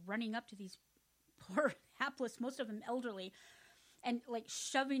running up to these poor, hapless, most of them elderly, and like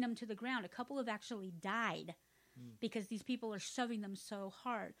shoving them to the ground. A couple have actually died because these people are shoving them so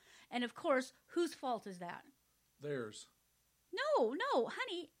hard. And of course, whose fault is that? Theirs. No,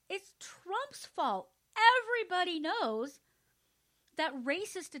 honey, it's Trump's fault. Everybody knows that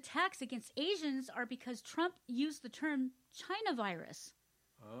racist attacks against Asians are because Trump used the term China virus.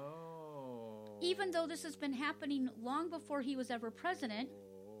 Oh. Even though this has been happening long before he was ever president.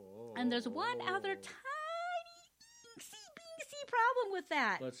 And there's one other tiny beansy problem with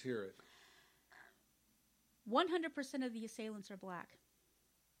that. Let's hear it. 100% of the assailants are black.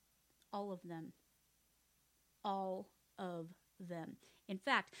 All of them. All of them. In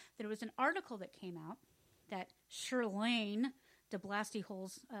fact, there was an article that came out that Shirlane de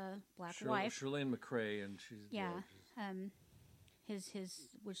Blastyhole's black wife. Shirlane McRae, and she's...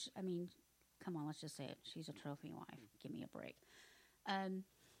 Which, I mean, come on, let's just say it. She's a trophy wife. Give me a break.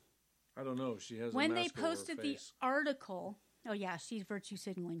 I don't know. She has when a mask they posted over her the face. article, oh yeah, she's virtue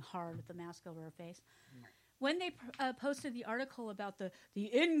signaling hard with the mask over her face. When they posted the article about the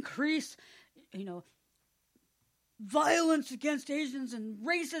increase, violence against Asians and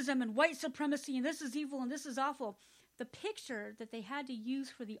racism and white supremacy and this is evil and this is awful, the picture that they had to use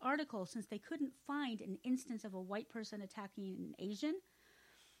for the article, since they couldn't find an instance of a white person attacking an Asian,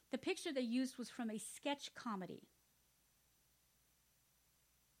 the picture they used was from a sketch comedy.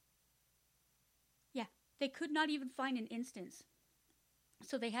 Yeah, they could not even find an instance.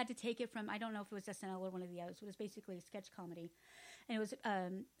 So they had to take it from, I don't know if it was SNL or one of the others, it was basically a sketch comedy. And it was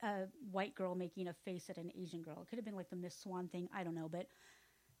a white girl making a face at an Asian girl. It could have been like the Miss Swan thing, I don't know, but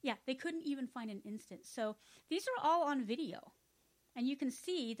yeah, they couldn't even find an instance. So these are all on video. And you can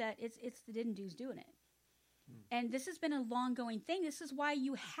see that it's the Didden Dudes doing it. And this has been a long-going thing. This is why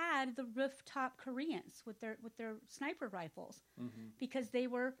you had the rooftop Koreans with their sniper rifles. Because they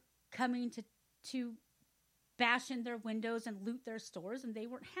were coming to to bash in their windows and loot their stores, and they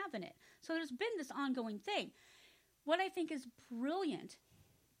weren't having it. So there's been this ongoing thing. What I think is brilliant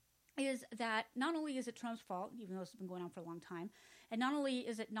is that not only is it Trump's fault, even though it's been going on for a long time, and not only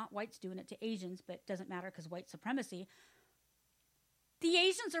is it not whites doing it to Asians, but it doesn't matter because white supremacy, the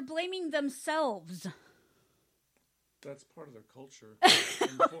Asians are blaming themselves. That's part of their culture.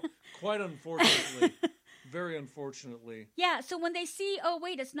 Quite unfortunately. Very unfortunately. Yeah, so when they see, oh,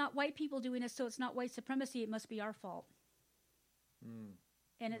 wait, it's not white people doing this, so it's not white supremacy, it must be our fault.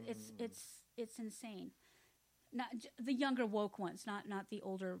 And it's insane. Not the younger woke ones, not the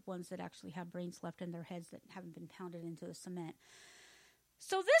older ones that actually have brains left in their heads that haven't been pounded into the cement.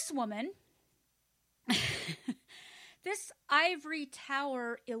 So this woman, this ivory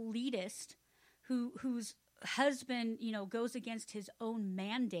tower elitist whose husband, goes against his own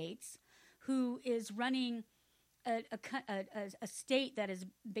mandates, who is running a state that is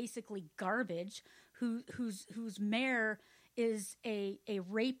basically garbage, whose mayor is a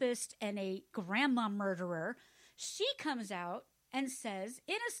rapist and a grandma murderer, she comes out and says,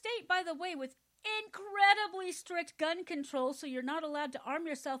 in a state, by the way, with incredibly strict gun control, so you're not allowed to arm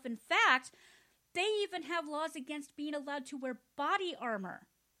yourself. In fact, they even have laws against being allowed to wear body armor.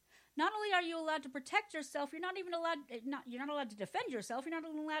 Not only are you allowed to protect yourself, you're not allowed to defend yourself. You're not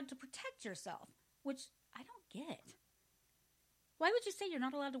even allowed to protect yourself, which I don't get. Why would you say you're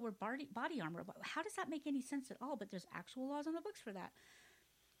not allowed to wear body armor? How does that make any sense at all? But there's actual laws on the books for that.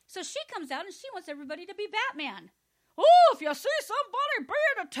 So she comes out and she wants everybody to be Batman. Oh, if you see somebody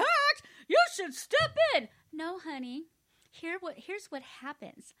being attacked, you should step in. No, honey. Here's what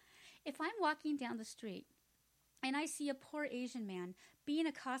happens. If I'm walking down the street and I see a poor Asian man being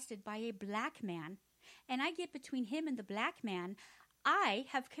accosted by a black man, and I get between him and the black man, I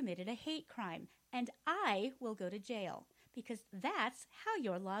have committed a hate crime, and I will go to jail, because that's how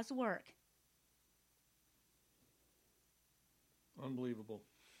your laws work. Unbelievable.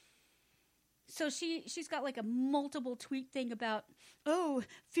 So she's got like a multiple tweet thing about, oh,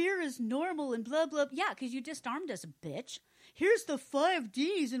 fear is normal and blah, blah. Yeah, because you disarmed us, bitch. Here's the 5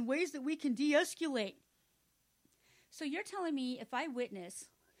 Ds and ways that we can de-escalate. So you're telling me if I witness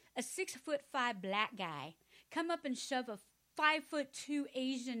a 6'5" black guy come up and shove a 5'2"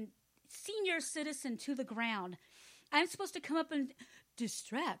 Asian senior citizen to the ground, I'm supposed to come up and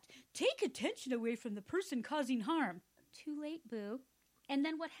distract, take attention away from the person causing harm. Too late, boo. And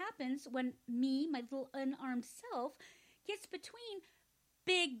then what happens when me, my little unarmed self, gets between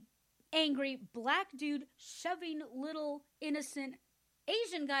big, angry black dude shoving little innocent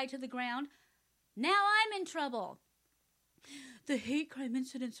Asian guy to the ground? Now I'm in trouble. The hate crime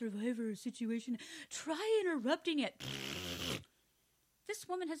incident survivor situation. Try interrupting it. This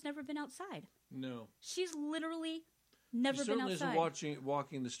woman has never been outside. No. She's literally never been outside. She certainly isn't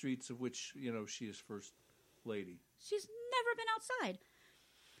walking the streets of which, she is first lady. She's never been outside.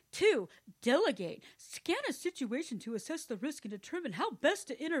 2, delegate. Scan a situation to assess the risk and determine how best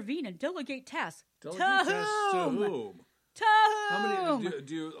to intervene and delegate tasks. Delegate tasks to whom? To How many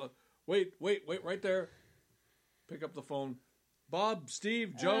do you... wait, right there. Pick up the phone. Bob,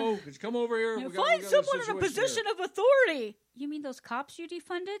 Steve, Joe, could you come over here? Find someone in a position of authority. You mean those cops you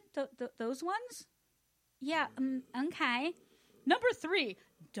defunded? Those ones? Yeah, okay. Number 3,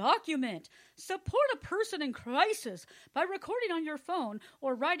 document. Support a person in crisis by recording on your phone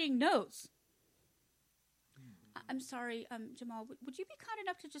or writing notes. I'm sorry, Jamal, would you be kind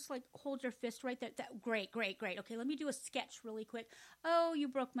enough to just, hold your fist right there? Great. Okay, let me do a sketch really quick. Oh, you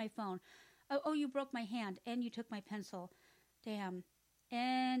broke my phone. Oh, you broke my hand, and you took my pencil. Damn.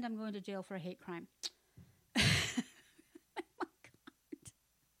 And I'm going to jail for a hate crime. Oh, my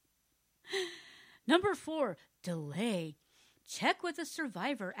God. Number 4, delay. Check with the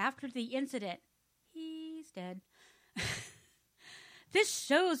survivor after the incident. He's dead. This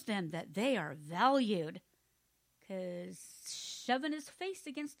shows them that they are valued. Because shoving his face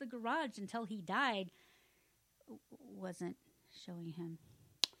against the garage until he died wasn't showing him.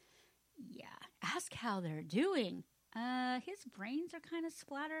 Yeah. Ask how they're doing. His brains are kind of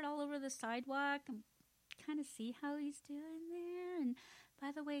splattered all over the sidewalk. Kind of see how he's doing there. And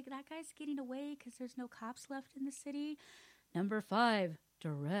by the way, that guy's getting away because there's no cops left in the city. Number 5,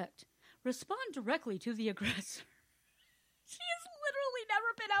 direct. Respond directly to the aggressor. She has literally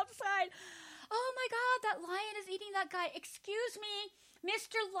never been outside. Oh my God, that lion is eating that guy. Excuse me,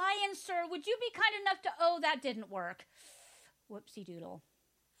 Mr. Lion, sir, would you be kind enough to... Oh, that didn't work. Whoopsie doodle.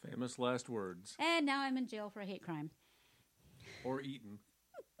 Famous last words. And now I'm in jail for a hate crime. Or eaten.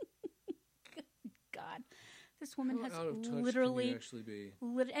 God. This woman has How out of touch literally, can you actually be?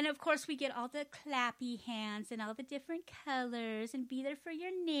 and of course we get all the clappy hands and all the different colors and be there for your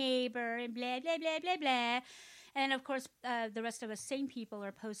neighbor and blah, blah, blah, blah, blah. And of course, the rest of us sane people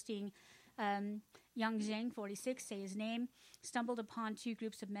are posting, Yang Zheng, 46, say his name, stumbled upon two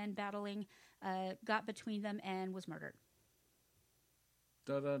groups of men battling, got between them and was murdered.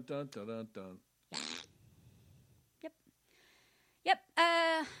 Dun, dun, dun, dun, dun, dun. Yep.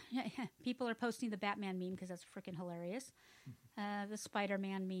 People are posting the Batman meme because that's freaking hilarious. The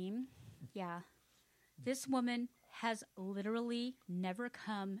Spider-Man meme. Yeah. This woman has literally never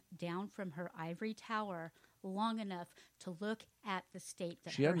come down from her ivory tower long enough to look at the state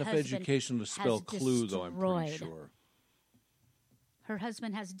that She her had enough husband education to spell has clue, though, I'm pretty destroyed. sure. Her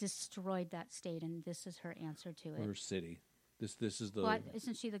husband has destroyed that state, and this is her answer to it. Her city. This is the... What?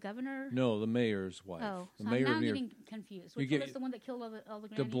 Isn't she the governor? No, the mayor's wife. Oh, the so mayor now I'm near, getting confused. Which one is the one that killed all the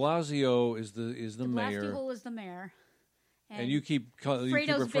De grannies? Blasio is the mayor. De Blasio is the mayor. And you keep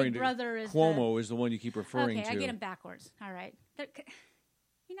Fredo's referring big brother is Cuomo is the one you keep referring to. Okay, I get them backwards. All right.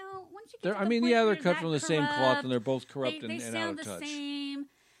 You know, once you get They're, to I the mean, point yeah, where they're you're cut that from the same cloth, and they're both corrupt they and sound out of the touch. same.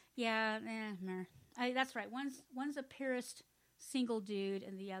 Yeah, meh. That's right. One's a purist single dude,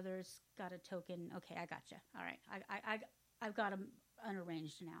 and the other's got a token. Okay, I gotcha. All right, I've got them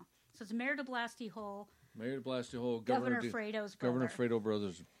unarranged now. So it's Mayor de Blasty-Hole. Mayor de Blasty-Hole, Governor Fredo's brother. Governor Fredo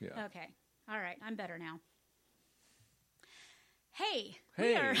brothers. Yeah. Okay. All right. I'm better now. Hey,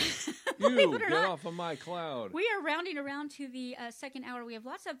 Hey, we are, you get off of my cloud. We are rounding around to the second hour. We have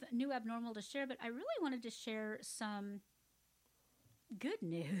lots of new abnormal to share, but I really wanted to share some good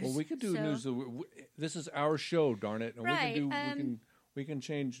news. Well, we could do news. This is our show, darn it, and right, we can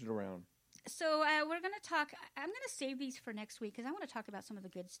change it around. So we're going to talk. I'm going to save these for next week because I want to talk about some of the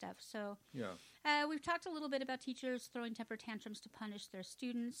good stuff. So yeah, we've talked a little bit about teachers throwing temper tantrums to punish their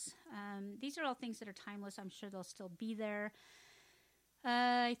students. These are all things that are timeless. I'm sure they'll still be there.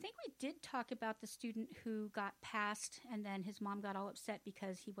 I think we did talk about the student who got passed and then his mom got all upset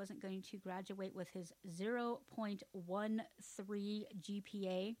because he wasn't going to graduate with his 0.13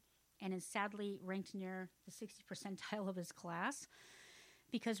 GPA and is sadly ranked near the 60th percentile of his class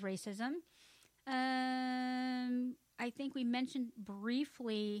because racism. I think we mentioned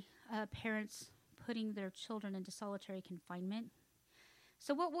briefly parents putting their children into solitary confinement.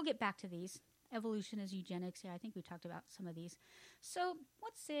 So we'll get back to these. Evolution is eugenics. Yeah, I think we talked about some of these. So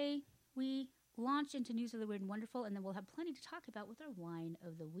let's say we launch into News of the Weird and Wonderful, and then we'll have plenty to talk about with our line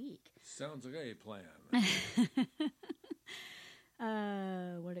of the week. Sounds like a plan.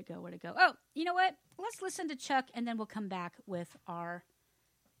 Where'd it go? Oh, you know what? Let's listen to Chuck, and then we'll come back with our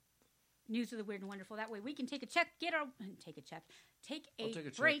News of the Weird and Wonderful. That way we can take a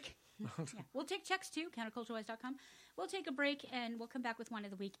break. Yeah, we'll take checks too, counterculturewise.com. We'll take a break, and we'll come back with One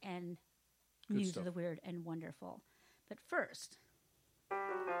of the Week and News of the Weird and Wonderful. But first...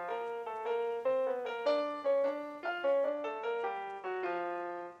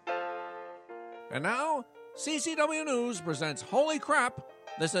 And now, CCW News presents Holy Crap,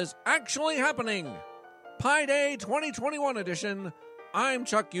 This Is Actually Happening! Pi Day 2021 edition. I'm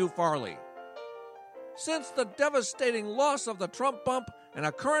Chuck U. Farley. Since the devastating loss of the Trump bump and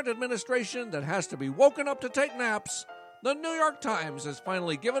a current administration that has to be woken up to take naps, the New York Times has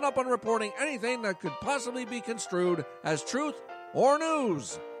finally given up on reporting anything that could possibly be construed as truth or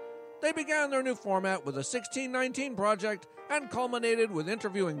news. They began their new format with the 1619 Project and culminated with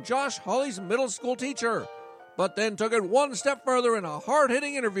interviewing Josh Hawley's middle school teacher, but then took it one step further in a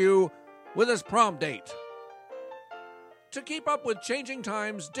hard-hitting interview with his prom date. To keep up with changing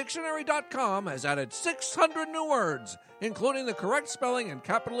times, Dictionary.com has added 600 new words, including the correct spelling and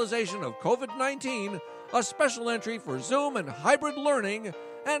capitalization of COVID-19, a special entry for Zoom and hybrid learning,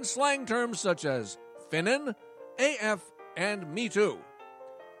 and slang terms such as Finnin, AF, and Me Too.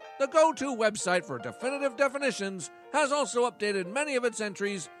 The go-to website for definitive definitions has also updated many of its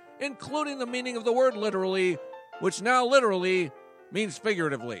entries, including the meaning of the word literally, which now literally means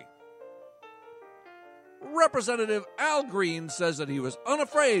figuratively. Representative Al Green says that he was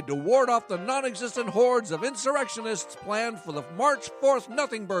unafraid to ward off the non-existent hordes of insurrectionists planned for the March 4th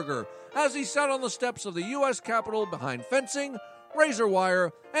Nothing Burger as he sat on the steps of the U.S. Capitol behind fencing, razor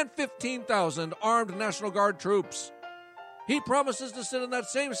wire, and 15,000 armed National Guard troops. He promises to sit in that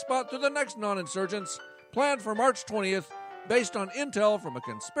same spot through the next non-insurgents, planned for March 20th, based on intel from a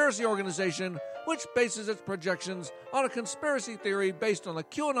conspiracy organization which bases its projections on a conspiracy theory based on the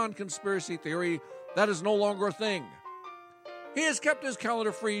QAnon conspiracy theory that is no longer a thing. He has kept his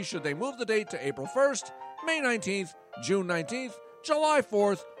calendar free should they move the date to April 1st, May 19th, June 19th, July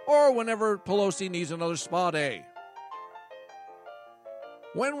 4th, or whenever Pelosi needs another spa day.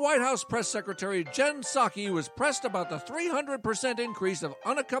 When White House Press Secretary Jen Psaki was pressed about the 300% increase of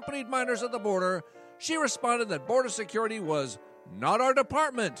unaccompanied minors at the border, she responded that border security was not our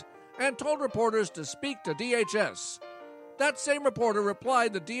department and told reporters to speak to DHS. That same reporter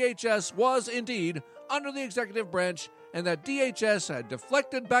replied that DHS was indeed under the executive branch and that DHS had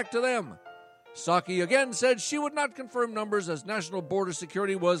deflected back to them. Psaki again said she would not confirm numbers as national border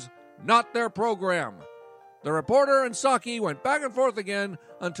security was not their program. The reporter and Psaki went back and forth again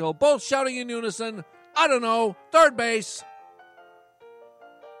until both shouting in unison, "I don't know, third base."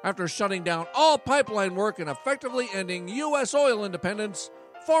 After shutting down all pipeline work and effectively ending U.S. oil independence,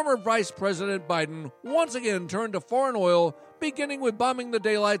 former Vice President Biden once again turned to foreign oil, beginning with bombing the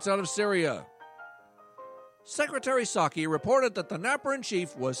daylights out of Syria. Secretary Psaki reported that the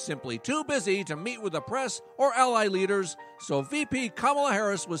Napper-in-Chief was simply too busy to meet with the press or ally leaders, so VP Kamala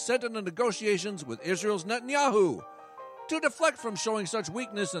Harris was sent into negotiations with Israel's Netanyahu. To deflect from showing such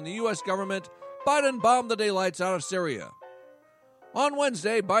weakness in the U.S. government, Biden bombed the daylights out of Syria. On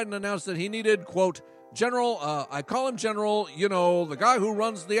Wednesday, Biden announced that he needed, quote, General, I call him General, the guy who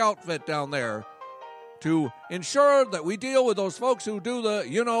runs the outfit down there, to ensure that we deal with those folks who do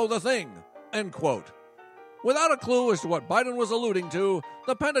the thing, end quote. Without a clue as to what Biden was alluding to,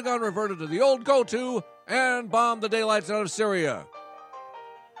 the Pentagon reverted to the old go-to and bombed the daylights out of Syria.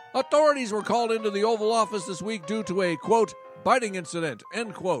 Authorities were called into the Oval Office this week due to a, quote, biting incident,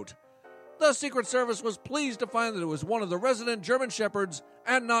 end quote. The Secret Service was pleased to find that it was one of the resident German Shepherds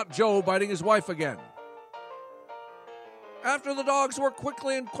and not Joe biting his wife again. After the dogs were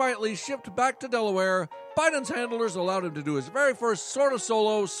quickly and quietly shipped back to Delaware, Biden's handlers allowed him to do his very first sort of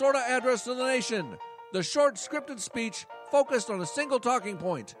solo, sort of address to the nation. The short scripted speech focused on a single talking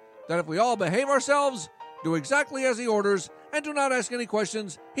point, that if we all behave ourselves, do exactly as he orders, and do not ask any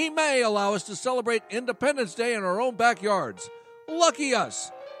questions, he may allow us to celebrate Independence Day in our own backyards. Lucky us!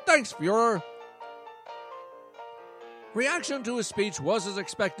 Thanks, Fuhrer! Reaction to his speech was as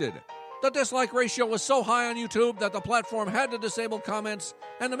expected. The dislike ratio was so high on YouTube that the platform had to disable comments,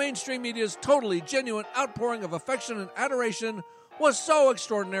 and the mainstream media's totally genuine outpouring of affection and adoration was so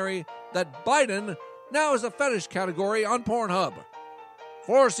extraordinary that Biden now is a fetish category on Pornhub.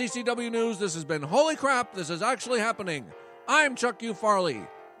 For CCW News, this has been Holy Crap, This Is Actually Happening. I'm Chuck U. Farley.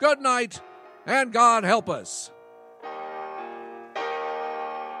 Good night, and God help us.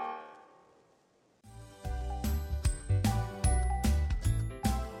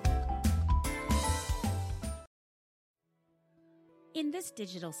 In this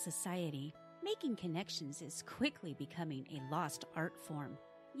digital society, making connections is quickly becoming a lost art form.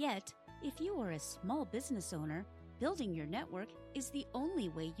 Yet, if you are a small business owner, building your network is the only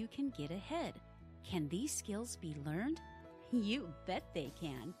way you can get ahead. Can these skills be learned? You bet they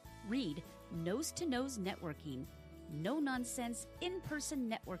can. Read Nose to Nose Networking. No-nonsense,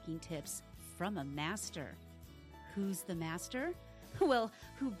 in-person networking tips from a master. Who's the master? Well,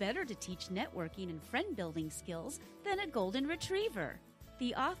 who better to teach networking and friend-building skills than a golden retriever?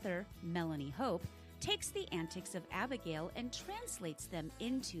 The author, Melanie Hope, takes the antics of Abigail and translates them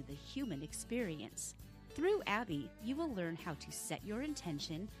into the human experience. Through Abby, you will learn how to set your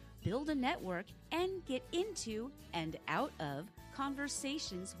intention, build a network, and get into and out of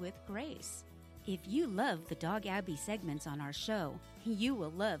conversations with grace. If you love the Dog Abby segments on our show, you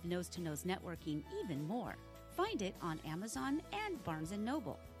will love Nose to Nose Networking even more. Find it on Amazon and Barnes &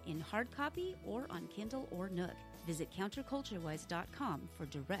 Noble, in hard copy or on Kindle or Nook. Visit counterculturewise.com for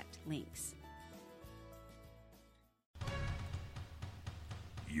direct links.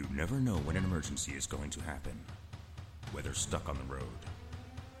 You never know when an emergency is going to happen. Whether stuck on the road,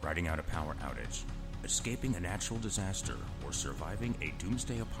 riding out a power outage, escaping a natural disaster, or surviving a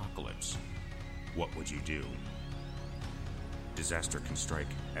doomsday apocalypse, what would you do? Disaster can strike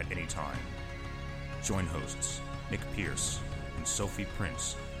at any time. Join hosts Nick Pierce and Sophie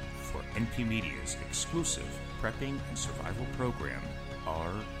Prince for NP Media's exclusive prepping and survival program,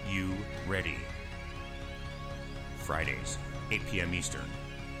 Are You Ready? Fridays, 8 p.m. Eastern,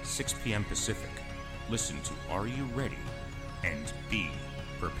 6 p.m. Pacific. Listen to Are You Ready? And be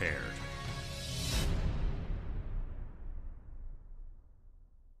prepared.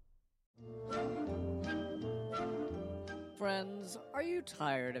 Friends, are you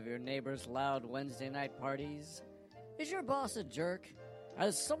tired of your neighbor's loud Wednesday night parties? Is your boss a jerk?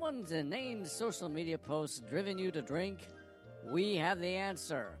 Has someone's inane social media post driven you to drink? We have the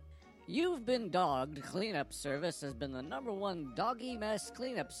answer. You've Been Dogged Cleanup Service has been the #1 doggy mess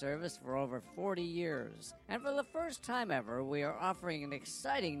cleanup service for over 40 years. And for the first time ever, we are offering an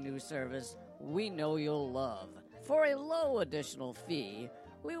exciting new service we know you'll love. For a low additional fee,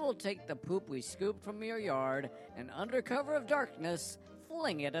 we will take the poop we scooped from your yard and under cover of darkness,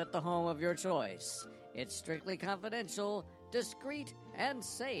 fling it at the home of your choice. It's strictly confidential, discreet, and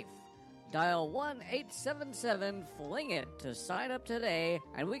safe. Dial 1-877-FLING-IT to sign up today,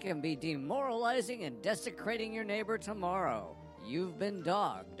 and we can be demoralizing and desecrating your neighbor tomorrow. You've been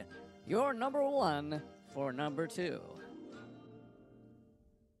dogged. You're number one for number two.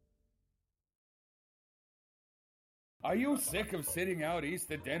 Are you sick of sitting out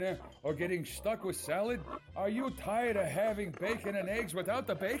Easter dinner or getting stuck with salad? Are you tired of having bacon and eggs without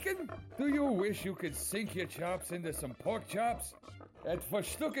the bacon? Do you wish you could sink your chops into some pork chops? At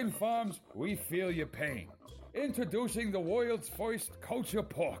Verstucken Farms, we feel your pain. Introducing the world's first kosher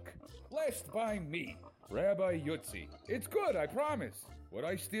pork, blessed by me, Rabbi Yutzi. It's good, I promise. Would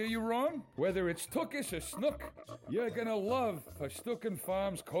I steer you wrong? Whether it's Tookish or Snook, you're gonna love Verstucken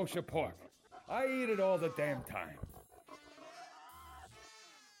Farms kosher pork. I eat it all the damn time.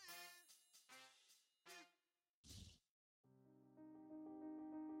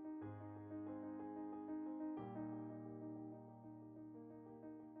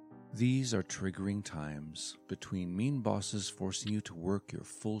 These are triggering times. Between mean bosses forcing you to work your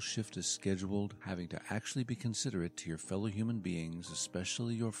full shift as scheduled, having to actually be considerate to your fellow human beings,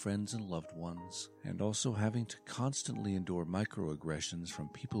 especially your friends and loved ones, and also having to constantly endure microaggressions from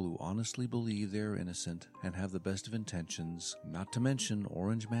people who honestly believe they're innocent and have the best of intentions, not to mention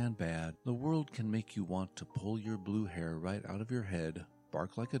Orange Man bad, the world can make you want to pull your blue hair right out of your head,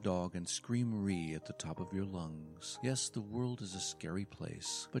 bark like a dog, and scream "ree" at the top of your lungs. Yes, the world is a scary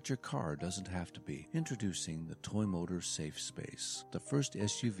place, but your car doesn't have to be. Introducing the Toy Motors Safe Space, the first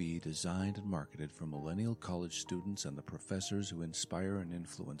SUV designed and marketed for millennial college students and the professors who inspire and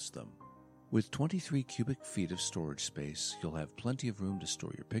influence them. With 23 cubic feet of storage space, you'll have plenty of room to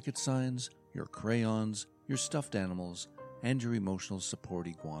store your picket signs, your crayons, your stuffed animals, and your emotional support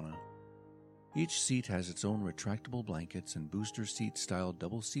iguana. Each seat has its own retractable blankets and booster seat-style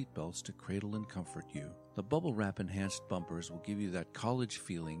double seat belts to cradle and comfort you. The bubble wrap-enhanced bumpers will give you that college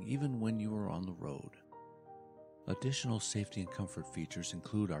feeling even when you are on the road. Additional safety and comfort features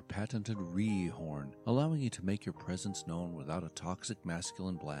include our patented RE horn, allowing you to make your presence known without a toxic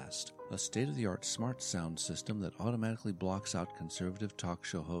masculine blast, a state-of-the-art smart sound system that automatically blocks out conservative talk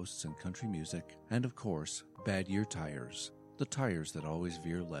show hosts and country music, and of course, Bad Year tires, the tires that always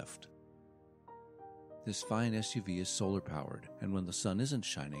veer left. This fine SUV is solar-powered, and when the sun isn't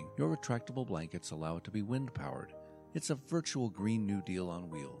shining, your retractable blankets allow it to be wind-powered. It's a virtual Green New Deal on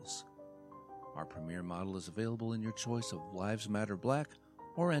wheels. Our premier model is available in your choice of Lives Matter Black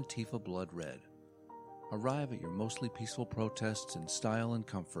or Antifa Blood Red. Arrive at your mostly peaceful protests in style and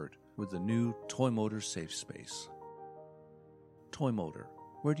comfort with the new Toy Motors Safe Space. Toy Motor,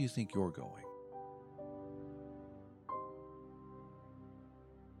 where do you think you're going?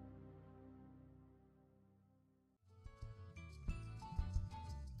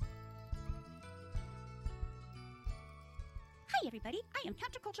 Hi, everybody. I am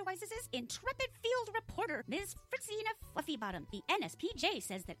Counterculture Wise's intrepid field reporter, Ms. Fritzina Fluffybottom. The NSPJ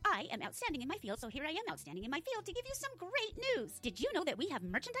says that I am outstanding in my field, so here I am outstanding in my field to give you some great news. Did you know that we have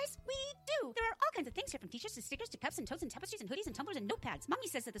merchandise? We do. There are all kinds of things here, from t-shirts to stickers to cups and totes and tapestries and hoodies and tumblers and notepads. Mommy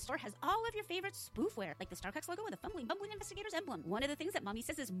says that the store has all of your favorite spoofware, like the Starcucks logo and the fumbling bumbling investigator's emblem. One of the things that Mommy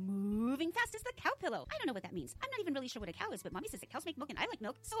says is moving fast is the cow pillow. I don't know what that means. I'm not even really sure what a cow is, but Mommy says that cows make milk and I like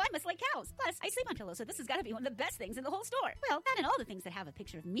milk, so I must like cows. Plus, I sleep on pillows, so this has got to be one of the best things in the whole store. Well, that and all the things that have a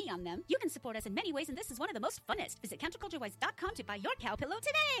picture of me on them. You can support us in many ways, and this is one of the most funnest. Visit counterculturewise.com to buy your cow pillow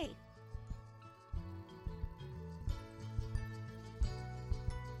today.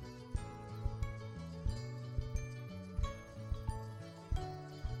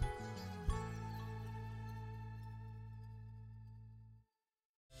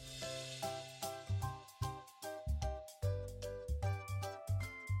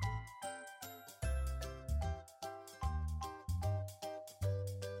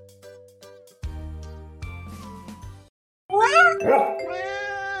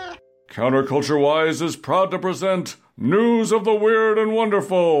 Counterculture Wise is proud to present News of the Weird and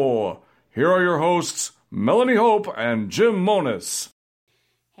Wonderful. Here are your hosts, Melanie Hope and Jim Monis.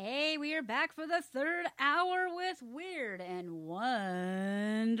 Hey, we are back for the third hour with weird and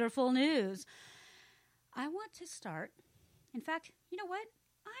wonderful news. I want to start. In fact, you know what?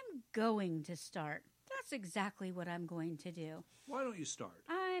 I'm going to start. That's exactly what I'm going to do. Why don't you start?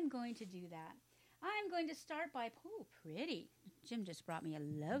 I'm going to do that. I'm going to start by, pretty. Jim just brought me a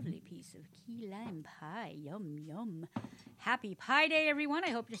lovely piece of key lime pie. Yum, yum. Happy Pie Day, everyone.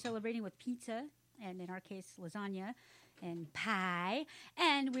 I hope you're celebrating with pizza, and in our case, lasagna and pie.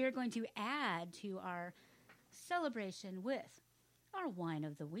 And we're going to add to our celebration with our wine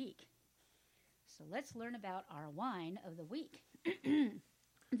of the week. So let's learn about our wine of the week.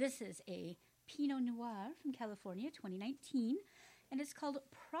 This is a Pinot Noir from California, 2019, and it's called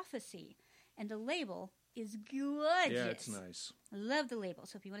Prophecy. And the label is gorgeous. Yeah, it's nice. I love the label.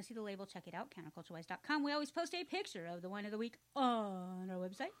 So if you want to see the label, check it out, counterculturewise.com. We always post a picture of the wine of the week on our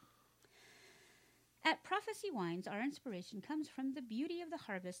website. At Prophecy Wines, our inspiration comes from the beauty of the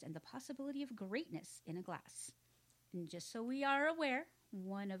harvest and the possibility of greatness in a glass. And just so we are aware,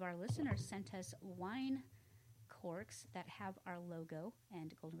 one of our listeners sent us wine corks that have our logo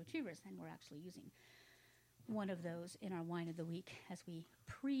and golden retrievers, and we're actually using one of those in our wine of the week as we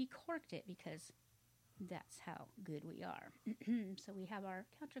pre-corked it because that's how good we are. So we have our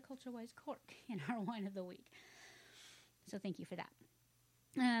Counterculture-wise cork in our wine of the week. So thank you for that.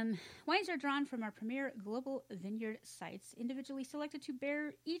 Wines are drawn from our premier global vineyard sites, individually selected to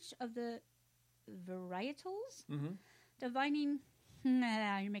bear each of the varietals, defining...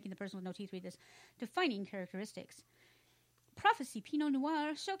 you're making the person with no teeth read this. Defining characteristics. Prophecy Pinot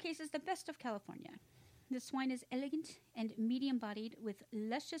Noir showcases the best of California. This wine is elegant and medium-bodied with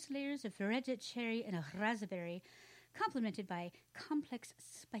luscious layers of red cherry and raspberry, complemented by complex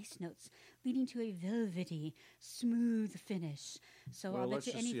spice notes, leading to a velvety, smooth finish. So well, I'll bet let's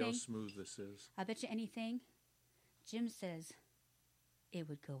you just anything. see how smooth this is. I'll bet you anything. Jim says it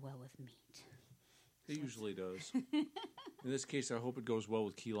would go well with meat. It usually does. In this case, I hope it goes well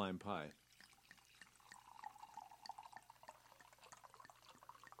with key lime pie.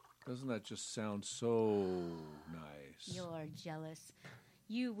 Doesn't that just sound so nice? You're jealous.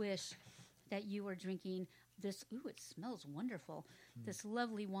 You wish that you were drinking this. Ooh, it smells wonderful. This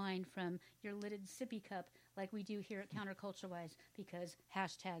lovely wine from your lidded sippy cup like we do here at Counterculture-wise because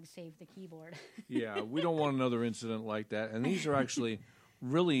 #save the keyboard. Yeah, we don't want another incident like that. And these are actually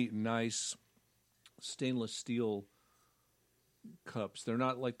really nice stainless steel cups. They're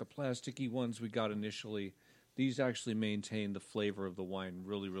not like the plasticky ones we got initially. These actually maintain the flavor of the wine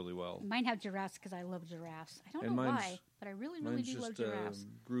really, really well. Mine have giraffes because I love giraffes. I don't And know mine's- why, but I really, really do love giraffes.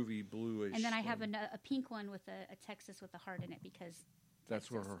 Groovy bluish. And then I have a pink one with a Texas with a heart in it because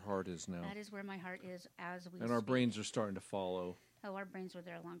that's where her heart is now. that is where my heart is as we And our speak. brains are starting to follow. Oh, our brains were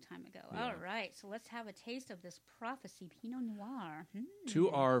there a long time ago. Yeah. All right, so let's have a taste of this Prophecy Pinot Noir. To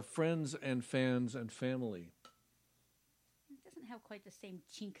our friends and fans and family. It doesn't have quite the same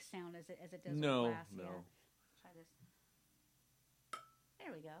chink sound as it does No, with glass. no. Yeah. Try this.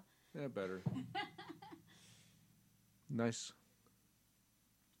 There we go. Yeah, better. Nice.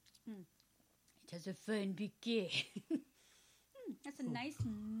 It has a fine bouquet. That's a nice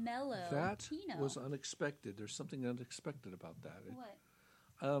mellow That Pinot. was unexpected. There's something unexpected about that. What?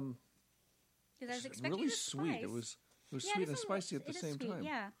 It's I was expecting really the sweet. spice. It was Yeah, sweet it and is spicy at the it is same sweet, time.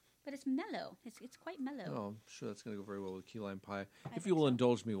 Yeah, but it's mellow. It's quite mellow. Oh, I'm sure that's going to go very well with key lime pie. I If think you will so.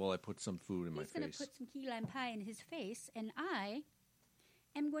 indulge me while I put some food in my He's going face. to put some key lime pie in his face, and I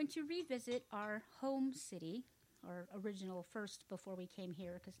am going to revisit our home city, our original first before we came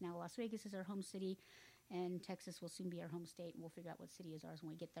here, because now Las Vegas is our home city, and Texas will soon be our home state, and we'll figure out what city is ours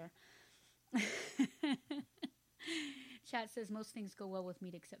when we get there. Chat says most things go well with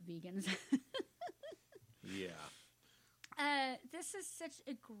meat except vegans. Yeah. This is such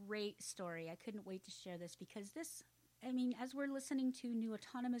a great story. I couldn't wait to share this because this, I mean, as we're listening to new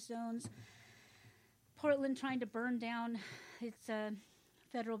autonomous zones, Portland trying to burn down its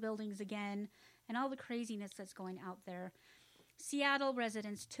federal buildings again, and all the craziness that's going out there, Seattle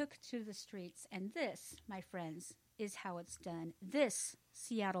residents took to the streets, and this, my friends, is how it's done. This,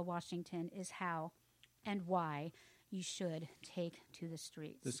 Seattle, Washington, is how and why you should take to the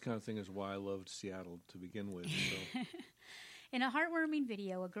streets. This kind of thing is why I loved Seattle to begin with. So. In a heartwarming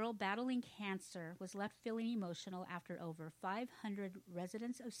video, a girl battling cancer was left feeling emotional after over 500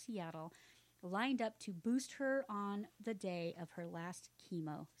 residents of Seattle lined up to boost her on the day of her last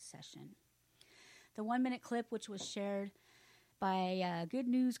chemo session. The 1-minute clip, which was shared by Good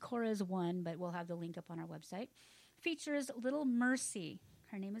News Cora's One, but we'll have the link up on our website, features little Mercy.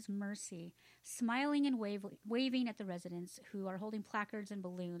 Her name is Mercy, smiling and waving at the residents who are holding placards and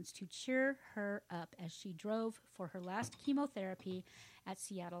balloons to cheer her up as she drove for her last chemotherapy at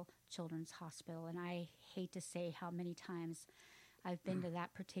Seattle Children's Hospital. And I hate to say how many times I've been to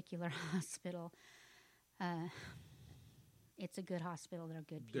that particular hospital. It's a good hospital. They're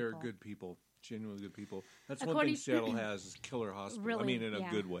good people. They're good people. Genuinely good people. That's one According- thing Seattle has is killer hospital. Really, I mean, in yeah.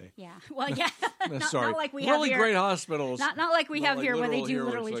 a good way. Yeah. Well, yeah. not, Sorry. Not like we really have here. great hospitals. Not like we Not have like here where they literal do here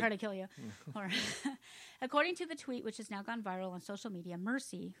where literally it's try like- to kill you. Or, according to the tweet, which has now gone viral on social media,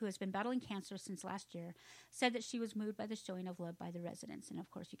 Mercy, who has been battling cancer since last year, said that she was moved by the showing of love by the residents. And,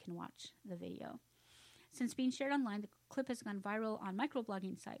 of course, you can watch the video. Since being shared online, the clip has gone viral on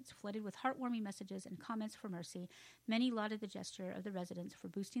microblogging sites, flooded with heartwarming messages and comments for mercy. Many lauded the gesture of the residents for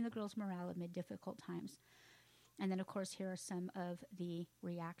boosting the girls' morale amid difficult times. And then, of course, here are some of the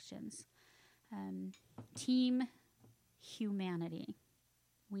reactions. Team Humanity.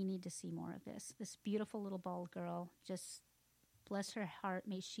 We need to see more of this. This beautiful little bald girl, just bless her heart.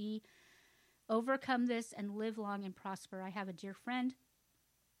 May she overcome this and live long and prosper. I have a dear friend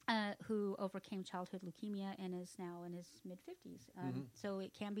who overcame childhood leukemia and is now in his mid-50s. So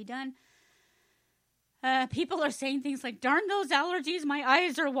it can be done. People are saying things like, darn those allergies, my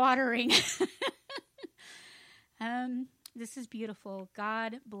eyes are watering. This is beautiful.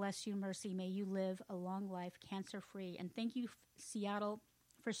 God bless you, Mercy. May you live a long life, cancer-free. And thank you, Seattle,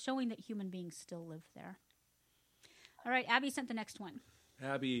 for showing that human beings still live there. All right, Abby sent the next one.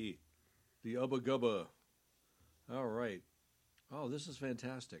 Abby, the Ubba Gubba. All right. Oh, this is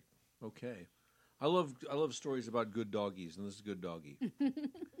fantastic. Okay. I love stories about good doggies, and this is a good doggie.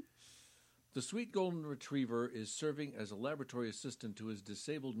 The sweet golden retriever is serving as a laboratory assistant to his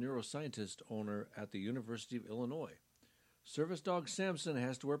disabled neuroscientist owner at the University of Illinois. Service dog Samson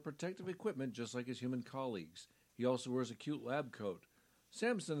has to wear protective equipment just like his human colleagues. He also wears a cute lab coat.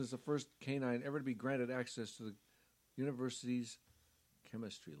 Samson is the first canine ever to be granted access to the university's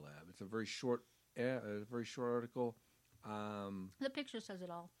chemistry lab. It's a very short article. The picture says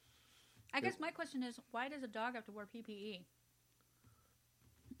it all. I guess my question is, why does a dog have to wear PPE?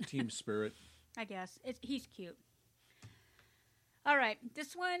 Team spirit. I guess. He's cute. All right.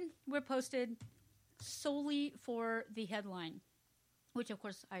 This one we're posted solely for the headline, which, of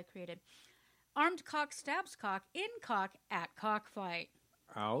course, I created. Armed cock stabs cock in cock at cockfight.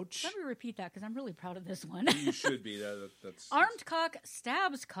 Ouch. Let me repeat that because I'm really proud of this one. You should be. That's Armed cock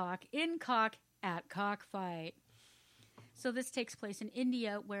stabs cock in cock at cockfight. So this takes place in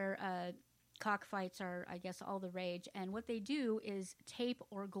India where cockfights are, I guess, all the rage. And what they do is tape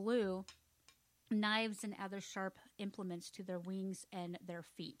or glue knives and other sharp implements to their wings and their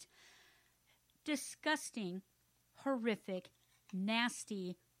feet. Disgusting, horrific,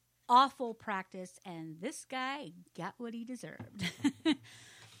 nasty, awful practice, and this guy got what he deserved.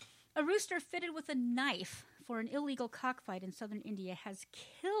 A rooster fitted with a knife for an illegal cockfight in southern India has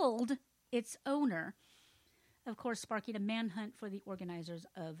killed its owner, of course, sparking a manhunt for the organizers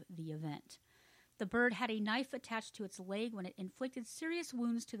of the event. The bird had a knife attached to its leg when it inflicted serious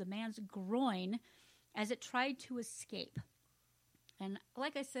wounds to the man's groin as it tried to escape. And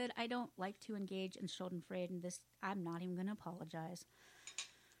like I said, I don't like to engage in schadenfreude, and this, I'm not even going to apologize.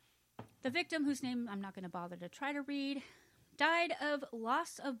 The victim, whose name I'm not going to bother to try to read, died of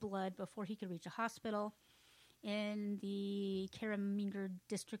loss of blood before he could reach a hospital in the Karamnagar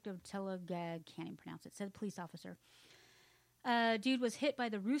district of Telugu. Can't even pronounce it. Said a police officer. Dude was hit by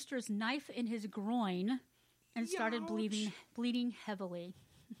the rooster's knife in his groin and started bleeding heavily.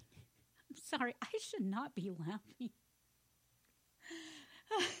 I'm sorry, I should not be laughing.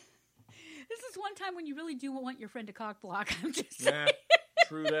 This is one time when you really do want your friend to cock block. I'm just saying.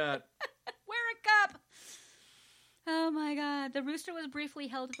 True that. Wear a cup. Oh my God. The rooster was briefly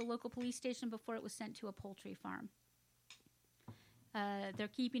held at the local police station before it was sent to a poultry farm. They're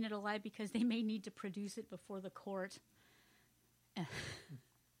keeping it alive because they may need to produce it before the court.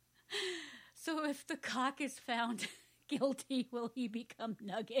 So if the cock is found guilty, will he become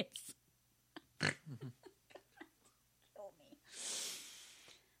nuggets?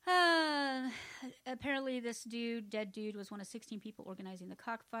 Apparently this dead dude, was one of 16 people organizing the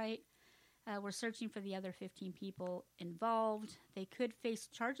cockfight. We're searching for the other 15 people involved. They could face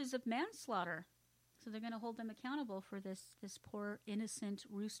charges of manslaughter. So they're going to hold them accountable for this poor innocent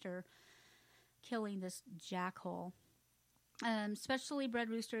rooster killing this jackhole. Specially bred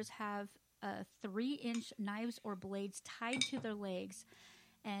roosters have 3-inch knives or blades tied to their legs.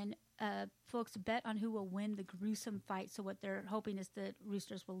 And folks bet on who will win the gruesome fight. So what they're hoping is that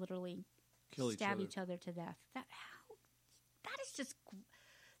roosters will literally stab each other to death. That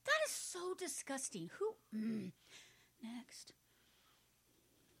is so disgusting. Next.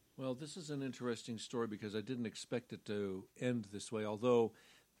 Well, this is an interesting story because I didn't expect it to end this way. Although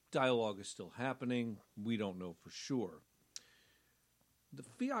dialogue is still happening, we don't know for sure. The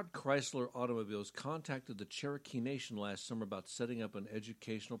Fiat Chrysler Automobiles contacted the Cherokee Nation last summer about setting up an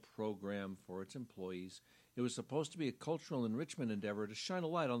educational program for its employees. It was supposed to be a cultural enrichment endeavor to shine a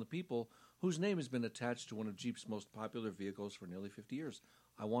light on the people whose name has been attached to one of Jeep's most popular vehicles for nearly 50 years.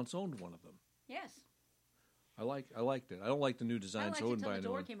 I once owned one of them. Yes. I liked it. I don't like the new design, so I wouldn't buy the a new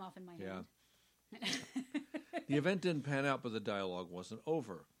door one. came off in my hand. The event didn't pan out, but the dialogue wasn't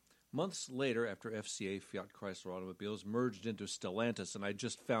over. Months later, after FCA Fiat Chrysler Automobiles merged into Stellantis, and I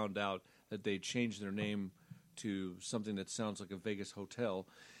just found out that they changed their name to something that sounds like a Vegas hotel.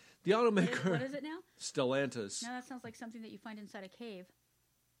 The automaker... What is it now? Stellantis. No, that sounds like something that you find inside a cave.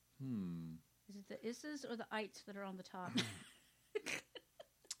 Is it the Isses or the Ites that are on the top?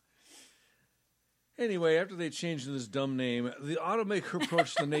 Anyway, after they changed this dumb name, the automaker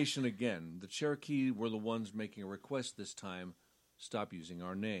approached the nation again. The Cherokee were the ones making a request this time, stop using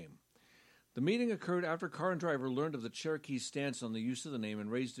our name. The meeting occurred after Car and Driver learned of the Cherokee's stance on the use of the name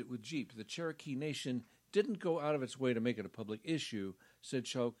and raised it with Jeep. The Cherokee Nation didn't go out of its way to make it a public issue, said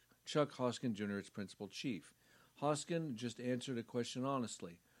Chuck Hoskin Jr., its principal chief. Hoskin just answered a question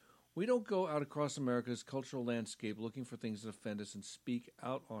honestly. We don't go out across America's cultural landscape looking for things that offend us and speak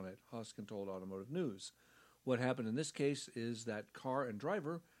out on it, Hoskin told Automotive News. What happened in this case is that Car and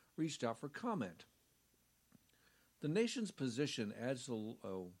Driver reached out for comment. The nation's position adds to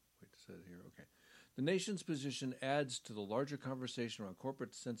The nation's position adds to the larger conversation around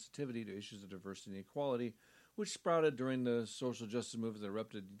corporate sensitivity to issues of diversity and equality, which sprouted during the social justice movement that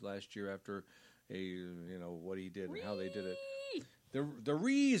erupted last year after what he did and how they did it. The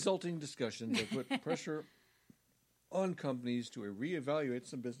resulting discussions have put pressure on companies to reevaluate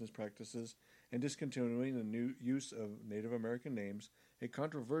some business practices and discontinuing the new use of Native American names, a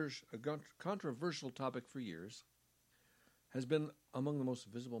controversial topic for years, has been among the most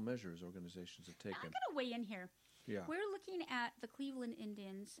visible measures organizations have taken. I'm going to weigh in here. Yeah. We're looking at the Cleveland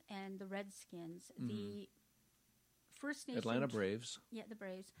Indians and the Redskins, the First Nations... Atlanta Braves. Yeah, the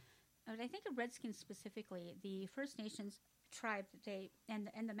Braves. But I think the Redskins specifically, the First Nations tribe that they and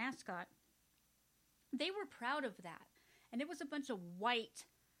the mascot, they were proud of that. And it was a bunch of white,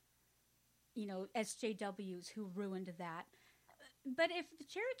 SJWs who ruined that. But if the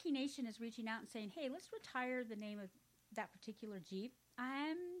Cherokee Nation is reaching out and saying, hey, let's retire the name of that particular Jeep,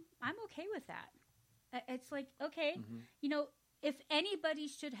 I'm okay with that. It's like, okay, if anybody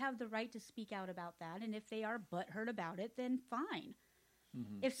should have the right to speak out about that, and if they are butthurt about it, then fine.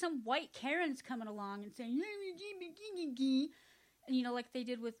 If some white Karen's coming along and saying, like they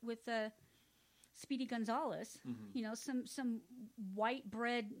did with Speedy Gonzalez, some white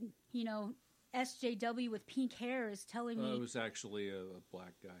bread, SJW with pink hair is telling me it was actually a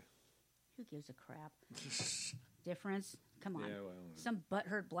black guy. Who gives a crap? Difference? Come on. Yeah, well, some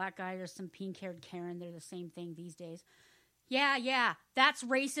butthurt black guy or some pink-haired Karen, they're the same thing these days. Yeah, that's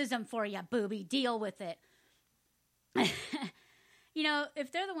racism for you, booby. Deal with it.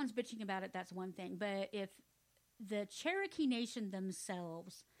 If they're the ones bitching about it, that's one thing. But if the Cherokee Nation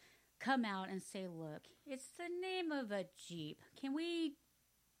themselves come out and say, look, it's the name of a Jeep. Can we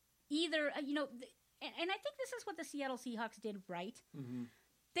either, and I think this is what the Seattle Seahawks did right.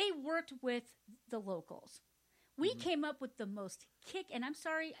 They worked with the locals. We came up with the most and I'm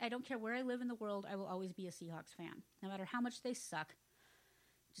sorry, I don't care where I live in the world, I will always be a Seahawks fan. No matter how much they suck.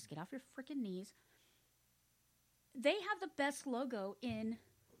 Just get off your freaking knees. They have the best logo in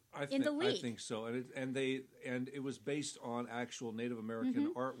the league. I think so, and it was based on actual Native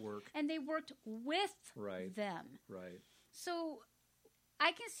American artwork, and they worked with them. Right. So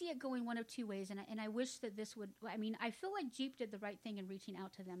I can see it going one of two ways, and I wish that this would. I mean, I feel like Jeep did the right thing in reaching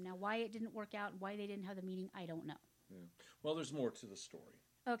out to them. Now, why it didn't work out, why they didn't have the meeting, I don't know. Yeah. Well, there's more to the story.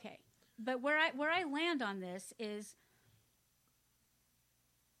 Okay, but where I land on this is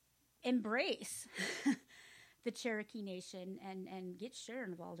embrace the Cherokee Nation and get Cher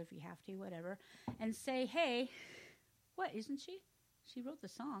involved if you have to, whatever, and say, hey, what, isn't she? She wrote the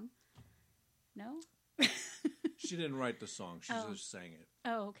song. No? She didn't write the song. She just sang it.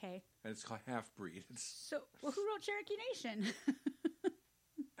 Oh, okay. And it's called Half-Breed. So, who wrote Cherokee Nation?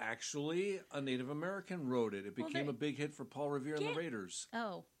 Actually, a Native American wrote it. It became a big hit for Paul Revere and the Raiders.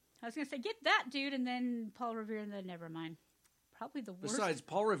 Oh. I was going to say, get that dude, and then Paul Revere, and then never mind. Probably the worst. Besides,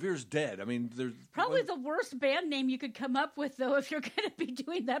 Paul Revere's dead. I mean, there's probably the worst band name you could come up with, though, if you're going to be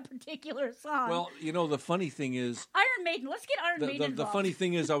doing that particular song. Well, the funny thing is, Iron Maiden. Let's get Iron Maiden involved. The funny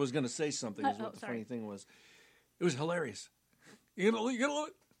thing is, I was going to say something. Funny thing was, it was hilarious. You gotta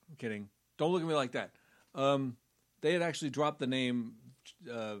look. I'm kidding. Don't look at me like that. They had actually dropped the name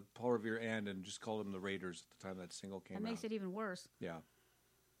Paul Revere and just called them the Raiders at the time that single came out. That makes it even worse. Yeah.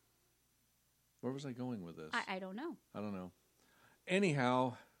 Where was I going with this? I don't know. I don't know.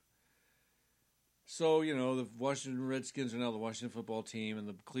 Anyhow, so, the Washington Redskins are now the Washington football team, and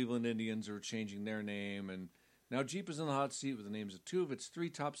the Cleveland Indians are changing their name, and now Jeep is in the hot seat with the names of two of its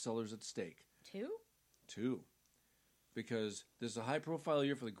three top sellers at stake. Two. Because there's a high-profile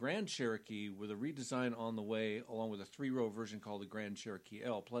year for the Grand Cherokee with a redesign on the way, along with a 3-row version called the Grand Cherokee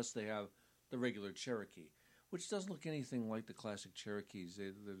L. Plus, they have the regular Cherokee, which doesn't look anything like the classic Cherokees.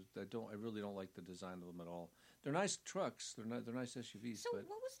 I really don't like the design of them at all. They're nice trucks. They're nice SUVs. So, but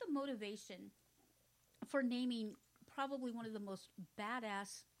what was the motivation for naming probably one of the most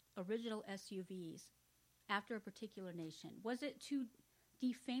badass original SUVs after a particular nation? Was it to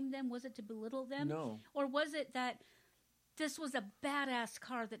defame them? Was it to belittle them? No. Or was it that this was a badass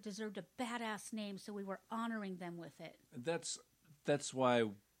car that deserved a badass name, so we were honoring them with it? That's why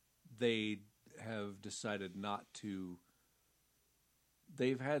they have decided not to.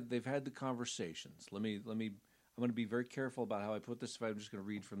 They've had the conversations. I'm going to be very careful about how I put this. If I'm just going to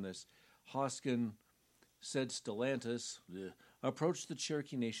read from this, Hoskin said Stellantis approached the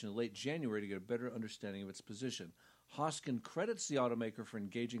Cherokee Nation in late January to get a better understanding of its position. Hoskin credits the automaker for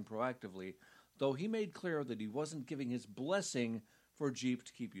engaging proactively, though he made clear that he wasn't giving his blessing for Jeep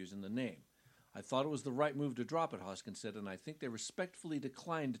to keep using the name. I thought it was the right move to drop it, Hoskin said, and I think they respectfully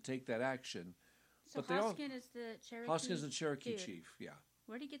declined to take that action. So Hoskin is the Cherokee Hoskin is the Cherokee dude. chief, yeah.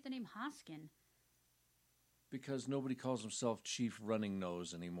 Where did he get the name Hoskin? Because nobody calls himself Chief Running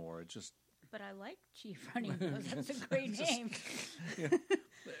Nose anymore. It just... But I like Chief Running Nose. That's a great name. Yeah,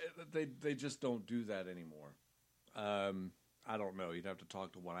 they just don't do that anymore. I don't know. You'd have to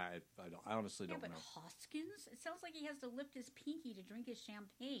talk to one. I honestly don't know. Yeah, but Hoskins? It sounds like he has to lift his pinky to drink his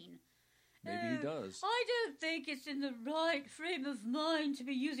champagne. Maybe he does. I don't think it's in the right frame of mind to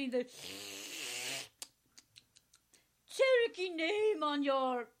be using the Cherokee name on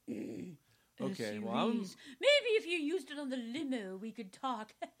your okay, SUVs. well, Maybe if you used it on the limo, we could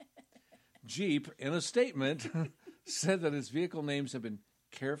talk. Jeep, in a statement, said that its vehicle names have been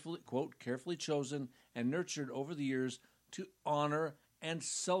carefully chosen and nurtured over the years to honor and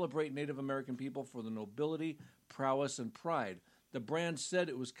celebrate Native American people for the nobility, prowess, and pride. The brand said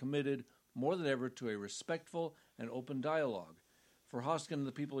it was committed more than ever to a respectful and open dialogue. For Hoskin and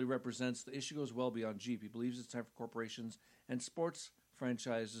the people he represents, the issue goes well beyond Jeep. He believes it's time for corporations and sports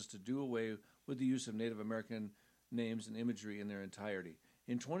franchises to do away with the use of Native American names and imagery in their entirety.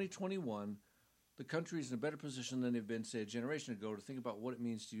 In 2021, the country is in a better position than they've been, say, a generation ago to think about what it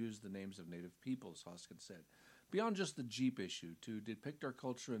means to use the names of Native peoples, Hoskin said. Beyond just the Jeep issue, to depict our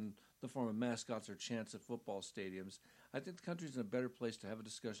culture in the form of mascots or chants at football stadiums, I think the country's in a better place to have a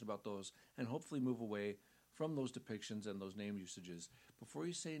discussion about those and hopefully move away from those depictions and those name usages. Before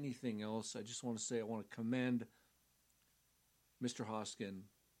you say anything else, I just want to say I want to commend Mr. Hoskin,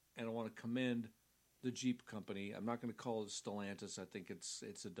 and I want to commend the Jeep company. I'm not going to call it Stellantis. I think it's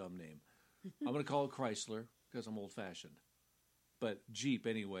a dumb name. I'm going to call it Chrysler because I'm old-fashioned. But Jeep,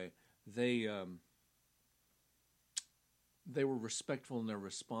 anyway, they were respectful in their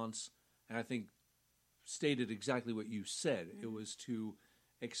response, and I think stated exactly what you said. Mm-hmm. It was to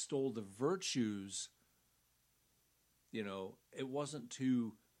extol the virtues. You know, it wasn't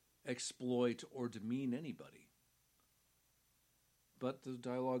to exploit or demean anybody. But the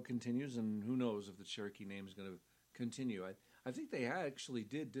dialogue continues, and who knows if the Cherokee name is going to continue. I think they actually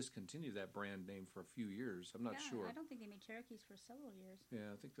did discontinue that brand name for a few years. I'm not sure. I don't think they made Cherokees for several years.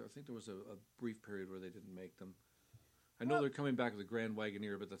 Yeah, I think there was a brief period where they didn't make them. I know they're coming back with the Grand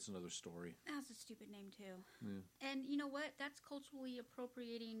Wagoneer, but that's another story. That's a stupid name, too. Yeah. And you know what? That's culturally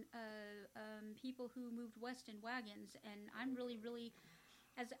appropriating people who moved west in wagons. And I'm really, really,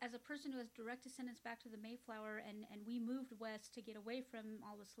 as a person who has direct descendants back to the Mayflower, and we moved west to get away from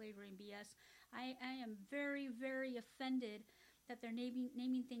all the slavery and BS, I am very, very offended that they're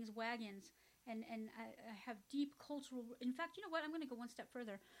naming things wagons. And I have deep cultural... In fact, you know what? I'm going to go one step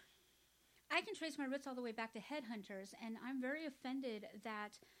further. I can trace my roots all the way back to headhunters, and I'm very offended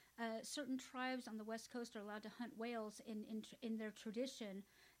that certain tribes on the West Coast are allowed to hunt whales in their tradition,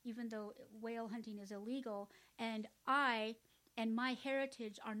 even though whale hunting is illegal, and I and my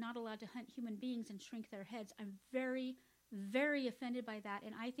heritage are not allowed to hunt human beings and shrink their heads. I'm very, very offended by that,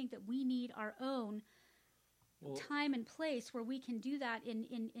 and I think that we need our own time and place where we can do that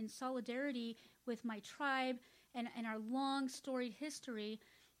in solidarity with my tribe and our long, storied history.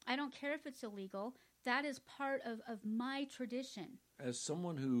 I don't care if it's illegal. That is part of my tradition. As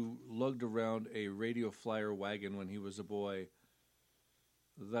someone who lugged around a radio flyer wagon when he was a boy,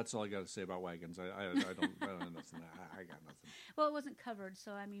 that's all I got to say about wagons. I don't have nothing. I got nothing. Well, it wasn't covered,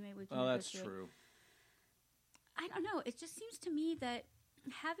 so I mean, maybe we can. Oh, that's true. I don't know. It just seems to me that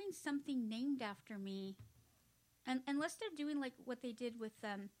having something named after me, and unless they're doing like what they did with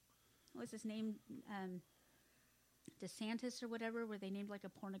what was his name? DeSantis or whatever, where they named like a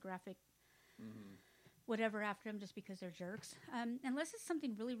pornographic whatever after him just because they're jerks. Unless it's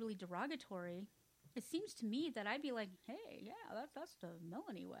something really, really derogatory, it seems to me that I'd be like, hey, yeah, that's the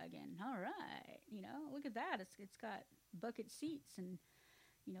Melanie wagon. All right. You know, look at that. It's got bucket seats and,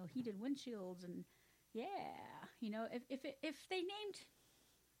 you know, heated windshields and, yeah. You know, if they named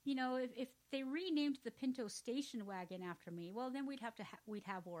you know, if they renamed the Pinto station wagon after me, well, then we'd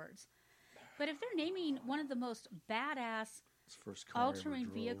have words. But if they're naming one of the most badass all-terrain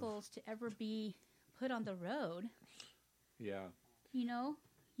vehicles to ever be put on the road, yeah, you know,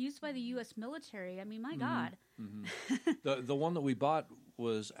 used by the U.S. military, I mean, my God. Mm-hmm. The one that we bought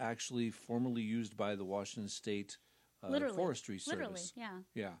was actually formerly used by the Washington State Forestry Service. Literally, yeah.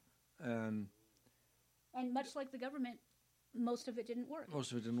 Yeah, and much like the government, most of it didn't work.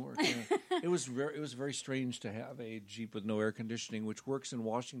 Yeah. It was very strange to have a Jeep with no air conditioning, which works in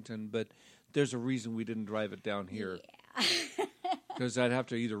Washington, but there's a reason we didn't drive it down here. Because I'd have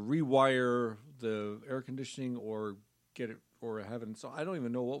to either rewire the air conditioning or get it or have it installed. I don't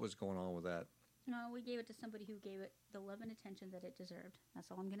even know what was going on with that. No, we gave it to somebody who gave it the love and attention that it deserved. That's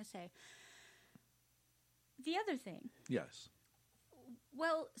all I'm going to say. The other thing. Yes.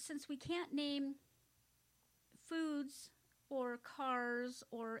 Well, since we can't name foods or cars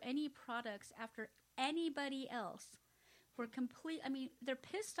or any products after anybody else, they're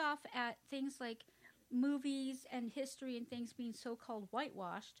pissed off at things like movies and history and things being so-called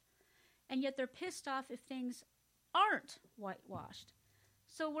whitewashed, and yet they're pissed off if things aren't whitewashed.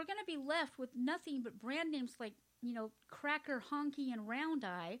 So we're going to be left with nothing but brand names like, you know, Cracker, Honky, and Round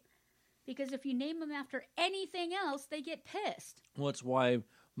Eye, because if you name them after anything else, they get pissed. Well, that's why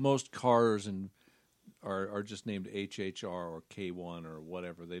most cars are just named HHR or K1 or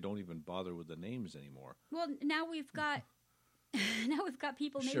whatever. They don't even bother with the names anymore. Well, now we've got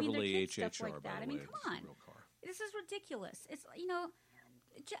people naming their kids HHR, stuff like that. I mean, come on. This is ridiculous. It's, you know,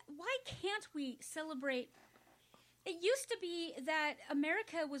 why can't we celebrate? It used to be that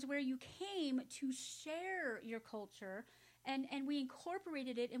America was where you came to share your culture, and we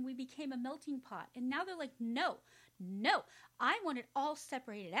incorporated it, and we became a melting pot. And now they're like, no, I want it all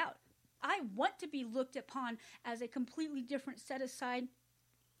separated out. I want to be looked upon as a completely different, set aside,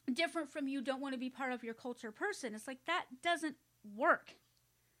 different from you, don't want to be part of your culture person. It's like, that doesn't work.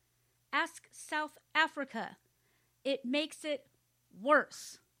 Ask South Africa. It makes it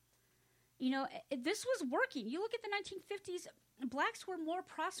worse. You know, this was working. You look at the 1950s, blacks were more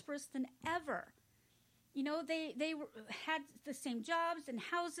prosperous than ever. You know, they had the same jobs and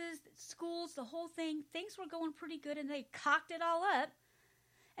houses, schools, the whole thing. Things were going pretty good, and they cocked it all up.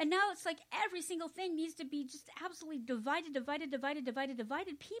 And now it's like every single thing needs to be just absolutely divided.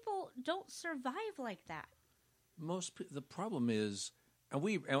 People don't survive like that. The problem is,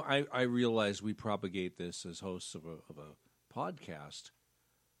 and I realize we propagate this as hosts of a podcast,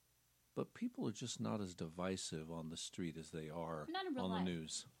 but people are just not as divisive on the street as they are on the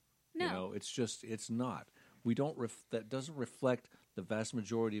news. No. You know, it's not. We don't. That doesn't reflect the vast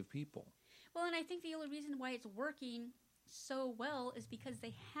majority of people. Well, and I think the only reason why it's working so well is because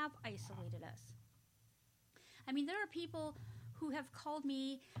they have isolated us. I mean, there are people who have called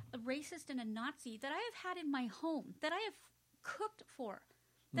me a racist and a Nazi that I have had in my home, that I have cooked for,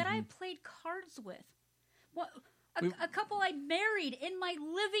 that I have played cards with. A couple I married in my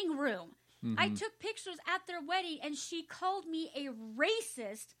living room. I took pictures at their wedding, and she called me a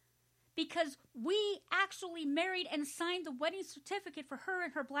racist because we actually married and signed the wedding certificate for her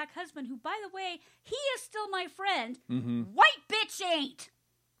and her black husband, who, by the way, he is still my friend. White bitch ain't.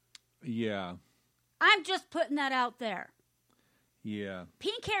 Yeah. I'm just putting that out there. Yeah.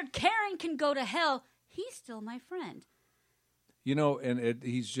 Pink-haired Karen can go to hell. He's still my friend. You know, and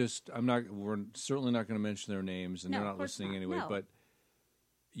he's just, we're certainly not going to mention their names, and No, they're of not course listening not. anyway, No. but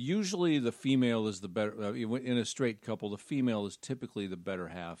usually the female is the better, in a straight couple, the female is typically the better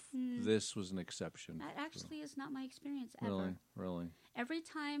half. This was an exception. That actually is not my experience ever. Really? Every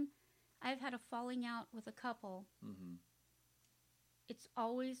time I've had a falling out with a couple, it's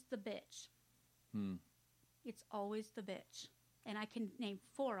always the bitch. It's always the bitch. And I can name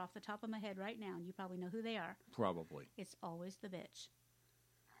 4 off the top of my head right now, and you probably know who they are. Probably. It's always the bitch.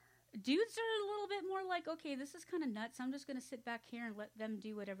 Dudes are a little bit more like, okay, this is kind of nuts. I'm just going to sit back here and let them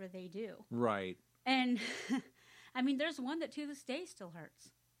do whatever they do. Right. And, I mean, there's one that to this day still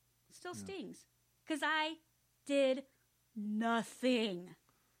hurts. Still stings. Because I did nothing.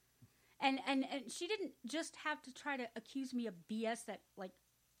 And she didn't just have to try to accuse me of BS that, like,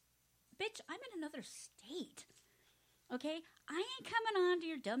 bitch, I'm in another state. Okay? I ain't coming on to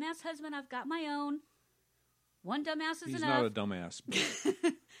your dumbass husband. I've got my own. One dumbass is He's enough. not a dumbass.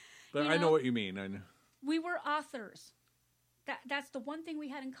 But I know what you mean. I know. We were authors. That's the one thing we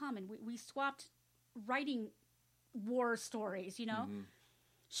had in common. We swapped writing war stories, you know?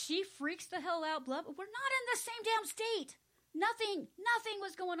 She freaks the hell out. We're not in the same damn state. Nothing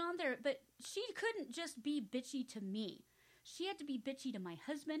was going on there. But she couldn't just be bitchy to me. She had to be bitchy to my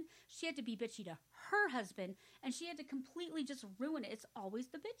husband. She had to be bitchy to her husband. And she had to completely just ruin it. It's always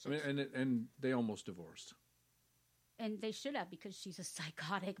the bitches. I mean, and they almost divorced. And they should have, because she's a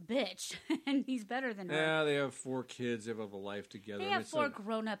psychotic bitch. And he's better than her. Yeah, they have 4 kids. They have a life together. They have 4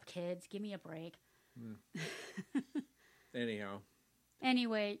 grown-up kids. Give me a break. Anyhow.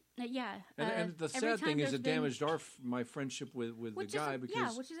 Anyway, yeah. And the sad thing is it damaged my friendship with the guy.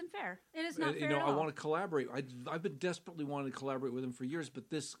 Because which isn't fair. It is not fair at all. I want to collaborate. I've been desperately wanting to collaborate with him for years,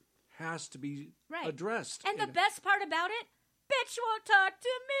 but this has to be addressed. And the best part about it, bitch won't talk to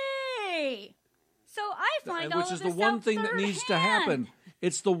me. So I find all of this which is the one thing that needs to happen.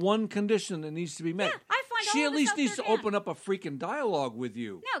 It's the one condition that needs to be met. Yeah, I find she all at of least this needs to open up a freaking dialogue with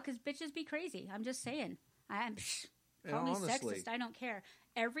you. No, because bitches be crazy. I'm just saying. Call me honestly. sexist. I don't care.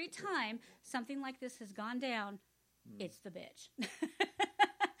 Every time something like this has gone down, it's the bitch.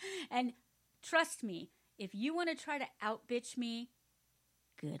 And trust me, if you want to try to out-bitch me,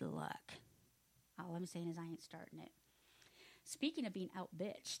 good luck. All I'm saying is I ain't starting it. Speaking of being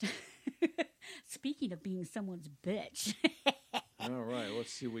out-bitched, speaking of being someone's bitch. All right,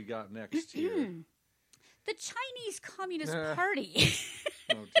 let's see what we got next here. The Chinese Communist Party.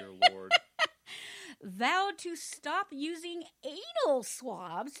 Oh, dear Lord. Vowed to stop using anal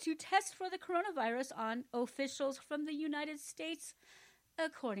swabs to test for the coronavirus on officials from the United States,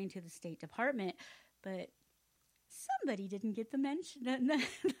 according to the State Department. But somebody didn't get the message. Oh, my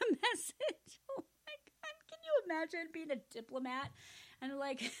God. Can you imagine being a diplomat and,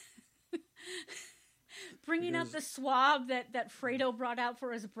 like, bringing out the swab that Fredo brought out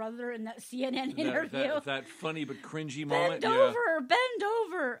for his brother in that CNN interview? That funny but cringy moment. Bend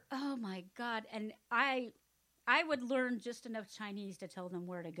over. Oh, my God. And I would learn just enough Chinese to tell them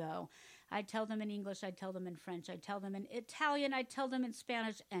where to go. I'd tell them in English. I'd tell them in French. I'd tell them in Italian. I'd tell them in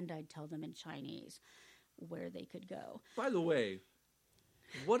Spanish. And I'd tell them in Chinese where they could go. By the way,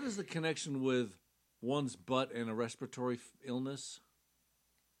 what is the connection with one's butt and a respiratory illness?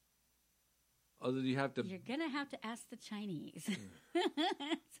 Other than you have to... You're going to have to ask the Chinese.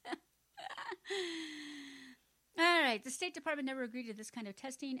 All right. The State Department never agreed to this kind of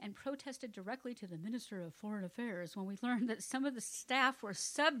testing and protested directly to the Minister of Foreign Affairs when we learned that some of the staff were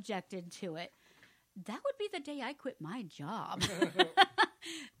subjected to it. That would be the day I quit my job.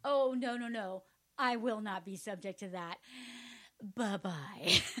 Oh, no. I will not be subject to that.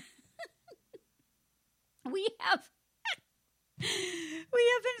 Bye-bye. We have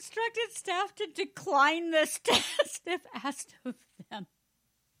instructed staff to decline this test if asked of them.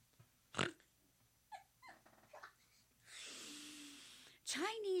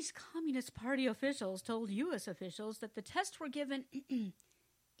 Chinese Communist Party officials told U.S. officials that the tests were given in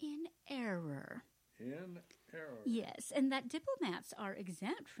error. In error. Yes, and that diplomats are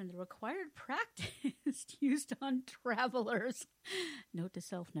exempt from the required practice used on travelers. Note to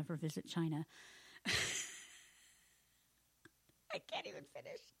self, never visit China. I can't even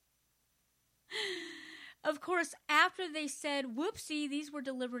finish. Of course, after they said, whoopsie, these were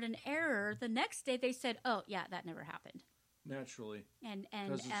delivered in error, the next day they said, oh, yeah, that never happened. Naturally. And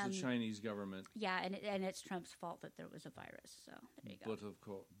because it's the Chinese government. Yeah, and it's Trump's fault that there was a virus. So there you go.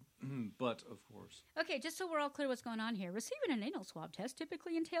 But of course. Okay, just so we're all clear what's going on here. Receiving an anal swab test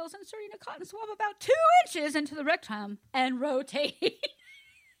typically entails inserting a cotton swab about 2 inches into the rectum and rotating.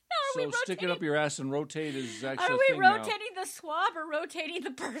 So stick it up your ass and rotate is actually Are a we thing now. rotating the swab or rotating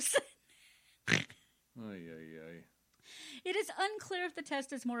the person? Ay. It is unclear if the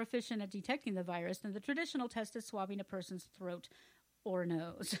test is more efficient at detecting the virus than the traditional test of swabbing a person's throat or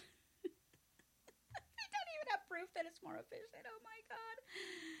nose. I don't even have proof that it's more efficient. Oh, my God.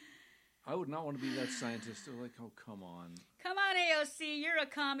 I would not want to be that scientist. They're like, oh, come on. Come on, AOC. You're a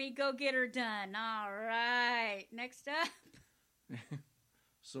commie. Go get her done. All right. Next up.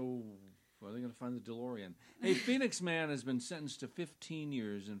 So, where are they going to find the DeLorean? A Phoenix man has been sentenced to 15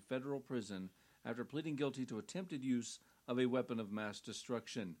 years in federal prison after pleading guilty to attempted use of a weapon of mass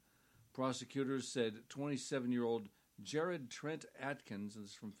destruction. Prosecutors said 27-year-old Jared Trent Atkins, this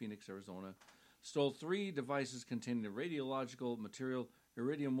is from Phoenix, Arizona, stole 3 devices containing the radiological material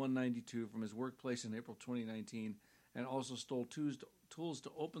Iridium-192 from his workplace in April 2019 and also stole tools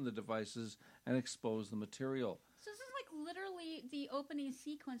to open the devices and expose the material. So this is like literally the opening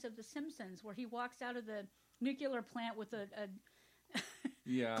sequence of The Simpsons where he walks out of the nuclear plant with a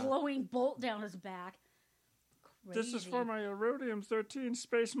glowing bolt down his back. Crazy. This is for my Iridium-13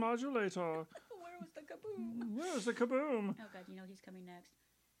 space modulator. Where was the kaboom? Where's the kaboom? Oh, God, you know he's coming next.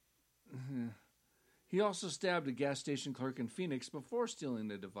 He also stabbed a gas station clerk in Phoenix before stealing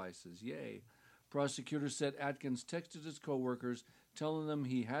the devices. Yay. Prosecutors said Atkins texted his co-workers telling them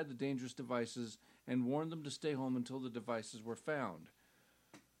he had the dangerous devices and warned them to stay home until the devices were found.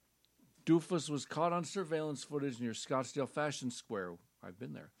 Doofus was caught on surveillance footage near Scottsdale Fashion Square. I've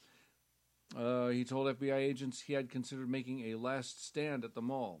been there. He told FBI agents he had considered making a last stand at the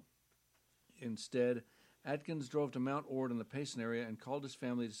mall. Instead, Atkins drove to Mount Ord in the Payson area and called his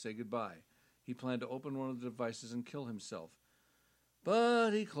family to say goodbye. He planned to open one of the devices and kill himself.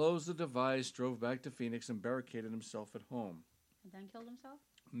 But he closed the device, drove back to Phoenix, and barricaded himself at home. And then killed himself?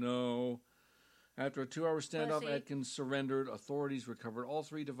 No. After a 2-hour standoff, Atkins surrendered. Authorities recovered all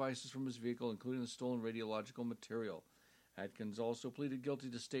 3 devices from his vehicle, including the stolen radiological material. Atkins also pleaded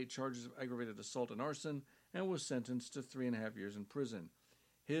guilty to state charges of aggravated assault and arson and was sentenced to 3.5 years in prison.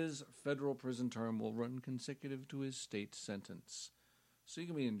 His federal prison term will run consecutive to his state sentence. So he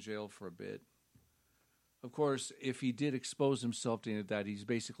can be in jail for a bit. Of course, if he did expose himself to any of that, he's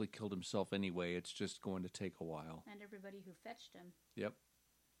basically killed himself anyway. It's just going to take a while. And everybody who fetched him. Yep.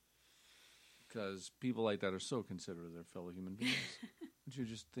 Because people like that are so considerate of their fellow human beings. Don't you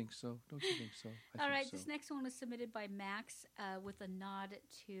just think so? Don't you think so? All right, this next one was submitted by Max with a nod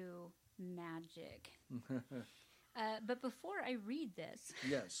to magic. But before I read this,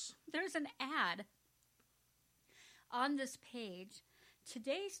 yes, there's an ad on this page.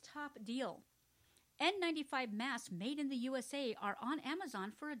 Today's top deal. N95 masks made in the USA are on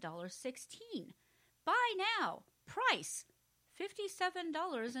Amazon for $1.16. Buy now. Price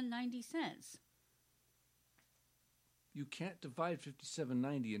 $57.90. You can't divide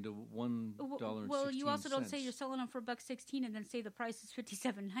 $57.90 into $1.16. Well, you also don't say you're selling them for $1.16 and then say the price is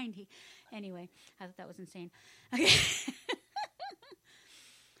 $57.90. Anyway, I thought that was insane. Okay.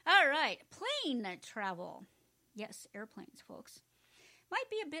 All right, plane travel. Yes, airplanes, folks. Might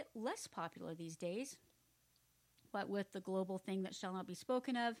be a bit less popular these days, but with the global thing that shall not be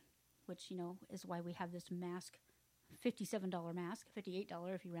spoken of, which, you know, is why we have this mask, $57 mask,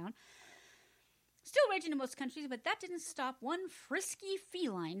 $58 if you round, still raging in most countries, but that didn't stop one frisky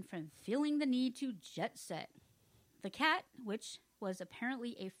feline from feeling the need to jet set. The cat, which was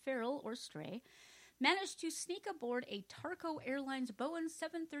apparently a feral or stray, managed to sneak aboard a Tarco Airlines Boeing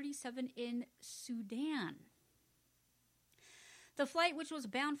 737 in Sudan. The flight, which was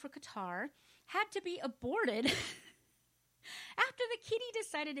bound for Qatar, had to be aborted after the kitty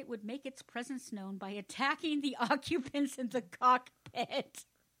decided it would make its presence known by attacking the occupants in the cockpit.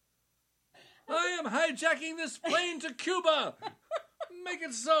 I am hijacking this plane to Cuba! Make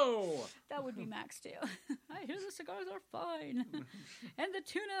it so! That would be Max, too. I hear the cigars are fine. And the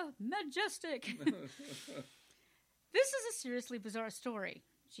tuna, majestic. This is a seriously bizarre story.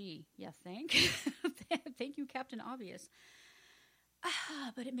 Gee, you think? Thank you, Captain Obvious.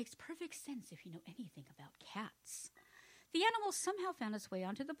 But it makes perfect sense if you know anything about cats. The animal somehow found its way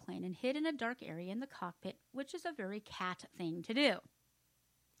onto the plane and hid in a dark area in the cockpit, which is a very cat thing to do.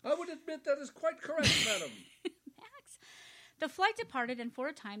 I would admit that is quite correct, madam. Max. The flight departed, and for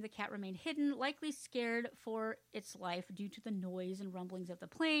a time the cat remained hidden, likely scared for its life due to the noise and rumblings of the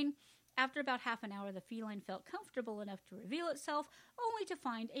plane. After about half an hour, the feline felt comfortable enough to reveal itself, only to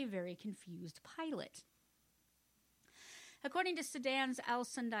find a very confused pilot. According to Sudan's Al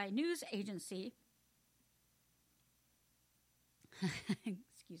Sundai news agency,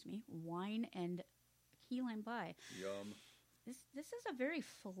 excuse me, wine and key lime pie. Yum. This is a very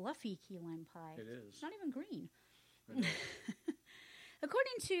fluffy key lime pie. It is. It's not even green.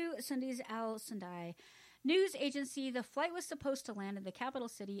 According to Sunday's Al Sundai news agency, the flight was supposed to land in the capital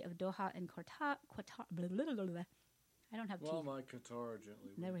city of Doha in Qatar. I don't have teeth. Well, my Qatar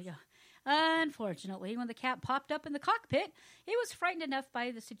gently. There we go. Unfortunately, when the cat popped up in the cockpit, it was frightened enough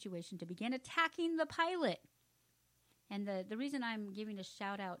by the situation to begin attacking the pilot. And the reason I'm giving a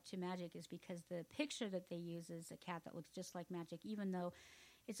shout out to Magic is because the picture that they use is a cat that looks just like Magic, even though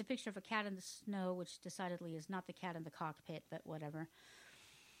it's a picture of a cat in the snow, which decidedly is not the cat in the cockpit, but whatever.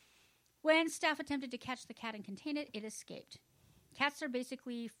 When staff attempted to catch the cat and contain it, it escaped. Cats are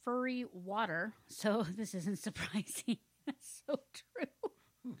basically furry water, so this isn't surprising. That's so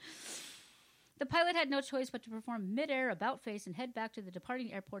true. The pilot had no choice but to perform mid-air about-face and head back to the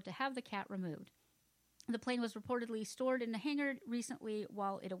departing airport to have the cat removed. The plane was reportedly stored in a hangar recently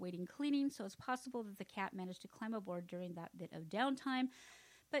while it awaiting cleaning, so it's possible that the cat managed to climb aboard during that bit of downtime,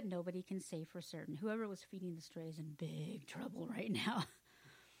 but nobody can say for certain. Whoever was feeding the stray is in big trouble right now.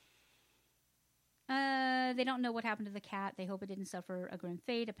 They don't know what happened to the cat. They hope it didn't suffer a grim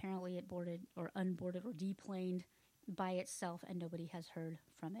fate. Apparently it boarded or unboarded or deplaned by itself, and nobody has heard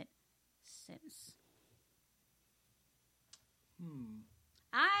from it since.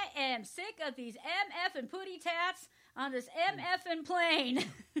 I am sick of these MF and putty tats on this MF plane.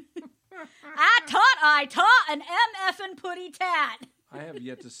 I taught an MF and putty tat. I have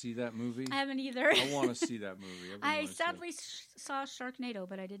yet to see that movie. I haven't either. I want to see that movie. I sadly saw Sharknado,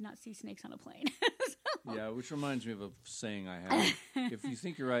 but I did not see Snakes on a Plane. Yeah, which reminds me of a saying I have.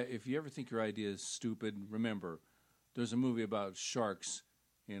 If you ever think your idea is stupid, remember, there's a movie about sharks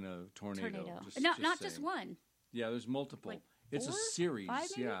in a tornado. Not just one. Yeah, there's multiple. Like it's 4, a series. 5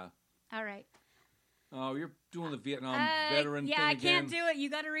 maybe? Yeah. All right. Oh, you're doing the Vietnam veteran thing again. Yeah, I can't do it. You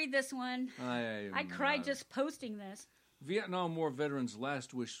got to read this one. I cried just posting this. Vietnam War veteran's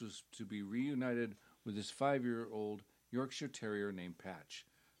last wish was to be reunited with his 5-year-old Yorkshire Terrier named Patch.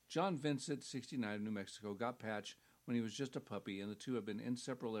 John Vincent, 69, of New Mexico, got Patch when he was just a puppy, and the two have been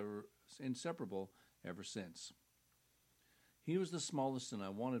inseparable ever since. He was the smallest, and I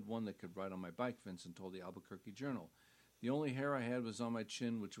wanted one that could ride on my bike, Vincent told the Albuquerque Journal. The only hair I had was on my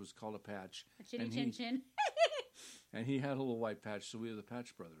chin, which was called a patch. A chinny chin. And he had a little white patch, so we were the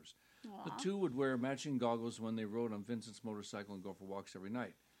Patch Brothers. Aww. The two would wear matching goggles when they rode on Vincent's motorcycle and go for walks every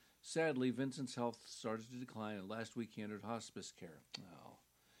night. Sadly, Vincent's health started to decline, and last week he entered hospice care. Oh.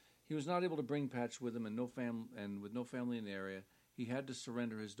 He was not able to bring Patch with him, and with no family in the area, he had to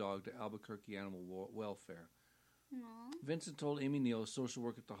surrender his dog to Albuquerque Animal Welfare. Aww. Vincent told Amy Neal, a social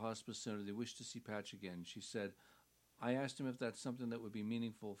worker at the hospice center, they wished to see Patch again. She said, I asked him if that's something that would be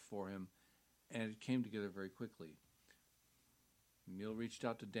meaningful for him, and it came together very quickly. Neal reached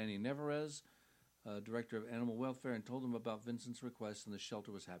out to Danny Nevarez, director of animal welfare, and told him about Vincent's request, and the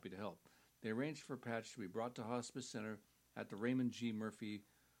shelter was happy to help. They arranged for Patch to be brought to hospice center at the Raymond G. Murphy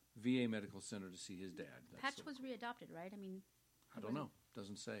VA Medical Center to see his dad. Patch was readopted, right? I don't know.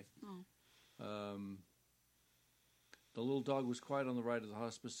 Doesn't say. Oh. The little dog was quiet on the ride to the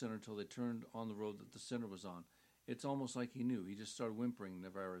hospice center until they turned on the road that the center was on. It's almost like he knew. He just started whimpering,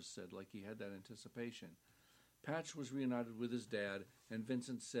 Navarez said, like he had that anticipation. Patch was reunited with his dad, and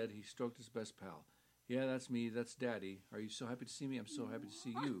Vincent said he stroked his best pal. Yeah, that's me. That's Daddy. Are you so happy to see me? I'm so happy to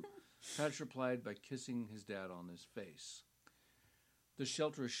see you. Patch replied by kissing his dad on his face. The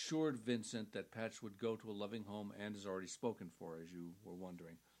shelter assured Vincent that Patch would go to a loving home and is already spoken for, as you were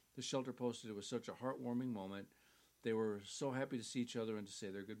wondering. The shelter posted it was such a heartwarming moment. They were so happy to see each other and to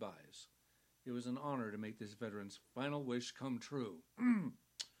say their goodbyes. It was an honor to make this veteran's final wish come true.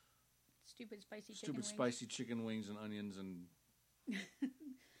 Stupid spicy chicken wings and onions and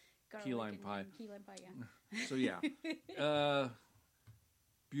key lime pie. Key lime pie, yeah. So yeah,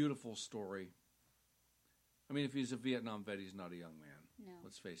 beautiful story. I mean, if he's a Vietnam vet, he's not a young man. No.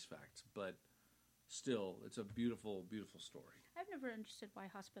 Let's face facts. But still, it's a beautiful, beautiful story. I've never understood why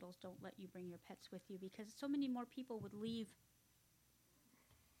hospitals don't let you bring your pets with you, because so many more people would leave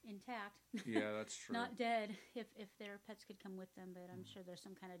intact. Yeah, that's true. Not dead if their pets could come with them, but I'm sure there's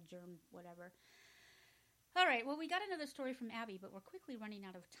some kind of germ, whatever. All right, well, we got another story from Abby, but we're quickly running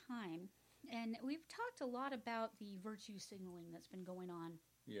out of time. And we've talked a lot about the virtue signaling that's been going on.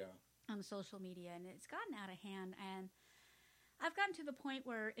 Yeah. On social media, and it's gotten out of hand, and I've gotten to the point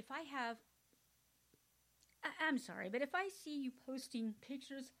where if I have, I'm sorry, but if I see you posting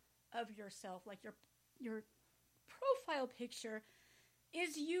pictures of yourself, like your profile picture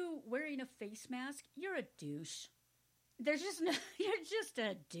is you wearing a face mask, you're a douche. There's just no, you're just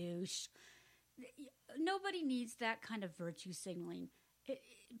a douche. Nobody needs that kind of virtue signaling.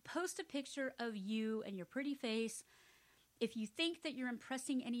 Post a picture of you and your pretty face. If you think that you're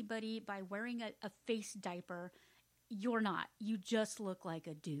impressing anybody by wearing a face diaper, you're not. You just look like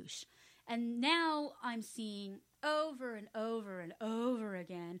a douche. And now I'm seeing over and over and over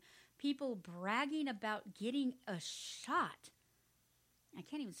again people bragging about getting a shot. I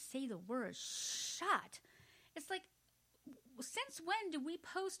can't even say the word shot. It's like, since when do we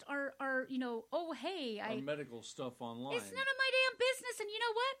post our oh, hey, our medical stuff online? It's none of my damn business, and you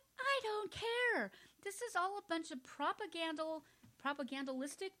know what? I don't care. This is all a bunch of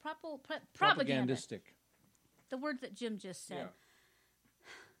propagandistic. The word that Jim just said. Yeah.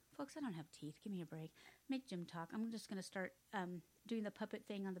 Folks, I don't have teeth. Give me a break. Make Jim talk. I'm just going to start doing the puppet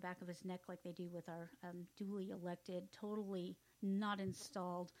thing on the back of his neck like they do with our duly elected, totally not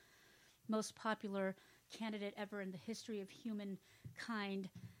installed, most popular candidate ever in the history of humankind,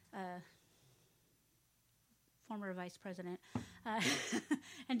 former vice president,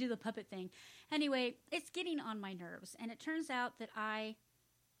 and do the puppet thing. Anyway, it's getting on my nerves, and it turns out that I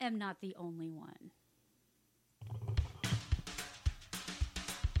am not the only one.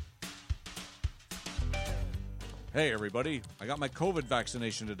 Hey, everybody, I got my COVID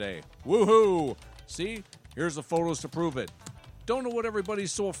vaccination today. Woohoo! See? Here's the photos to prove it. Don't know what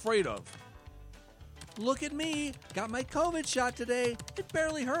everybody's so afraid of. Look at me. Got my COVID shot today. It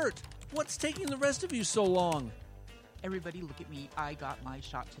barely hurt. What's taking the rest of you so long? Everybody look at me. I got my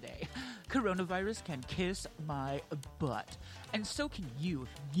shot today. Coronavirus can kiss my butt. And so can you.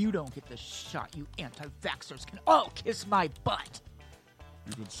 If you don't get the shot, you anti-vaxxers can all kiss my butt.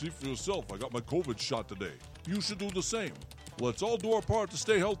 You can see for yourself. I got my COVID shot today. You should do the same. Let's all do our part to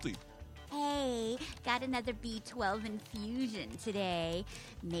stay healthy. Hey, got another B12 infusion today.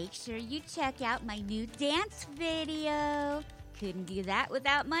 Make sure you check out my new dance video. Couldn't do that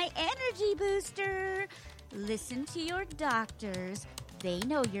without my energy booster. Listen to your doctors. They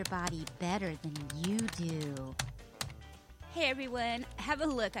know your body better than you do. Hey everyone, have a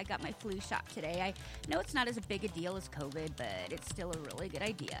look. I got my flu shot today. I know it's not as big a deal as COVID, but it's still a really good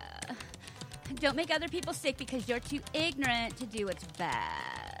idea. Don't make other people sick because you're too ignorant to do what's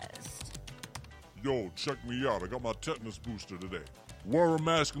best. Yo, check me out. I got my tetanus booster today. Wear a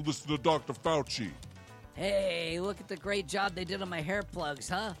mask and listen to Dr. Fauci. Hey, look at the great job they did on my hair plugs,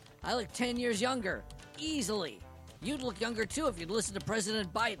 huh? I look 10 years younger. Easily. You'd look younger too if you'd listen to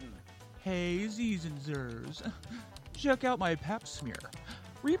President Biden. Hey, Z's and Zers. Check out my pap smear.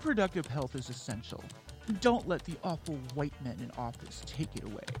 Reproductive health is essential. Don't let the awful white men in office take it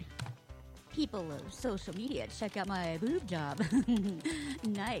away. People of social media, check out my boob job.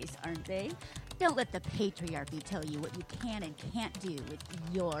 Nice, aren't they? Don't let the patriarchy tell you what you can and can't do with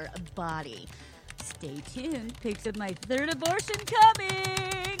your body. Stay tuned. Pics of my third abortion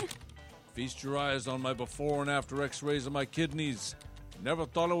coming. Feast your eyes on my before and after x-rays of my kidneys. Never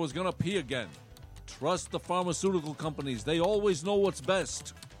thought I was gonna pee again. Trust the pharmaceutical companies. They always know what's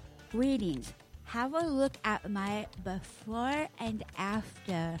best. Greetings. Have a look at my before and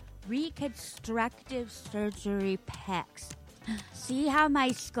after reconstructive surgery pecs. See how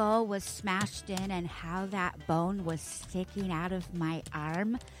my skull was smashed in and how that bone was sticking out of my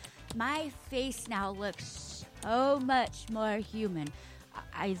arm? My face now looks so much more human,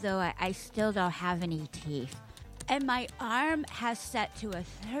 though I still don't have any teeth. And my arm has set to a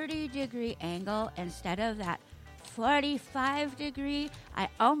 30-degree angle instead of that 45-degree I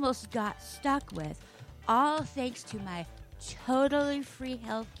almost got stuck with, all thanks to my totally free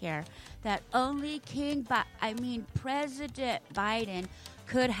healthcare that only President Biden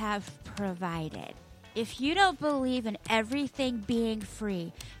could have provided. If you don't believe in everything being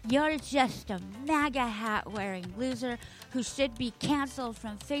free, you're just a MAGA hat-wearing loser who should be canceled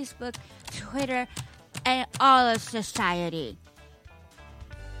from Facebook, Twitter, and all of society.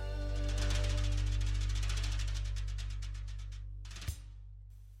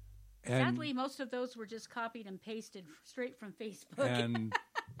 Sadly, most of those were just copied and pasted straight from Facebook. And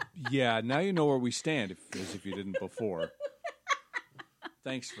yeah, now you know where we stand, as if you didn't before.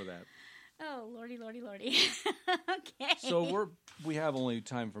 Thanks for that. Oh, lordy. Okay. So we have only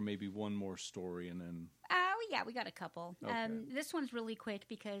time for maybe one more story, and then... Yeah, we got a couple. Okay. This one's really quick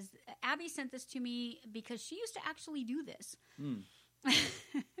because Abby sent this to me because she used to actually do this.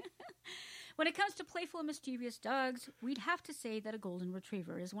 When it comes to playful and mischievous dogs, we'd have to say that a golden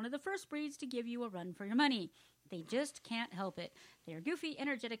retriever is one of the first breeds to give you a run for your money. They just can't help it. They are goofy,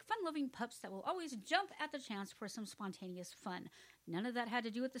 energetic, fun-loving pups that will always jump at the chance for some spontaneous fun. None of that had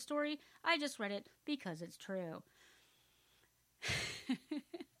to do with the story. I just read it because it's true.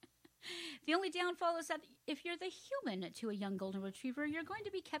 The only downfall is that if you're the human to a young golden retriever, you're going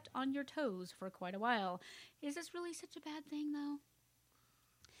to be kept on your toes for quite a while. Is this really such a bad thing, though?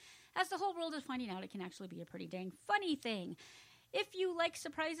 As the whole world is finding out, it can actually be a pretty dang funny thing. If you like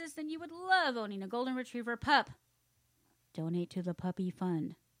surprises, then you would love owning a golden retriever pup. Donate to the puppy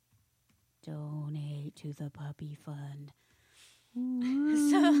fund. Donate to the puppy fund.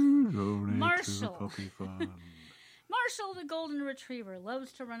 So, Marshall. Marshall, the golden retriever,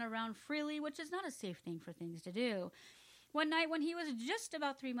 loves to run around freely, which is not a safe thing for things to do. One night when he was just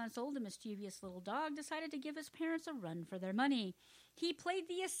about 3 months old, the mischievous little dog decided to give his parents a run for their money. He played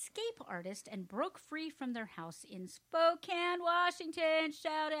the escape artist and broke free from their house in Spokane, Washington.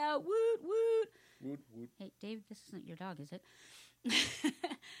 Shout out, woot, woot. Woot, woot. Hey, Dave, this isn't your dog, is it?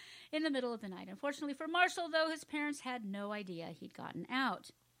 In the middle of the night. Unfortunately for Marshall, though, his parents had no idea he'd gotten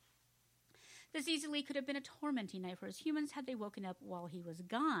out. This easily could have been a tormenting night for his humans had they woken up while he was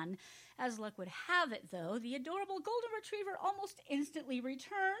gone. As luck would have it, though, the adorable golden retriever almost instantly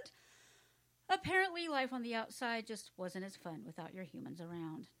returned. Apparently, life on the outside just wasn't as fun without your humans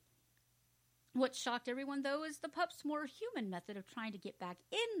around. What shocked everyone, though, is the pup's more human method of trying to get back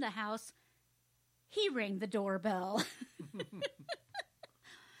in the house. He rang the doorbell.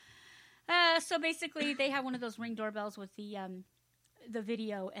 So basically, they have one of those Ring doorbells with the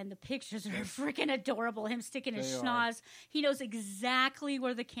video, and the pictures are freaking adorable. Him sticking his schnoz. He knows exactly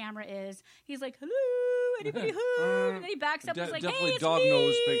where the camera is. He's like, hello, anybody home? And then he backs up and he's like, hey, definitely it's dog me.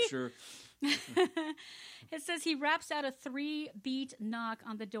 nose picture. It says he raps out a 3-beat knock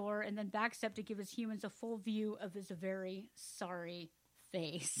on the door and then backs up to give his humans a full view of his very sorry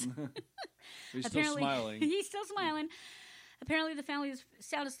face. He's still smiling. He's still smiling. Apparently, the family is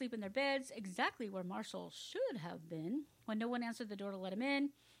sound asleep in their beds, exactly where Marshall should have been. When no one answered the door to let him in,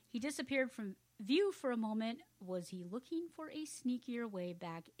 he disappeared from view for a moment. Was he looking for a sneakier way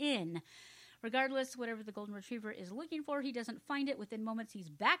back in? Regardless, whatever the golden retriever is looking for, he doesn't find it. Within moments, he's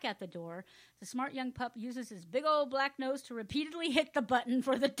back at the door. The smart young pup uses his big old black nose to repeatedly hit the button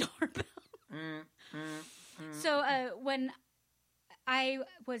for the doorbell. So when I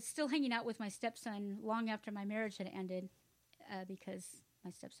was still hanging out with my stepson long after my marriage had ended, because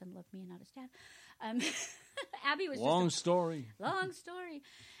my stepson loved me and not his dad, Abby was Long story.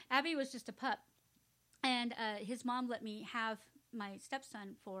 Abby was just a pup. And his mom let me have my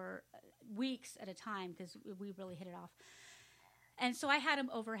stepson for weeks at a time because we really hit it off. And so I had him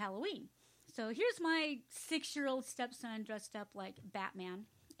over Halloween. So here's my 6-year-old stepson dressed up like Batman.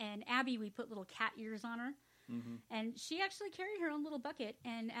 And Abby, we put little cat ears on her. Mm-hmm. And she actually carried her own little bucket.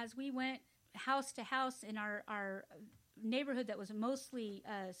 And as we went house to house in our neighborhood that was mostly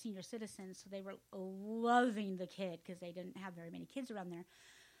senior citizens, so they were loving the kid because they didn't have very many kids around there.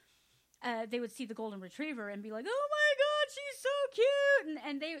 They would see the golden retriever and be like, "Oh my God, she's so cute!"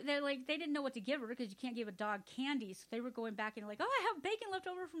 And they're like, they didn't know what to give her because you can't give a dog candy. So they were going back and like, "Oh, I have bacon left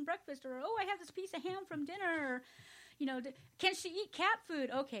over from breakfast," or "Oh, I have this piece of ham from dinner." You know, can she eat cat food?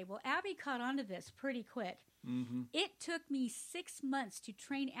 Okay, well, Abby caught on to this pretty quick. Mm-hmm. It took me 6 months to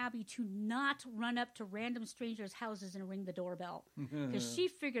train Abby to not run up to random strangers' houses and ring the doorbell because she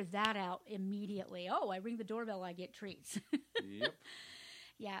figured that out immediately. Oh, I ring the doorbell, I get treats. Yep.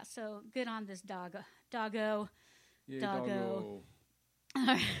 Yeah, so good on this doggo. Yeah, doggo. All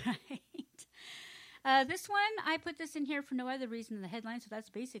right. This one, I put this in here for no other reason than the headline, so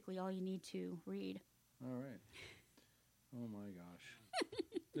that's basically all you need to read. All right. Oh, my gosh.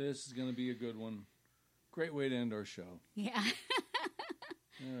 This is going to be a good one. Great way to end our show. Yeah.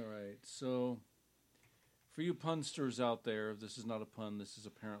 All right. So, for you punsters out there, this is not a pun. This is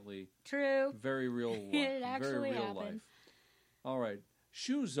apparently true. Very real life. It actually very real happened. Life. All right.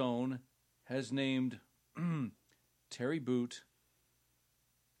 Shoe Zone has named Terry Boot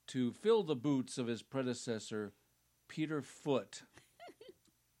to fill the boots of his predecessor, Peter Foot,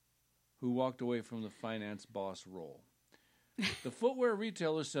 who walked away from the finance boss role. The footwear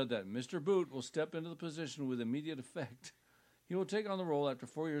retailer said that Mr. Boot will step into the position with immediate effect. He will take on the role after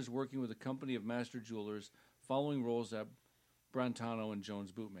 4 years working with a company of master jewelers, following roles at Brantano and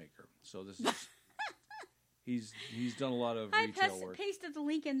Jones Bootmaker. So this is he's done a lot of retail work. I pasted the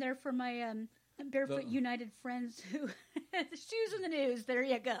link in there for my Barefoot United friends who the shoes in the news. There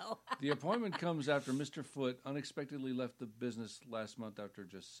you go. The appointment comes after Mr. Foot unexpectedly left the business last month after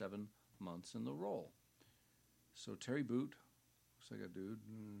just 7 months in the role. So Terry Boot looks like a dude.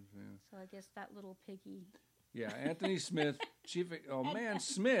 Yeah. So I guess that little piggy. Yeah, Anthony Smith,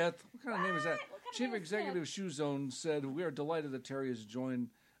 Smith. What kind of name is that? Chief Executive Shoe Zone said, "We are delighted that Terry has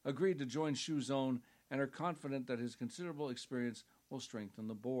agreed to join Shoe Zone and are confident that his considerable experience will strengthen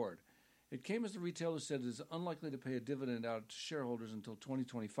the board." It came as the retailer said it is unlikely to pay a dividend out to shareholders until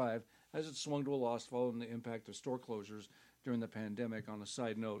 2025, as it swung to a loss following the impact of store closures during the pandemic. On a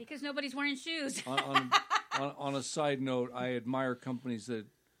side note, because nobody's wearing shoes. On a side note, I admire companies that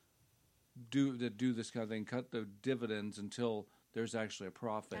do this kind of thing. Cut the dividends until there's actually a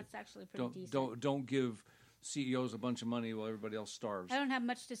profit. That's actually pretty decent. Don't give CEOs a bunch of money while everybody else starves. I don't have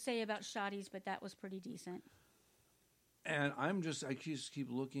much to say about Shoddy's, but that was pretty decent. And I just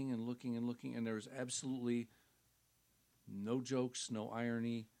keep looking and looking and looking, and there's absolutely no jokes, no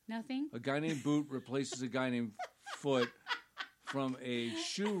irony. Nothing? A guy named Boot replaces a guy named Foot from a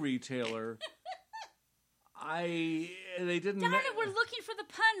shoe retailer. They didn't. Darn it, we're looking for the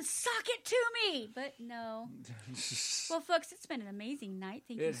pun. Sock it to me. But no. Well, folks, it's been an amazing night.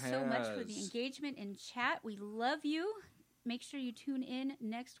 Thank you so much for the engagement in chat. We love you. Make sure you tune in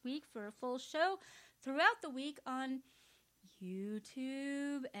next week for a full show throughout the week on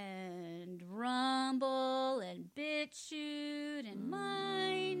YouTube and Rumble and BitChute and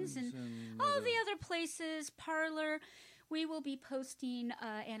Minds and all the other places, Parler. We will be posting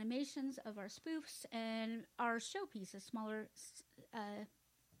animations of our spoofs and our show pieces, smaller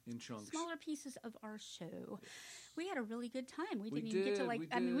in chunks. Smaller pieces of our show. We had a really good time. We didn't even get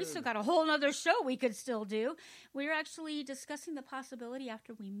to we still got a whole other show we could still do. We're actually discussing the possibility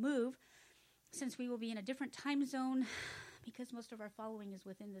after we move, since we will be in a different time zone, because most of our following is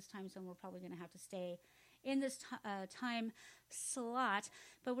within this time zone, we're probably going to have to stay in this time slot.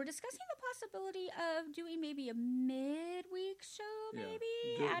 But we're discussing the possibility of doing maybe a midweek show,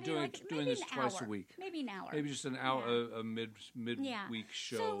 Doing this twice a week. Maybe an hour. Maybe just an hour, a midweek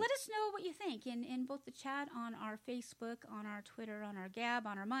show. So let us know what you think in both the chat, on our Facebook, on our Twitter, on our Gab,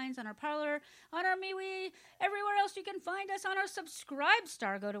 on our Minds, on our Parler, on our MeWe, everywhere else you can find us, on our Subscribe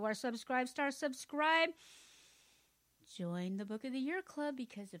Star. Go to our Subscribe Star, subscribe. Join the Book of the Year Club,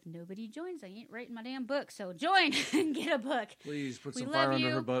 because if nobody joins, I ain't writing my damn book. So join and get a book. Please put some fire under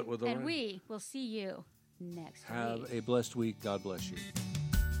her butt with Lauren. And we will see you next week. Have a blessed week. God bless you.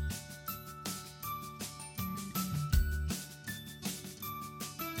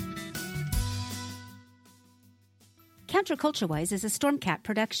 Counterculture-Wise is a Stormcat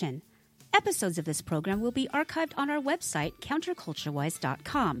production. Episodes of this program will be archived on our website,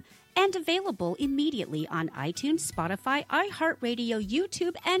 counterculturewise.com, and available immediately on iTunes, Spotify, iHeartRadio,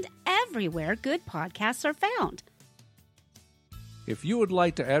 YouTube, and everywhere good podcasts are found. If you would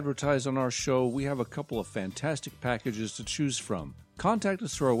like to advertise on our show, we have a couple of fantastic packages to choose from. Contact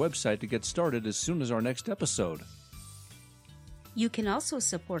us through our website to get started as soon as our next episode. You can also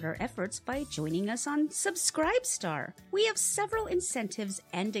support our efforts by joining us on Subscribestar. We have several incentives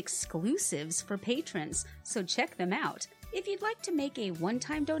and exclusives for patrons, so check them out. If you'd like to make a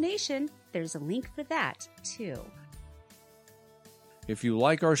one-time donation, there's a link for that, too. If you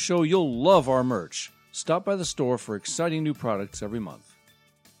like our show, you'll love our merch. Stop by the store for exciting new products every month.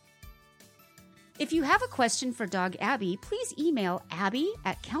 If you have a question for Dog Abby, please email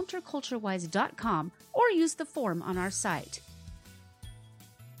abby@counterculturewise.com or use the form on our site.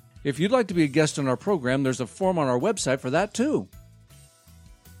 If you'd like to be a guest on our program, there's a form on our website for that, too.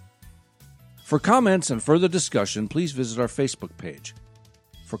 For comments and further discussion, please visit our Facebook page.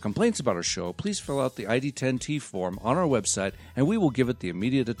 For complaints about our show, please fill out the ID10T form on our website, and we will give it the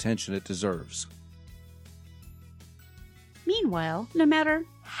immediate attention it deserves. Meanwhile, no matter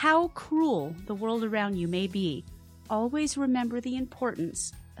how cruel the world around you may be, always remember the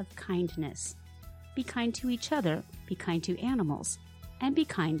importance of kindness. Be kind to each other, be kind to animals, and be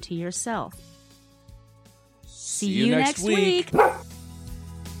kind to yourself. See you next week.